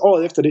 bedste.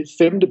 Året efter det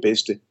 5.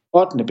 bedste,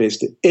 8.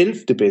 bedste, 11.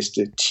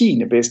 bedste,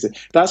 10. bedste.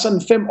 Der er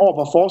sådan 5 år,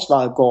 hvor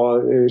forsvaret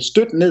går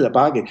stødt ned ad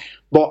bakke,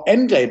 hvor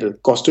angrebet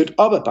går stødt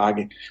op ad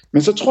bakke.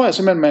 Men så tror jeg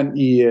simpelthen, man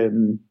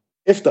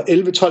efter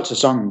 11-12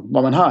 sæsonen,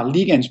 hvor man har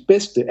ligaens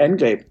bedste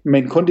angreb,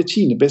 men kun det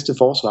 10. bedste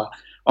forsvar,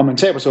 og man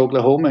taber til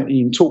Oklahoma i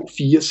en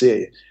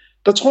 2-4-serie,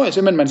 der tror jeg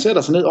simpelthen, man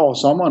sætter sig ned over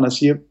sommeren og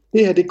siger,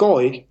 det her, det går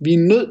ikke. Vi er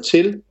nødt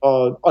til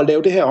at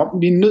lave det her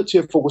om. Vi er nødt til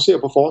at fokusere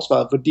på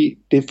forsvaret, fordi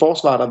det er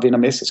forsvaret, der vinder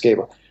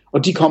mesterskaber.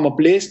 Og de kommer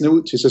blæsende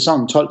ud til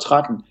sæsonen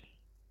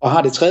 12-13, og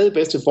har det 3.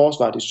 bedste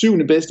forsvar, det 7.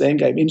 bedste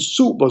angreb, en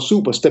super,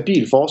 super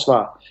stabil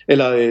forsvar,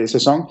 eller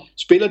sæson.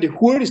 Spiller det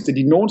hurtigste,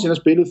 de nogensinde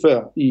har spillet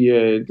før, i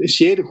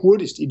 6.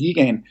 hurtigst i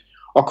ligaen,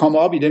 og kommer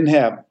op i den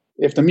her,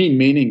 efter min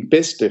mening,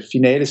 bedste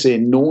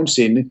finaleserie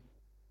nogensinde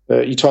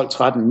i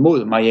 12-13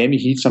 mod Miami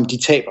Heat, som de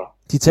taber.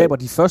 De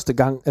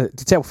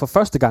taber for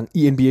første gang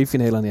i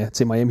NBA-finalerne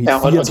til Miami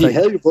Heat 4-3. Ja,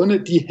 og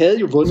de havde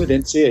jo vundet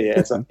den serie.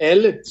 Altså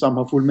alle, som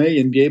har fulgt med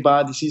i NBA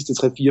bare de sidste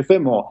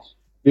 3-4-5 år,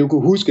 vil jo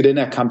kunne huske den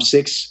her kamp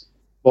 6,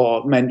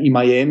 hvor man i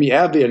Miami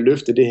er ved at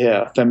løfte det her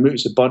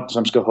famøse bånd,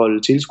 som skal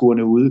holde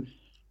tilskuerne ude,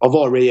 og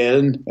hvor Ray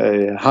Allen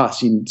har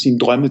sin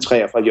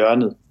drømmetræer fra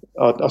hjørnet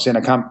og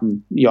sender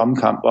kampen i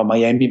omkamp, og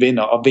Miami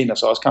vinder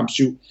så også kamp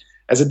 7.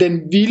 Altså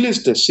den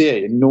vildeste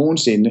serie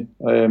nogensinde.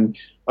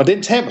 Og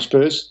den taber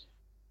Spurs.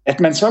 At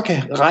man så kan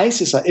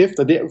rejse sig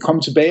efter det og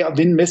komme tilbage og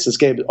vinde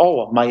mesterskabet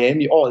over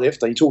Miami året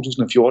efter i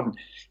 2014,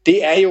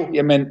 det er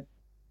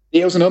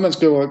jo sådan noget,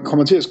 man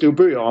kommer til at skrive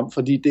bøger om,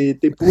 fordi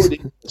det burde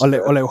ikke.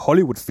 Og lave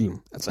Hollywood-film.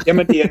 Altså.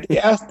 Jamen det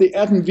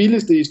er den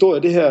vildeste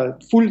historie, det her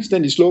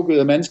fuldstændig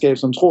slukkede mandskab,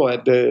 som tror,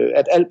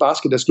 at alt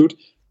basket er slut.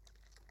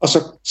 Og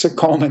så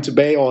kommer man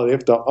tilbage året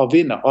efter og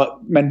vinder. Og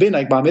man vinder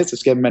ikke bare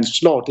mesterskabet, man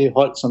slår det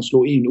hold, som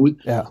slog en ud.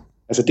 Ja.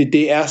 Altså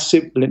det er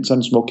simpelthen sådan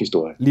en smuk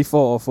historie. Lige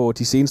for at få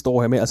de seneste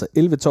år her med, altså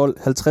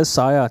 11-12, 50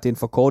 sejre, det er en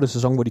forkortet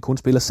sæson, hvor de kun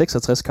spiller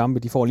 66 kampe,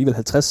 de får alligevel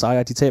 50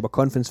 sejre, de taber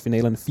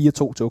conference-finalerne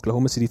 4-2 til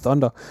Oklahoma City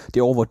Thunder,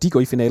 det år, hvor de går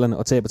i finalerne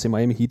og taber til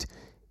Miami Heat.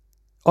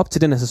 Op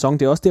til den her sæson,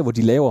 det er også der, hvor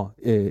de laver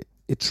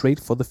et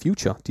trade for the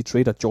future. De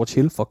trader George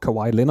Hill for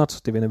Kawhi Leonard,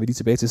 det vender vi lige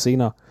tilbage til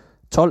senere.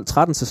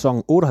 12-13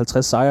 sæson,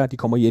 58 sejre, de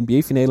kommer i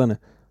NBA-finalerne,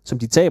 som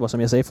de taber, som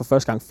jeg sagde, for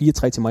første gang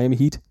 4-3 til Miami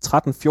Heat.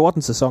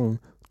 13-14 sæsonen,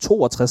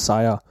 62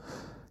 sejre.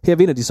 Her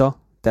vinder de så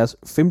deres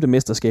 5.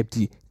 mesterskab.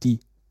 De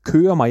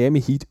kører Miami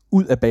Heat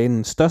ud af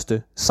banen.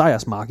 Største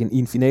sejrsmarken i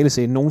en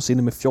finaleserie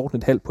nogensinde med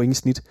 14,5 point i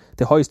snit.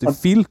 Det højeste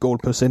field goal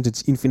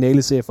percentage i en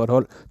finaleserie for et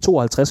hold,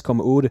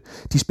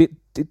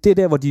 52,8. Det er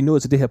der, hvor de er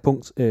nået til det her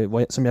punkt,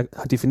 som jeg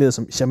har defineret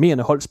som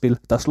charmerende holdspil,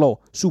 der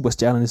slår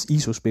superstjernernes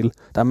ISO-spil.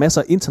 Der er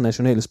masser af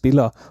internationale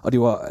spillere, og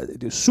det var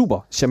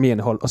super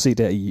charmerende hold at se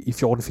der i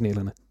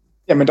 14-finalerne.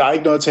 Jamen, der er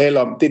ikke noget at tale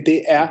om.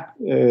 Det er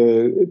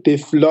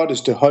det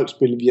flotteste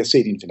holdspil, vi har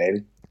set i en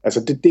finale. Altså,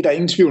 det er der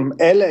ingen tvivl om.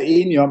 Alle er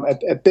enige om,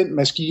 at den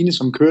maskine,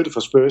 som kørte for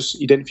Spurs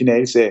i den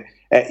finaleserie,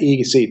 er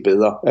ikke set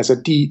bedre.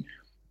 Altså, de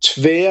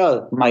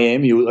tværede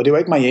Miami ud, og det var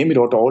ikke Miami, der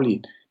var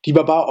dårlige. De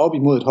var bare op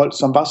imod et hold,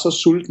 som var så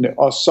sultne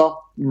og så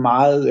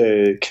meget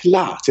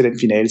klar til den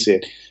finaleserie.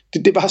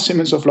 Det var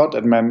simpelthen så flot,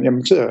 at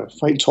man sidder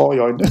for helt tårer i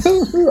øjnene.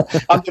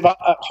 Jamen, det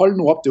var, hold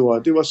nu op,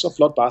 det var så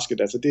flot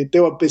basket. Altså,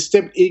 det var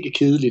bestemt ikke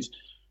kedeligt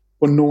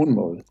på nogen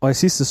måde. Og i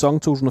sidste sæson,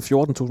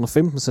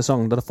 2014-2015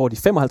 sæsonen, der får de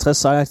 55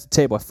 sejre, de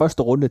taber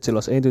første runde til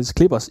Los Angeles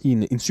Clippers i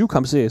en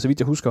 7-kampserie, så vidt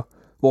jeg husker,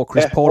 hvor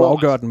Chris Paul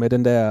afgør den med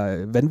den der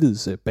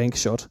vanvids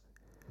bankshot.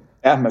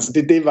 Ja, altså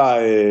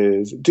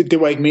det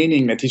var ikke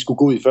meningen, at de skulle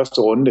gå ud i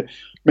første runde.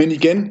 Men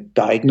igen,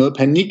 der er ikke noget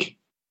panik.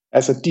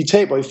 Altså, de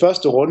taber i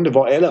første runde,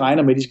 hvor alle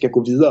regner med, at de skal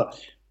gå videre.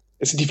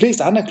 Altså, de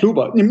fleste andre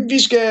klubber, jamen,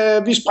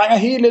 vi sprænger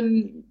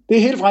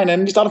hele fra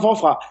hinanden, vi starter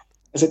forfra.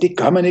 Altså, det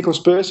gør man ikke hos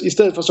Spurs. I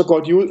stedet for, så går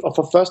de ud, og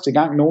for første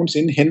gang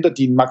nogensinde henter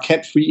de en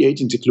markant free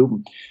agent til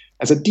klubben.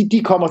 Altså,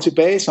 de kommer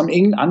tilbage, som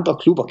ingen andre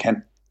klubber kan.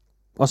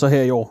 Og så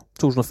her i år,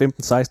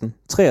 2015-16,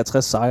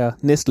 63 sejre,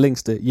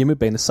 næstlængste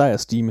hjemmebane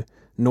sejrstime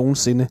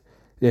nogensinde.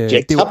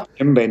 Det var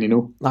hjemmebane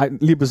endnu. Nej,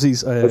 lige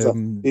præcis. Altså,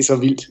 det er så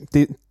vildt.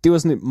 Det var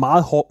sådan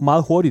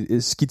meget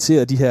hurtigt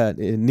skitseret de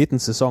her 19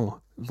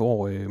 sæsoner,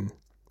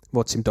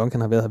 hvor Tim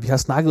Duncan har været her. Vi har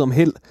snakket om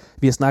held.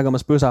 Vi har snakket om,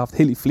 at Spurs har haft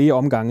held i flere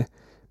omgange.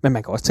 Men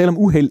man kan også tale om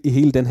uheld i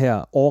hele den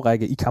her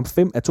årrække. I kamp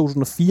 5 af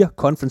 2004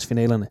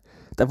 conference-finalerne,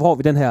 der får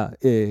vi den her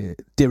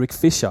Derek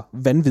Fisher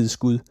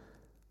vanvidsskud,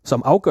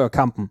 som afgør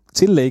kampen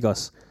til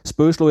Lakers.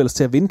 Spurs lå ellers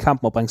til at vinde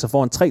kampen og bringe sig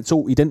foran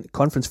 3-2 i den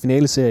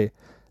conference-finale-serie.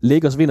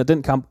 Lakers vinder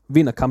den kamp,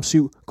 vinder kamp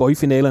 7, går i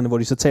finalerne, hvor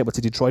de så taber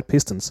til Detroit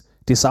Pistons.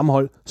 Det er samme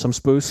hold, som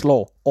Spurs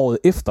slår året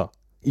efter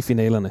i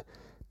finalerne.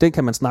 Den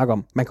kan man snakke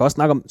om. Man kan også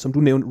snakke om, som du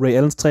nævnte, Ray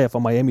Allens træer fra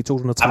Miami i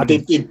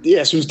 2013.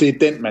 Jeg synes, det er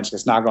den, man skal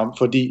snakke om,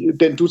 fordi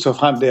den, du tager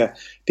frem der,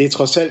 det er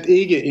trods alt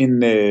ikke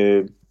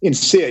en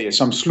serie,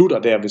 som slutter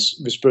der,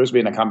 hvis Spurs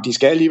vinder kamp. De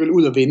skal alligevel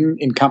ud og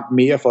vinde en kamp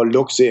mere for at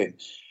lukke serien.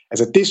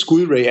 Altså det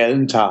skud, Ray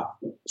Allen tager,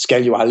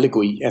 skal jo aldrig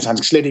gå i. Altså han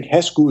skal slet ikke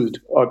have skuddet,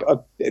 og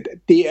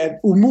det er et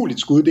umuligt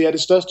skud. Det er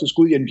det største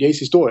skud i NBA's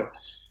historie.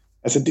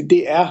 Altså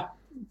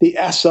det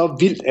er så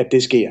vildt, at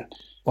det sker.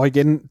 Og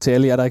igen, til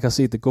alle jer, der ikke har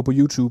set det, gå på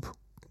YouTube.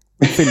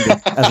 Find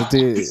det. Altså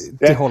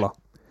det holder.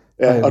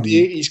 Ja, og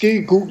I skal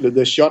ikke google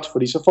The Shot,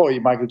 fordi så får I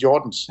Michael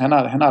Jordans. Han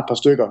har et par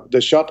stykker.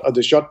 The Shot og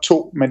The Shot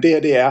 2, men det her,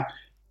 det er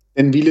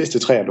den vildeste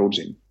træer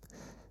nogensinde.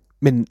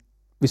 Men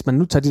hvis man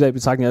nu tager de der i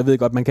betragtning, jeg ved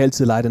godt, man kan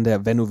altid lege den der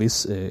hvad nu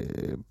hvis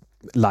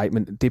leg,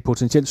 men det er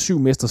potentielt 7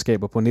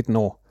 mesterskaber på 19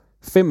 år.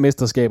 5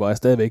 mesterskaber er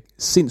stadigvæk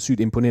sindssygt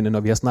imponerende, når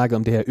vi har snakket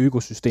om det her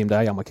økosystem, der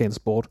er i amerikansk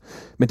sport.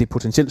 Men det er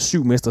potentielt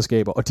 7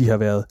 mesterskaber, og de har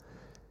været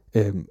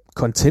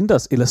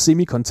contenders eller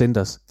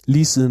semi-contenders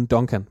lige siden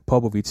Duncan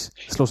Popovich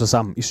slog sig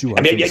sammen i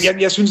 97.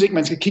 Jeg synes ikke,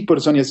 man skal kigge på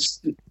det sådan.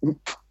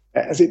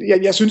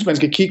 Jeg synes, man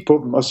skal kigge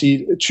på dem og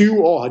sige,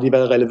 20 år har de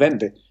været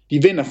relevante.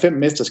 De vinder 5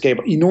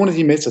 mesterskaber. I nogle af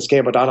de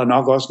mesterskaber, der er der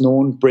nok også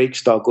nogle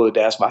breaks, der er gået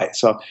deres vej.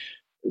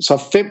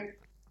 Så 5...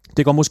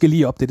 Det går måske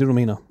lige op, det er det, du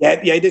mener?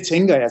 Ja, det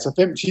tænker jeg. Altså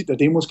 5 titler,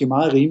 det er måske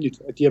meget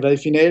rimeligt. De har været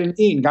i finalen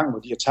 1 gang, hvor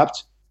de har tabt.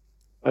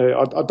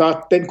 Og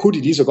den kunne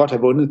de lige så godt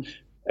have vundet.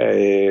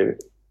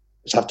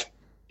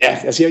 Ja,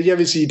 altså jeg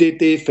vil sige,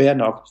 det er fair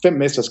nok. 5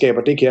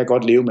 mesterskaber, det kan jeg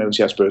godt leve med, hvis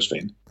jeg er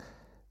Spurs-fan.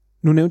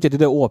 Nu nævnte jeg det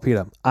der ord,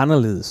 Peter.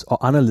 Anderledes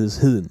og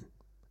anderledesheden.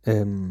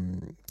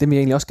 Det vil jeg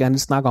egentlig også gerne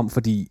snakke om,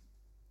 fordi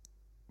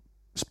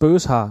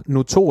Spurs har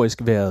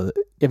notorisk været,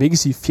 jeg vil ikke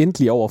sige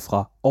fjendtlige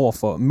over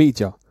for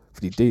medier,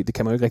 fordi det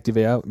kan man jo ikke rigtig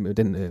være med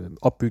den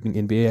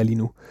opbygning, NBA er lige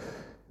nu.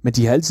 Men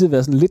de har altid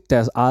været sådan lidt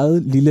deres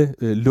eget lille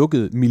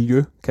lukket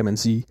miljø, kan man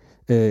sige.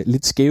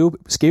 Lidt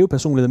skæve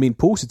personligheder, men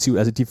positivt.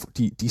 Altså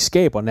de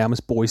skaber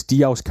nærmest Boris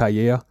Diaws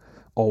karriere,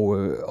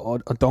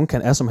 og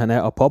Duncan er, som han er,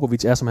 og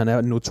Popovich er, som han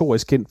er,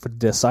 notorisk kendt for de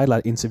der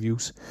sideline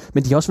interviews.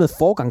 Men de har også været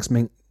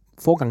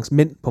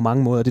forgangsmænd på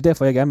mange måder, og det er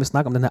derfor, jeg gerne vil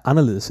snakke om den her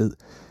anderledeshed.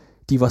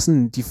 De var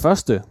sådan de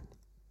første...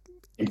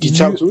 De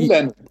tager til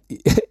udlandet.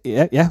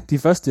 Ja, de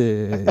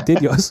første, det er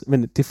de også,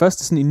 men det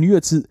første sådan i nyere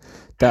tid,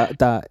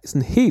 der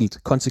sådan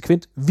helt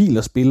konsekvent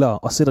hviler spillere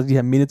og sætter de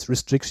her minute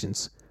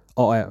restrictions,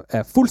 og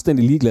er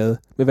fuldstændig ligeglade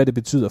med, hvad det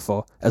betyder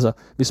for. Altså,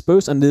 hvis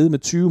Spurs er nede med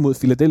 20 mod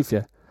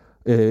Philadelphia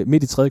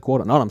midt i tredje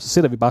kvartal, så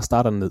sætter vi bare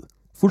starterne ned.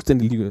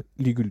 Fuldstændig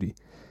ligegyldige.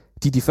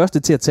 De er de første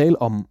til at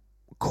tale om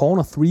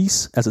corner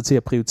threes, altså til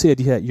at prioritere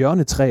de her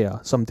hjørnetræer,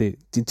 som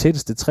de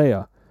tætteste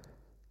træer.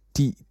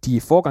 De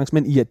er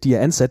forgangsmænd i, at de har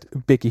ansat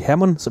Becky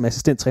Hammond som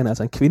assistenttræner,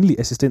 altså en kvindelig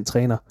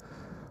assistenttræner.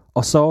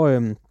 Og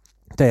så,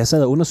 da jeg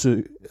sad og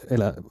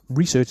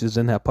researchede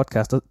den her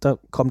podcast, der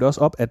kom det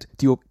også op, at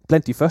de var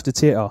blandt de første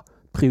til at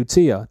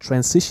prioritere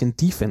transition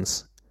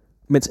defense,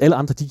 mens alle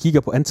andre de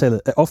kigger på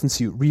antallet af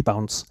offensive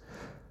rebounds.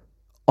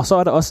 Og så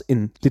er der også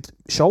en lidt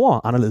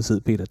sjovere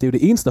anderledeshed, Peter. Det er jo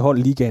det eneste hold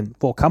i ligaen,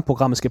 hvor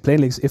kampprogrammet skal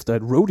planlægges efter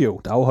et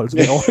rodeo, der afholdes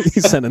ved over i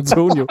San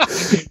Antonio.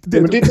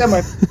 Men det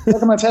der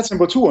kan man tage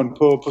temperaturen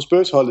på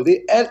Spurs-holdet. Det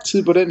er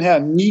altid på den her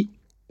 9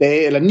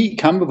 dage, eller 9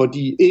 kampe, hvor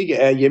de ikke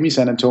er hjemme i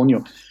San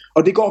Antonio.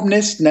 Og det går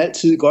næsten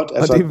altid godt.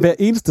 Altså, og det er hver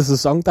eneste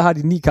sæson, der har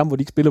de 9 kampe, hvor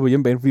de ikke spiller på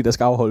hjemmebane, fordi der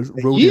skal afholdes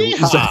rodeo i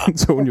San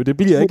Antonio. Det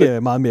bliver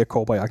ikke meget mere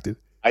cowboyagtigt.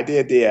 Nej,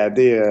 det er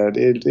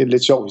en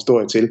lidt sjov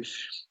historie til.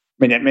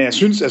 Men jeg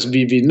synes, altså,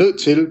 vi er nødt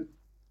til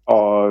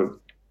at...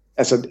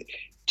 Altså,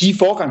 de er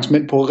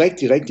forgangsmænd på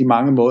rigtig, rigtig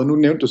mange måder. Nu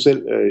nævnte du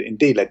selv en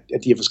del af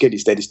de her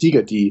forskellige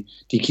statistikker,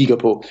 de kigger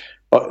på.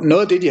 Og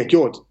noget af det, de har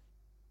gjort,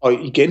 og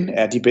igen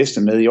er de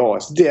bedste med i år,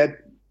 altså, det er,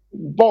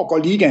 hvor går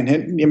ligaen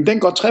hen? Jamen, den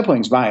går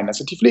 3-pointsvejen.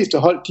 Altså, de fleste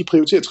hold, de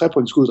prioriterer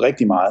 3-pointskuddet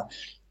rigtig meget.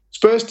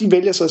 Spurs, de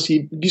vælger så at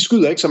sige, vi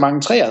skyder ikke så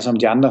mange træer som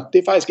de andre. Det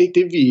er faktisk ikke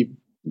det,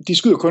 de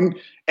skyder kun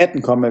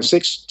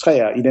 18,6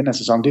 træer i den her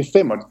sæson. Det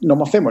er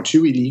nummer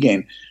 25 i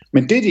ligaen.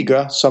 Men det, de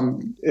gør,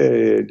 som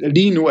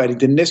lige nu er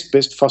det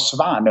næstbedst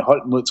forsvarende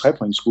hold mod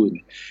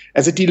 3-pointsskuddene.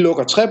 Altså, de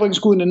lukker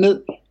 3-pointsskuddene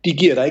ned. De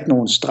giver der ikke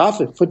nogen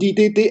straffe, fordi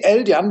det er det,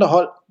 alle de andre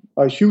hold,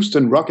 og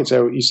Houston Rockets er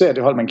jo især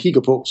det hold, man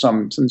kigger på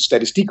som sådan et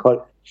statistikhold.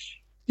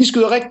 De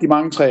skyder rigtig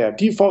mange træer.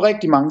 De får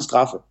rigtig mange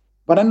straffe.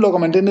 Hvordan lukker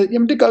man det ned?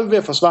 Jamen, det gør vi ved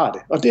at forsvare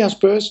det. Og det har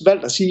Spurs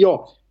valgt at sige i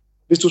år.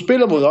 Hvis du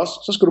spiller mod os,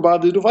 så skal du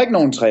bare vide, du får ikke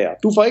nogen træer.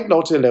 Du får ikke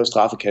lov til at lave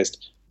straffekast.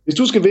 Hvis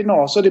du skal vinde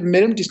over, så er det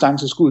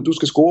mellemdistanceskud, du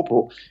skal score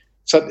på.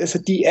 Så altså,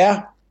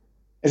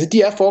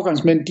 de er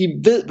forgangsmænd.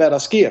 De ved, hvad der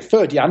sker,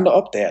 før de andre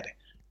opdager det.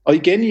 Og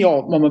igen i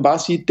år må man bare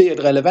sige, at det er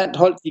et relevant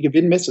hold, de kan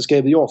vinde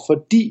mesterskabet i år,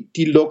 fordi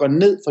de lukker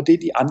ned for det,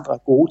 de andre er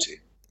gode til.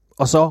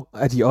 Og så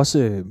er de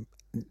også,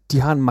 de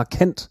har en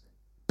markant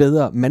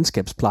bedre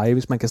mandskabspleje,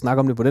 hvis man kan snakke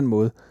om det på den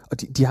måde.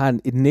 Og de har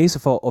et næse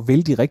for at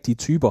vælge de rigtige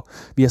typer.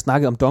 Vi har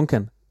snakket om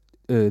Duncan,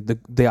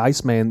 The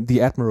Iceman,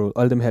 The Admiral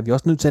og alle dem her. Vi er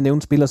også nødt til at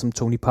nævne spillere som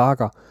Tony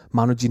Parker,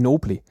 Manu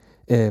Ginobili.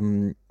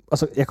 og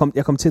så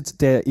jeg kom til,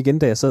 da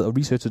jeg sad og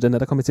researchede den,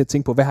 der kom jeg til at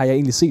tænke på, hvad har jeg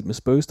egentlig set med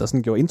Spurs, der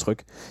sådan gjorde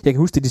indtryk. Jeg kan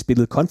huske, at de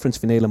spillede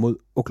conference-finaler mod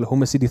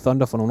Oklahoma City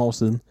Thunder for nogle år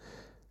siden.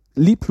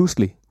 Lige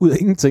pludselig, ud af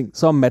ingenting,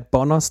 så Matt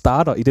Bonner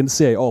starter i den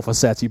serie over for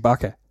Serge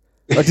Ibaka.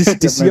 Og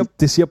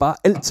det siger bare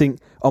alting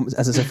om,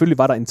 altså selvfølgelig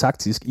var der en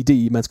taktisk idé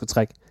i, man skulle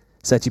trække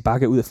Serge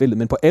Ibaka ud af feltet,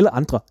 men på alle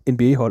andre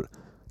NBA-hold,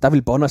 der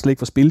ville Bonner slet ikke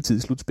få spilletid i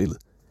slutspillet.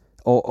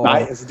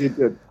 Nej, altså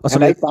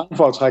han er ikke bange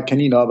for at trække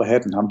kaniner op af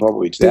hatten, ham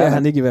Popovich. Det er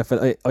han ikke i hvert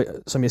fald. Og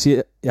som jeg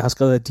siger, jeg har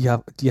skrevet, at de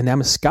har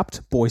nærmest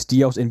skabt Boris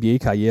Diaws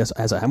NBA-karriere.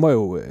 Altså han var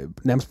jo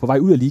nærmest på vej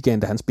ud af ligaen,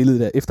 da han spillede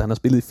der, efter han har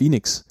spillet i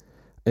Phoenix.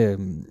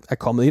 Er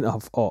kommet ind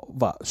og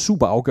var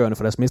super afgørende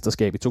for deres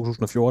mesterskab i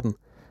 2014.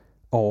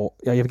 Og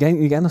jeg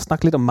vil gerne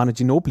snakke lidt om Manu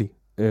Ginobili.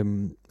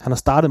 Han har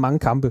startet mange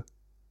kampe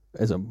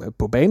altså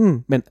på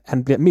banen, men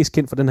han bliver mest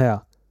kendt for den her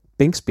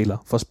bænkspiller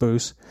for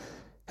Spurs.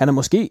 Han er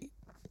måske,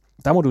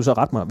 der må du så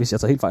rette mig, hvis jeg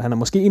tager helt fejl, han er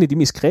måske en af de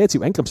mest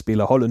kreative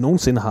angrebsspillere, holdet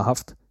nogensinde har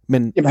haft.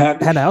 Men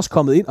han er også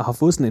kommet ind og har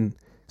fået sådan en,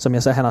 som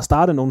jeg sagde, han har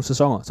startet nogle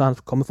sæsoner, så er han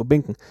kommet fra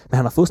bænken, men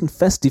han har fået sådan en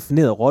fast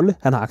defineret rolle,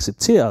 han har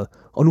accepteret,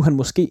 og nu er han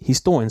måske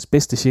historiens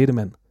bedste sjette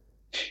mand.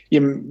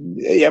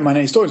 Jamen, han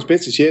er historiens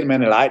bedste sjette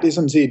mand eller ej, det er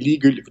sådan set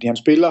ligegyldigt, fordi han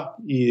spiller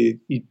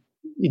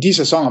i de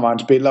sæsoner, hvor han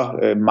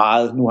spiller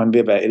meget. Nu er han ved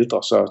at være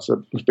ældre,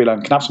 så nu spiller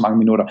han knap så mange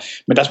minutter.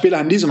 Men der spiller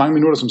han lige så mange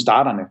minutter som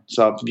starterne,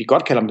 så vi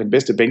godt kalder ham den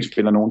bedste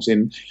bænkspiller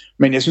nogensinde.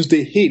 Men jeg synes,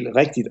 det er helt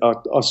rigtigt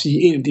at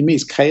sige en af de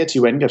mest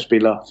kreative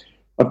angrebsspillere.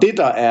 Og det,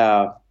 der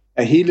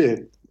er hele,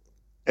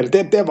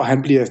 eller der, hvor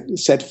han bliver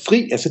sat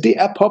fri, altså det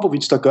er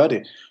Popovich, der gør det.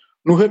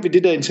 Nu hørte vi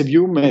det der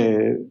interview med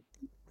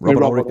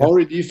Robert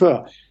Horry lige før,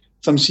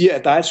 som siger,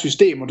 at der er et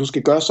system, og du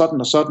skal gøre sådan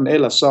og sådan,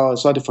 ellers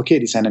så er det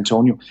forkert i San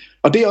Antonio.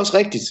 Og det er også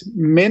rigtigt.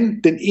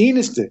 Men den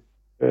eneste,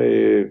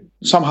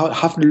 som har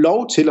haft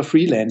lov til at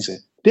freelance,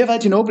 det har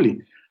været Ginobili.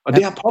 Og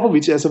det har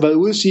Popovich altså været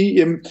ude at sige,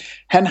 jamen,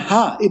 han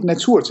har et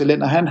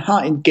naturtalent, og han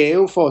har en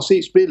gave for at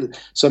se spillet,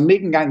 som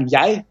ikke engang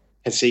jeg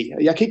kan se.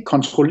 Jeg kan ikke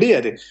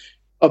kontrollere det.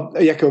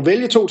 Og jeg kan jo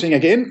vælge to ting.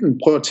 Jeg kan enten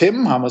prøve at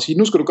tæmme ham og sige,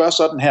 nu skal du gøre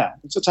sådan her.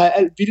 Så tager jeg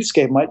alt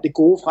vildskaben og alt det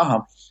gode fra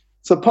ham.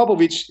 Så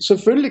Popovich,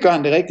 selvfølgelig gør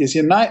han det rigtigt og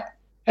siger, nej,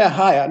 her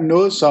har jeg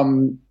noget,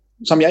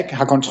 som jeg ikke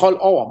har kontrol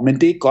over, men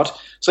det er ikke godt.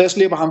 Så jeg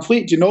slipper ham fri.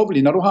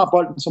 Ginobili, når du har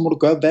bolden, så må du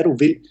gøre, hvad du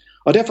vil.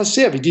 Og derfor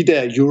ser vi de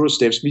der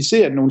Eurosteps, vi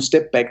ser nogle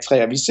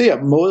step-back-træer, vi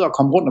ser måder at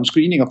komme rundt om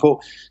screeninger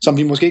på, som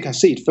vi måske ikke har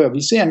set før.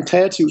 Vi ser en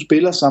kreativ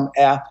spiller, som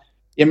er,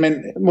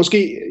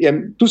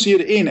 du siger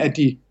det, en af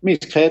de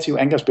mest kreative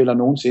angrebsspillere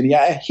nogensinde.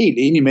 Jeg er helt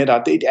enig med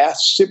dig. Det er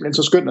simpelthen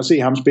så skønt at se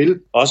ham spille.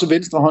 Også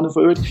venstrehåndet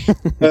for øvrigt.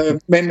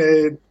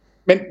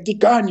 Men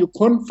det gør han jo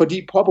kun,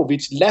 fordi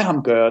Popovich lader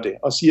ham gøre det,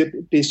 og siger,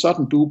 det er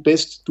sådan, du er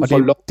bedst.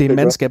 Det er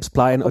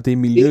mandskabsplejen, og det er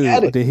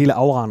miljøet, og det er hele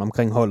auraen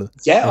omkring holdet.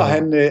 Ja, og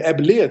han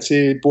appellerer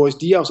til Boris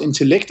Diaws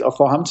intellekt, og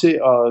får ham til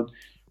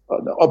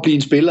at blive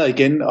en spiller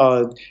igen.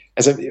 Og,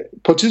 altså,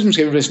 på et tidspunkt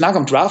skal vi snakke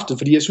om draftet,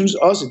 fordi jeg synes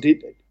også, det er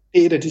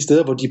et af de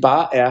steder, hvor de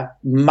bare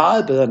er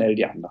meget bedre end alle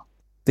de andre.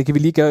 Det kan vi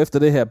lige gøre efter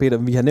det her, Peter.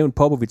 Vi har nævnt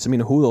Popovich som en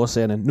af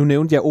hovedårsagerne. Nu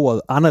nævnte jeg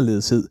ordet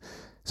anderledeshed.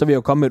 Så vil jeg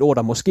jo komme med et ord,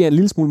 der måske er en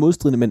lille smule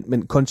modstridende,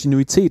 men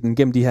kontinuiteten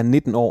gennem de her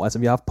 19 år, altså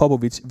vi har haft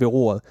Popovich ved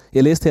roret.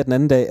 Jeg læste her den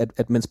anden dag,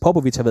 at mens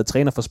Popovich har været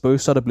træner for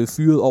Spurs, så er der blevet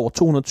fyret over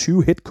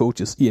 220 head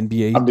coaches i NBA.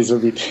 Jamen, det er så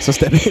vildt.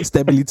 Så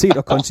stabilitet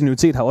og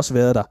kontinuitet har også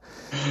været der.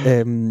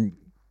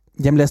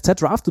 Jamen lad os tage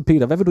draftet,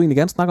 Peter. Hvad vil du egentlig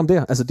gerne snakke om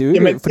der? Altså det er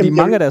jo ikke, fordi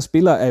mange af deres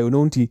spillere er jo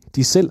nogen,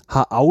 de selv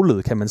har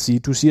avlet, kan man sige.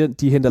 Du siger,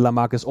 de henter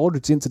LaMarcus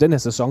Aldridge ind til den her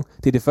sæson.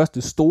 Det er det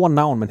første store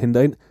navn, man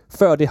henter ind.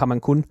 Før det har man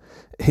kun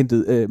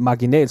hentet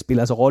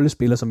marginalspillere, altså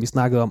rollespillere, som vi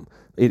snakkede om,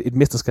 et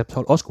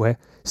mesterskabshold også kunne have.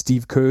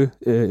 Steve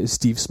Kerr,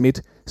 Steve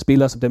Smith,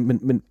 spillere som dem.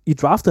 Men i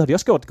draftet har de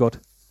også gjort det godt.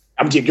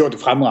 Jamen, de har gjort det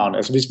fremragende.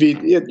 Altså,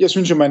 jeg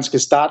synes jo, man skal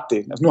starte det.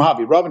 Altså, nu har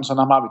vi Robinson,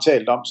 ham har vi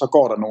talt om, så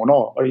går der nogle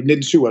år, og i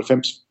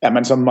 1997 er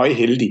man så meget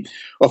heldig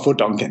at få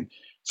Duncan.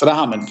 Så der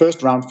har man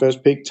first round, first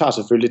pick, tager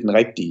selvfølgelig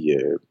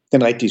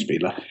den rigtige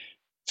spiller.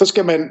 Så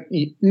skal man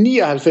i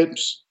 99,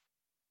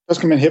 så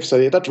skal man hæfte sig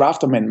det, der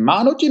drafter man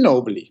Manu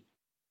Ginobili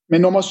med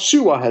nummer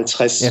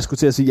 57. Jeg skulle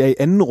til at sige, i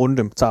anden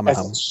runde tager man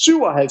ham.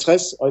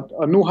 57,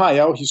 og nu har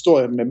jeg jo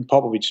historien med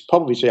Popovich.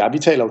 Popovich og jeg, vi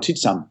taler jo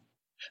tit sammen.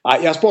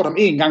 Jeg har spurgt ham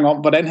en gang om,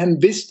 hvordan han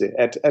vidste,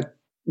 at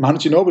Manu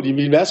Ginobili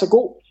ville være så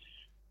god.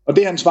 Og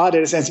det han svarede,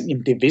 det er, at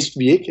jamen, det vidste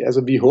vi ikke.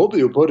 Altså, vi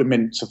håbede jo på det,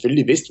 men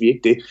selvfølgelig vidste vi ikke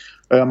det.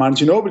 Manu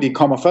Ginobili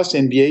kommer først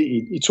til NBA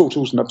i 2002-2003,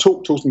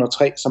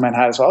 så man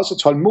har altså også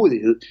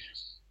tålmodighed.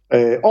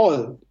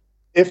 Året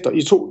efter,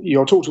 i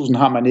år 2000,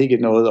 har man ikke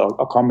noget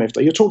at komme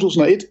efter. I år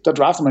 2001, der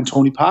drafter man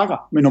Tony Parker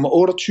med nummer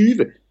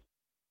 28.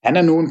 Han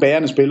er nu en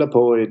bærende spiller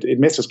på et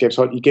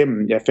mesterskabshold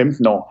igennem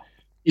 15 år.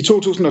 I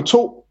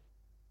 2002,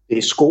 det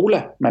er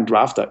Scola, man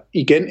drafter.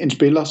 Igen en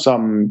spiller,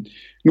 som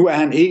nu er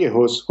han ikke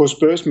hos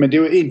Spurs, men det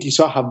er jo en, de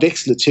så har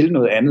vekslet til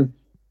noget andet.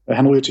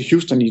 Han ryger til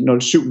Houston i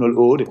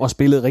 07-08. Og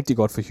spillede rigtig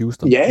godt for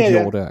Houston.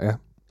 Ja. År der, ja.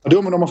 Og det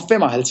var med nummer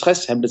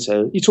 55, han blev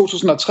taget. I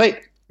 2003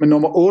 med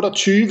nummer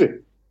 28,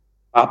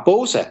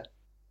 Barbosa.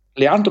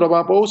 Leandro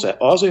Barbosa,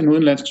 også en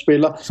udenlandsk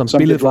spiller. Som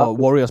spillede for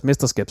Warriors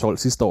mesterskabshold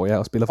sidste år, ja,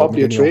 og spiller for og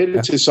bliver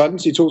traded til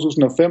Suns i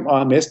 2005 og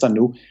er mester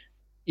nu.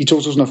 I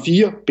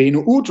 2004,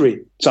 Beno Udrih,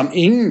 som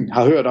ingen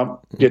har hørt om,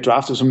 bliver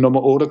draftet som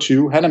nummer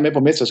 28. Han er med på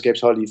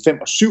mesterskabsholdet i 5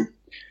 og 7.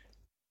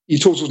 I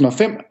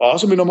 2005,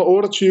 også med nummer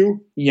 28,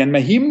 Ian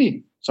Mahinmi,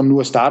 som nu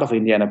er starter for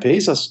Indiana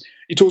Pacers.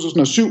 I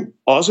 2007,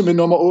 også med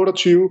nummer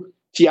 28,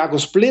 Thiago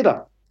Splitter.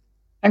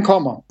 Han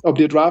kommer og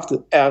bliver draftet,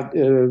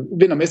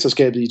 vinder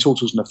mesterskabet i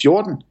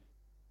 2014.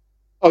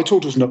 Og i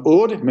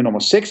 2008 med nummer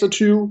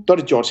 26, der er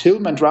det George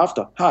Hill, man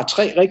drafter. Har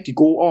 3 rigtig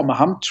gode år med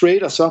ham,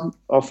 trader så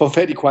og får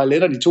fat i Kawhi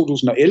Leonard i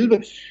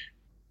 2011.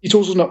 I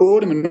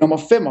 2008 med nummer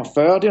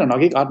 45, det er der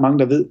nok ikke ret mange,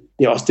 der ved.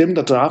 Det er også dem,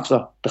 der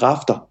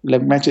drafter. Lad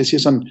mig til at sige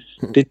sådan,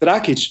 det er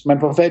Dragic, man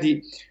får fat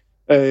i.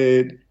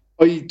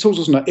 Og i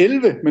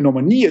 2011 med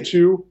nummer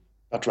 29,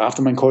 der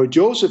drafter man Corey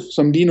Joseph,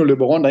 som lige nu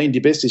løber rundt og er en af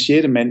de bedste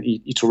 6. mand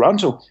i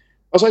Toronto.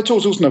 Og så i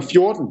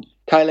 2014,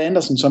 Kyle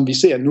Anderson, som vi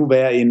ser nu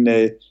være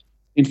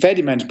en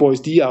fattigmands Boris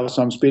Diaw,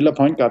 som spiller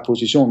point guard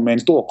position med en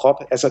stor krop.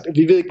 Altså,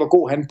 vi ved ikke, hvor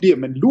god han bliver,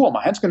 men lurer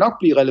mig, han skal nok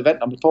blive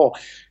relevant om et par år.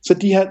 Så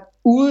de har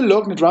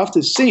udelukkende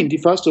draftet sent i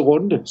første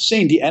runde,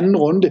 sent i anden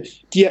runde.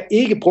 De har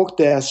ikke brugt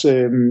deres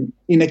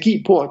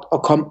energi på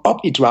at komme op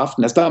i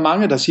draften. Altså, der er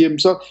mange, der siger,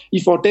 så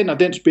I får den og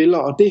den spiller,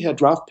 og det her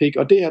draft pick,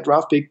 og det her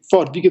draft pick,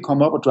 for at vi kan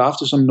komme op og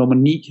drafte som nummer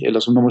 9, eller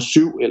som nummer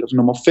 7, eller som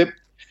nummer 5.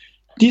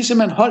 De har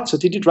simpelthen holdt sig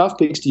til de draft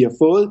picks, de har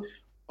fået,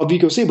 og vi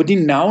kan jo se på de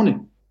navne.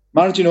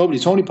 Manu Ginobili,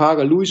 Tony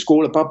Parker, Louis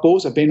Scola,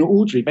 Barbosa, Beno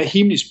Udrih,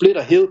 Mahinmi,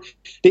 Splitter, Hill.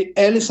 Det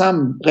er alle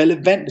sammen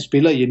relevante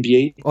spillere i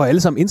NBA. Og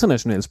alle sammen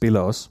internationale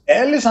spillere også.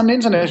 Alle sammen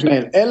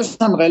internationale, alle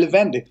sammen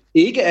relevante.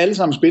 Ikke alle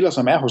sammen spillere,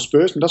 som er hos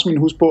Spurs, men der skal man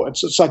huske på, at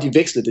så har de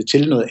vekslet det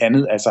til noget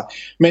andet. Altså.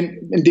 Men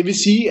det vil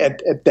sige, at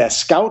deres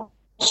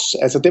scouts,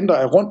 altså dem, der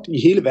er rundt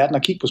i hele verden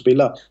og kigger på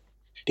spillere,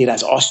 det er der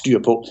altså også styr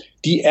på.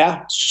 De er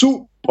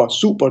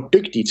super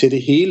dygtige til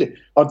det hele,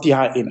 og de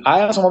har en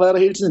ejer, som har været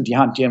der hele tiden, de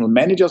har en general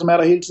manager, som er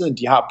der hele tiden,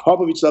 de har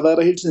Popovich, der har været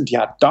der hele tiden, de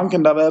har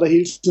Duncan, der har været der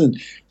hele tiden,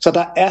 så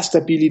der er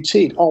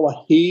stabilitet over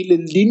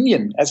hele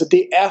linjen. Altså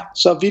det er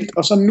så vildt,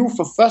 og så nu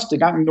for første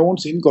gang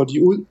nogensinde går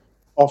de ud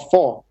og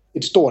får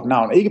et stort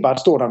navn, ikke bare et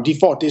stort navn, de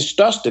får det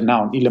største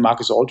navn i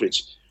LaMarcus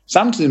Aldridge.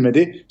 Samtidig med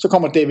det, så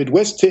kommer David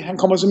West til, han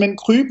kommer simpelthen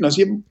krybende og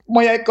siger,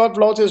 må jeg ikke godt få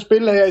lov til at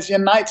spille her? Jeg siger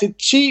nej til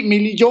 $10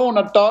 million,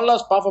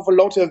 bare for at få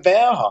lov til at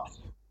være her.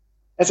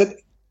 Altså,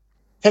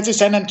 tag til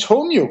San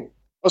Antonio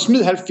og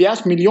smid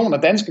 70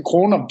 millioner danske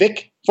kroner væk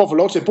for at få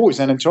lov til at bo i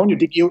San Antonio.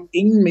 Det giver jo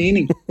ingen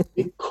mening.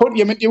 Det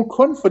er jo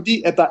kun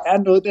fordi, at der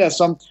er noget der,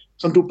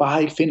 som du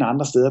bare ikke finder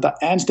andre steder. Der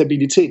er en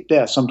stabilitet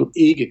der, som du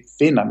ikke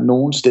finder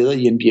nogen steder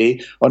i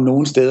NBA og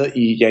nogen steder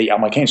i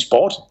amerikansk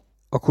sport.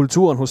 Og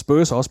kulturen hos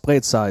Spurs har også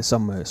bredt sig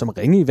som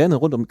ringe i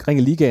vandet rundt omkring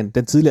i ligaen.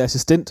 Den tidligere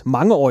assistent,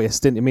 mangeårig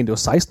assistent, jeg mener det var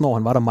 16 år,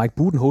 han var der Mike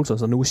Budenholzer,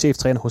 så nu er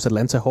cheftræner hos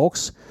Atlanta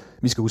Hawks.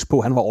 Vi skal huske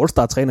på, han var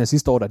All-Star-træner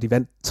sidste år, da de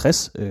vandt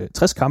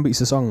 60 kampe i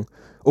sæsonen.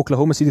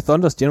 Oklahoma City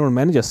Thunders general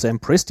manager Sam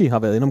Presti har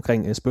været inde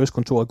omkring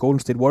Spurs-kontoret. Golden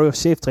State Warriors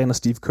cheftræner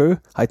Steve Kerr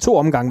har i 2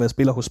 omgange været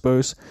spiller hos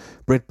Spurs.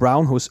 Brett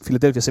Brown hos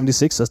Philadelphia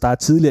 76ers, der er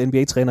tidligere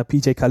NBA-træner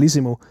PJ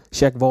Carlesimo,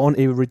 Shaq Vaughn,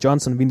 Avery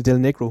Johnson, Vinny Del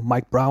Negro,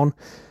 Mike Brown.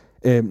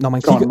 Når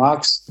man John kigger,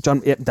 Marks.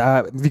 John, ja,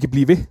 vi kan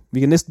blive ved. Vi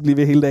kan næsten blive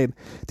ved hele dagen.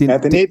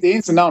 Det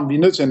eneste navn, vi er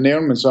nødt til at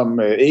nævne, men som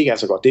ikke er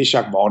så godt, det er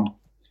Shaq Vaughn.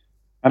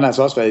 Han har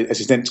altså også været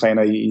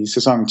assistenttræner i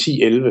sæsonen 10-11,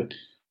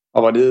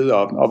 og var nede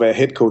og være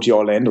head coach i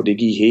Orlando. Det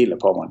gik helt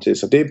på mig til.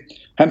 Så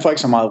han får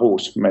ikke så meget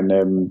ros, men...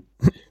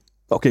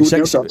 okay,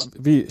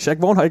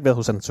 Shaq Vaughn har ikke været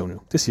hos San Antonio.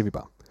 Det siger vi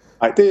bare.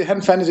 Nej,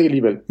 han fandtes ikke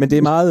alligevel. Men det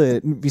er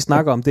meget, vi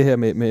snakker om det her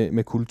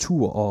med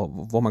kultur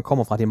og hvor man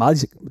kommer fra. Det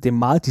er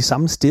meget de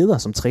samme steder,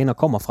 som træner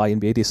kommer fra i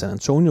NBA. Det er San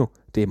Antonio,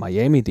 det er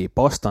Miami, det er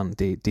Boston,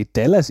 det er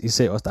Dallas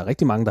især også. Der er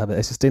rigtig mange, der har været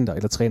assistenter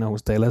eller træner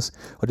hos Dallas.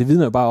 Og det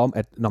vidner jo bare om,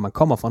 at når man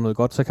kommer fra noget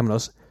godt, så kan man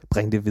også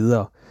bringe det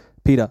videre.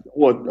 Peter?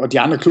 Og de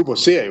andre klubber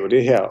ser jo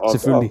det her, og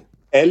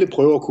alle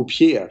prøver at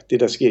kopiere det,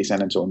 der sker i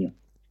San Antonio.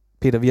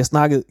 Peter, vi har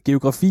snakket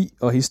geografi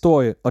og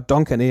historie og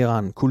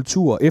Duncan-æraen,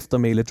 kultur,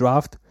 eftermæle,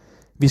 draft.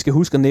 Vi skal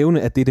huske at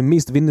nævne, at det er det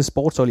mest vindende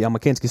sportshold i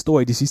amerikansk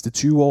historie de sidste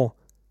 20 år.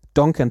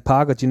 Duncan,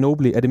 Parker,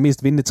 Ginobili er det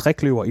mest vindende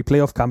trekløver i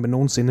playoff-kampe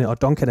nogensinde,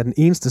 og Duncan er den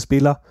eneste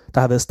spiller,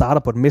 der har været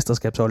starter på et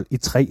mesterskabshold i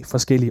 3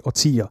 forskellige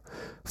årtier.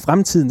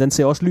 Fremtiden den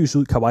ser også lys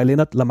ud. Kawhi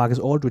Leonard, LaMarcus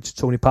Aldridge,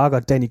 Tony Parker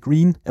og Danny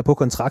Green er på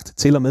kontrakt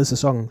til og med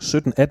sæsonen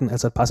 17-18,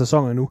 altså et par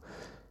sæsoner nu.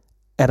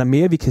 Er der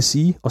mere, vi kan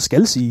sige og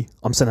skal sige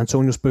om San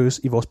Antonio Spurs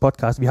i vores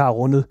podcast? Vi har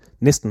rundet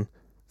næsten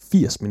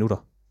 80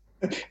 minutter.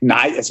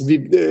 Nej, altså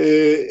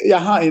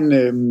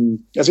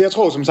jeg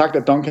tror som sagt,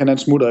 at Duncan han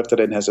smutter efter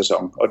den her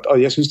sæson,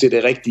 og jeg synes, det er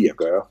det rigtige at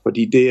gøre,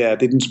 fordi det er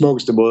den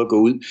smukkeste måde at gå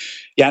ud.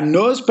 Jeg er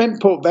noget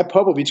spændt på, hvad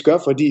Popovich gør,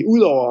 fordi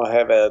udover at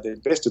have været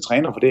den bedste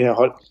træner for det her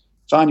hold,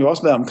 så har han jo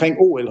også været omkring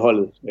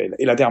OL-holdet,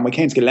 eller det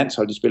amerikanske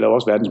landshold, de spiller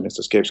også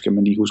verdensmesterskab, skal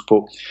man lige huske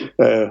på.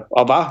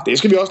 Det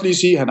skal vi også lige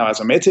sige, han er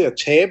altså med til at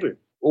tabe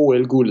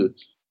OL-guldet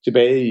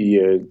tilbage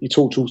i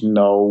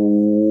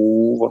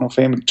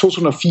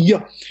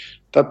 2004.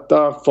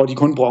 Der får de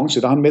kun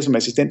bronze, der er han med som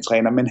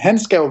assistenttræner, men han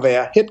skal jo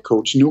være head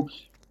coach nu,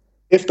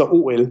 efter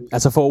OL.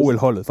 Altså for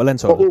OL-holdet, for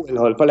landsholdet.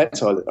 For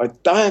landsholdet, og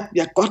der er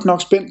jeg godt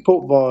nok spændt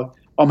på,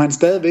 om han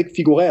stadigvæk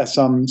figurerer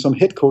som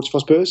head coach for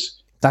Spurs.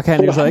 Der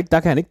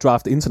kan han ikke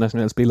drafte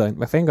internationale spillere ind.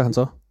 Hvad fanden gør han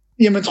så?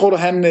 Jamen, tror du,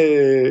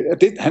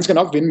 han skal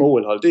nok vinde med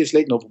OL-hold. Det er slet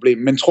ikke noget problem.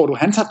 Men tror du,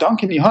 han tager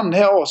Duncan i hånden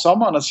her over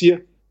sommeren og siger,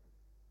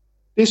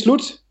 det er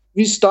slut.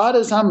 Vi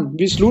startede sammen.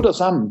 Vi slutter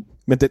sammen.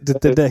 Men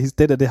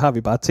det har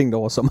vi bare tænkt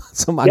over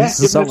så mange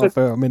sæsoner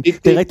før. Men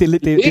det er rigtigt,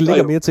 det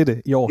ligger mere til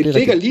det i år. Det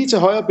ligger lige til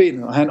højre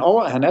benet,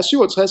 og han er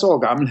 67 år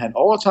gammel. Han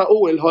overtager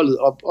OL-holdet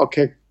og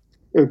kan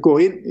gå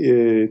ind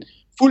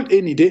fuldt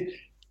ind i det.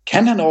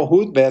 Kan han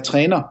overhovedet være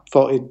træner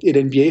for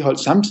et NBA-hold,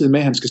 samtidig med,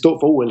 at han skal stå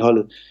for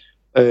OL-holdet?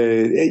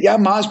 Jeg er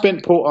meget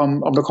spændt på,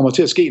 om der kommer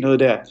til at ske noget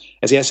der.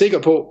 Altså, jeg er sikker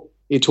på,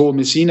 Ettore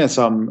Messina,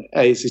 som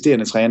er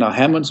assisterende træner, og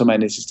Hammond, som er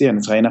en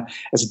assisterende træner,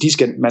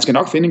 altså man skal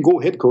nok finde en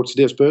god head coach til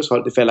det her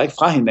Spurs-hold. Det falder ikke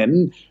fra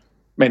hinanden.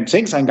 Men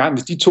tænk sig engang,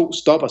 hvis de to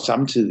stopper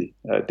samtidig.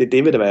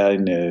 Det vil da være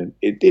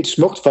et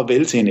smukt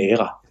farvel til en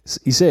æra.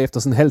 Især efter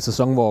sådan en halv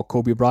sæson, hvor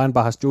Kobe Bryant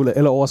bare har stjålet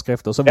alle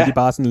overskrifter, så vil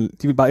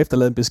de vil bare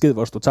efterlade en besked,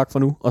 hvor der står tak for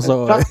nu, og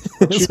så, tak.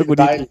 Så kunne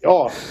de...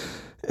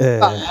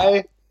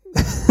 Nej.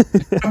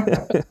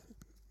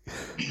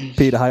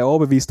 Peter, har jeg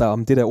overbevist dig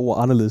om det der ord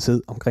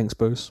anderledeshed omkring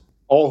Spurs?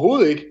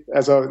 Overhovedet ikke.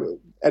 Altså,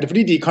 er det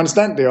fordi, de er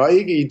konstante og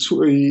ikke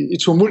i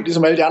tumult,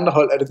 ligesom alle de andre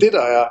hold? Er det det,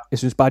 der er? Jeg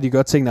synes bare, de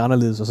gør tingene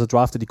anderledes, og så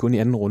drafter de kun i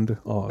anden runde.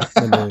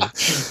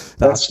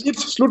 Der er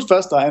slut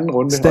første og anden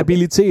runde.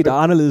 Stabilitet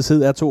og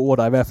anderledeshed er 2 ord,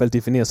 der i hvert fald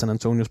definerer San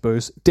Antonio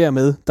Spurs.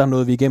 Dermed, der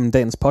nåede vi igennem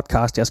dagens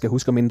podcast. Jeg skal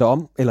huske at minde dig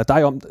om, eller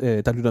dig om,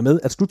 der lytter med,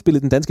 at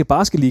slutspillet den danske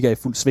basketliga er i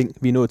fuld sving.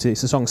 Vi er nået til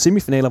sæsonens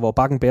semifinaler, hvor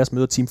Bakken Bears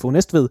møder Team Fogh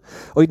Næstved.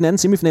 Og i den anden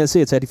semifinal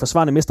ser til, at de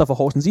forsvarende mestre for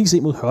Horsens IC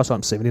mod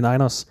Hørsholm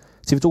 79ers.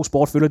 TV2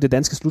 Sport følger det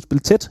danske slutspil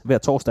tæt. Hver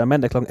torsdag og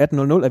mandag kl. 18.00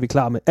 er vi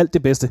klar med alt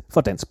det bedste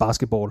for dansk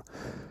basketball.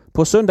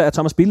 På søndag er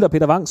Thomas Bilde og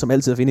Peter Wang, som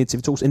altid er finde i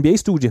TV2's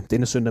NBA-studie.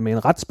 Denne søndag med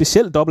en ret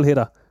speciel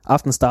dobbelthætter.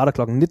 Aftenen starter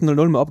kl. 19.00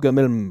 med opgør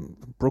mellem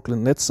Brooklyn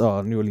Nets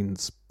og New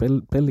Orleans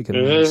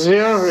Pelicans.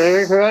 Jeg kan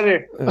ikke høre det.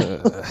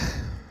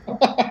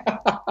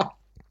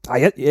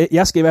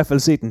 Jeg skal i hvert fald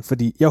se den,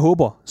 fordi jeg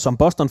håber, som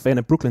Boston-fan,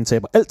 at Brooklyn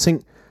taber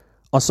alting.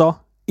 Og så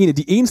en af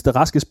de eneste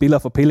raske spillere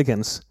for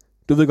Pelicans.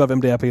 Du ved godt,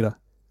 hvem det er, Peter.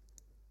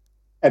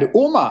 Er det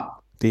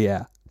Omar? Det er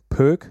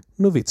Perk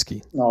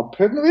Nowitzki. Nå,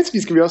 Perk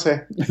Nowitzki skal vi også have.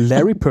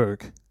 Larry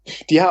Perk.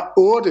 De har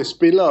 8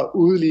 spillere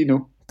ude lige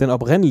nu. Den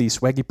oprindelige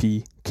swaggy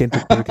pige,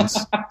 Kendrick Perkins.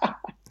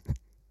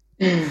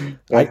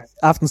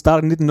 Aften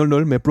starter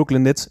 19.00 med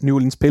Brooklyn Nets, New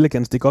Orleans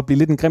Pelicans. Det kan godt blive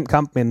lidt en grim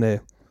kamp, men... det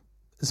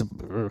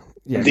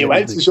er jo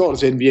altid sjovt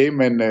til NBA,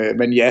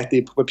 men ja, det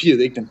er på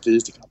papiret ikke den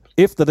fedeste kamp.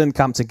 Efter den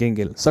kamp til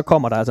gengæld, så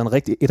kommer der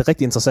altså et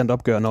rigtig interessant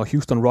opgør, når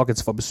Houston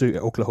Rockets får besøg af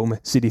Oklahoma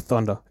City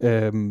Thunder.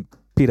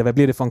 Peter, hvad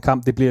bliver det for en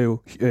kamp? Det bliver jo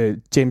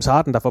James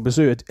Harden, der får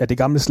besøg af det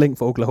gamle slæng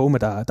for Oklahoma,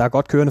 der er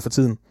godt kørende for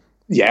tiden.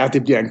 Ja,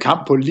 det bliver en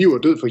kamp på liv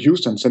og død for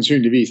Houston,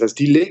 sandsynligvis. Altså,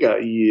 de ligger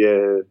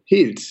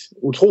helt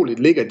utroligt,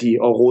 ligger de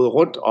og roder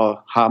rundt og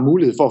har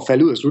mulighed for at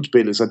falde ud af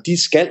slutspillet, så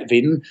de skal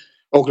vinde.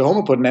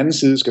 Oklahoma på den anden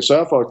side skal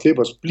sørge for, at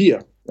Clippers bliver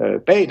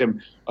bag dem,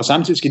 og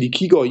samtidig skal de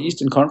kigge over i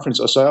Eastern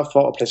Conference og sørge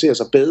for at placere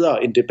sig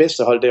bedre end det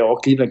bedste hold derovre,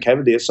 Cleveland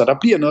Cavaliers. Så der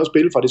bliver noget at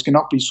spille for, det skal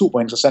nok blive super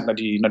interessant, når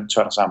de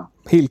tørner sammen.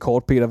 Helt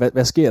kort, Peter,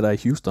 hvad sker der i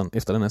Houston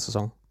efter den her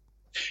sæson?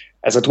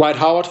 Altså, Dwight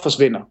Howard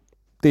forsvinder.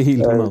 Det er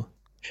helt 100.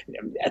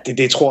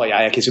 Det tror jeg.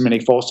 Jeg kan simpelthen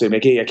ikke forestille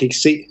mig. Jeg kan ikke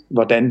se,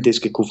 hvordan det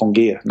skal kunne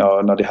fungere,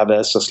 når det har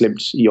været så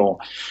slemt i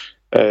år.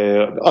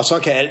 Og så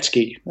kan alt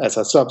ske.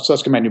 Altså, så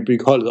skal man jo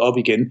bygge holdet op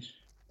igen.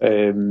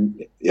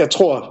 Jeg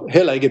tror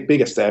heller ikke et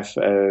Bickerstaff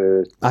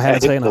nej.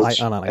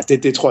 Altså,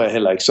 det tror jeg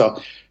heller ikke.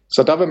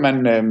 Så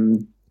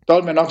der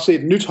vil man nok se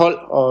et nyt hold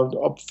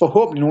og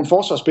forhåbentlig nogle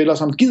forsvarsspillere,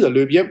 som gider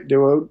løbe hjem. Det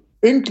var jo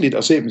ynkeligt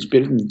at se dem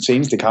spille den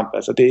seneste kamp.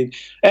 Altså,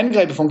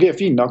 angrebet fungerer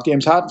fint nok.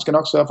 James Harden skal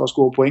nok sørge for at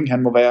score point.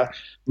 Han må være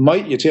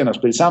meget irriterende at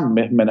spille sammen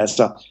med, men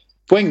altså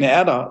pointene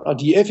er der, og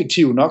de er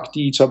effektive nok. De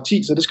er i top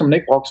 10, så det skal man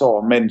ikke brokse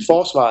over. Men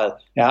forsvaret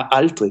er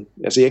aldrig.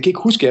 Altså, jeg kan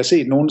ikke huske, at jeg har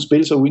set nogen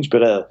spille så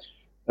uinspireret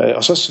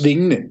og så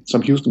svingende,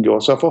 som Houston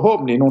gjorde. Så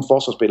forhåbentlig nogle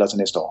forsvarsspillere til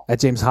næste år. Er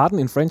James Harden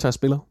en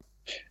franchise-spiller?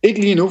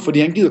 Ikke lige nu, fordi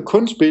han gider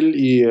kun spille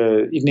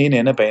i den ene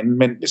ende af banen.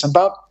 Men hvis han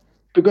bare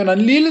begynder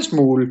en lille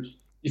smule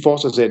i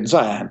forsvarsenden, så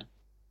er han.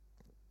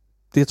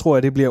 Det tror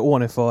jeg, det bliver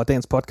ordene for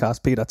dagens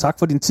podcast, Peter. Tak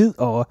for din tid,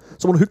 og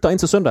så må du hygge dig ind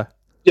til søndag.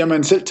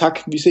 Jamen selv tak.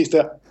 Vi ses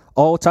der.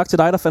 Og tak til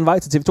dig, der fandt vej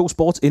til TV2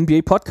 Sports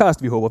NBA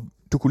podcast. Vi håber,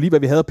 du kunne lide, hvad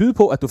vi havde at byde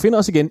på, at du finder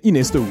os igen i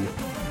næste uge.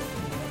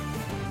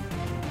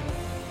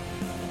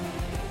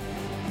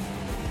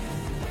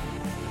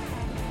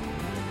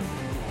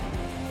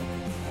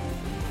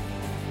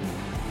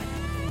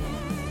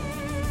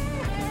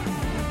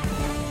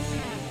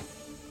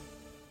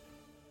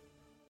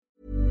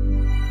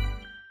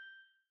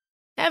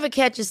 Ever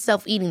catch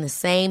yourself eating the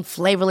same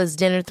flavorless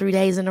dinner 3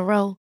 days in a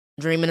row?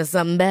 Dreaming of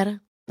something better?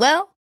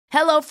 Well,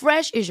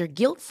 HelloFresh is your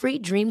guilt-free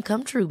dream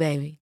come true,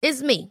 baby.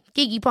 It's me,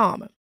 Keke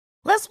Palmer.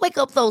 Let's wake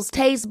up those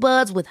taste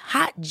buds with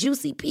hot,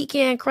 juicy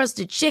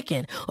pecan-crusted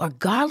chicken or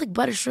garlic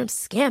butter shrimp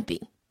scampi.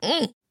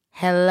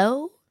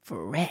 Hello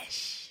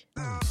Fresh.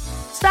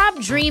 Stop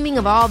dreaming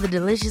of all the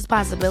delicious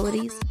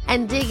possibilities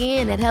and dig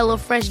in at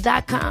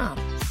HelloFresh.com.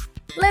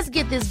 Let's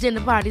get this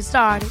dinner party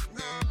started.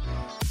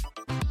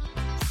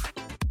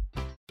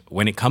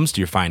 when it comes to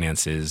your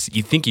finances,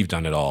 you think you've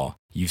done it all.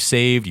 You've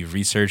saved, you've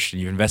researched,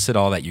 and you've invested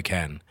all that you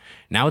can.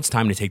 Now it's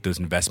time to take those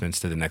investments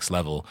to the next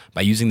level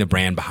by using the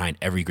brand behind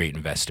every great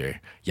investor,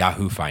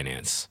 Yahoo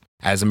Finance.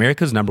 As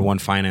America's #1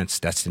 finance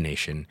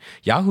destination,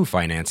 Yahoo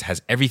Finance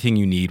has everything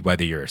you need,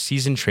 whether you're a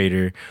seasoned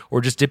trader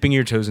or just dipping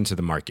your toes into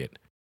the market.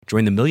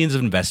 Join the millions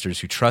of investors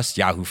who trust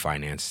Yahoo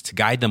Finance to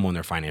guide them on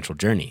their financial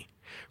journey.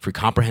 For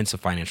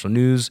comprehensive financial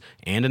news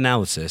and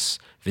analysis,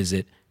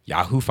 visit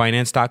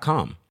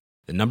yahoofinance.com,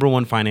 the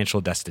 #1 financial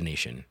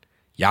destination,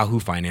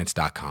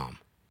 yahoofinance.com.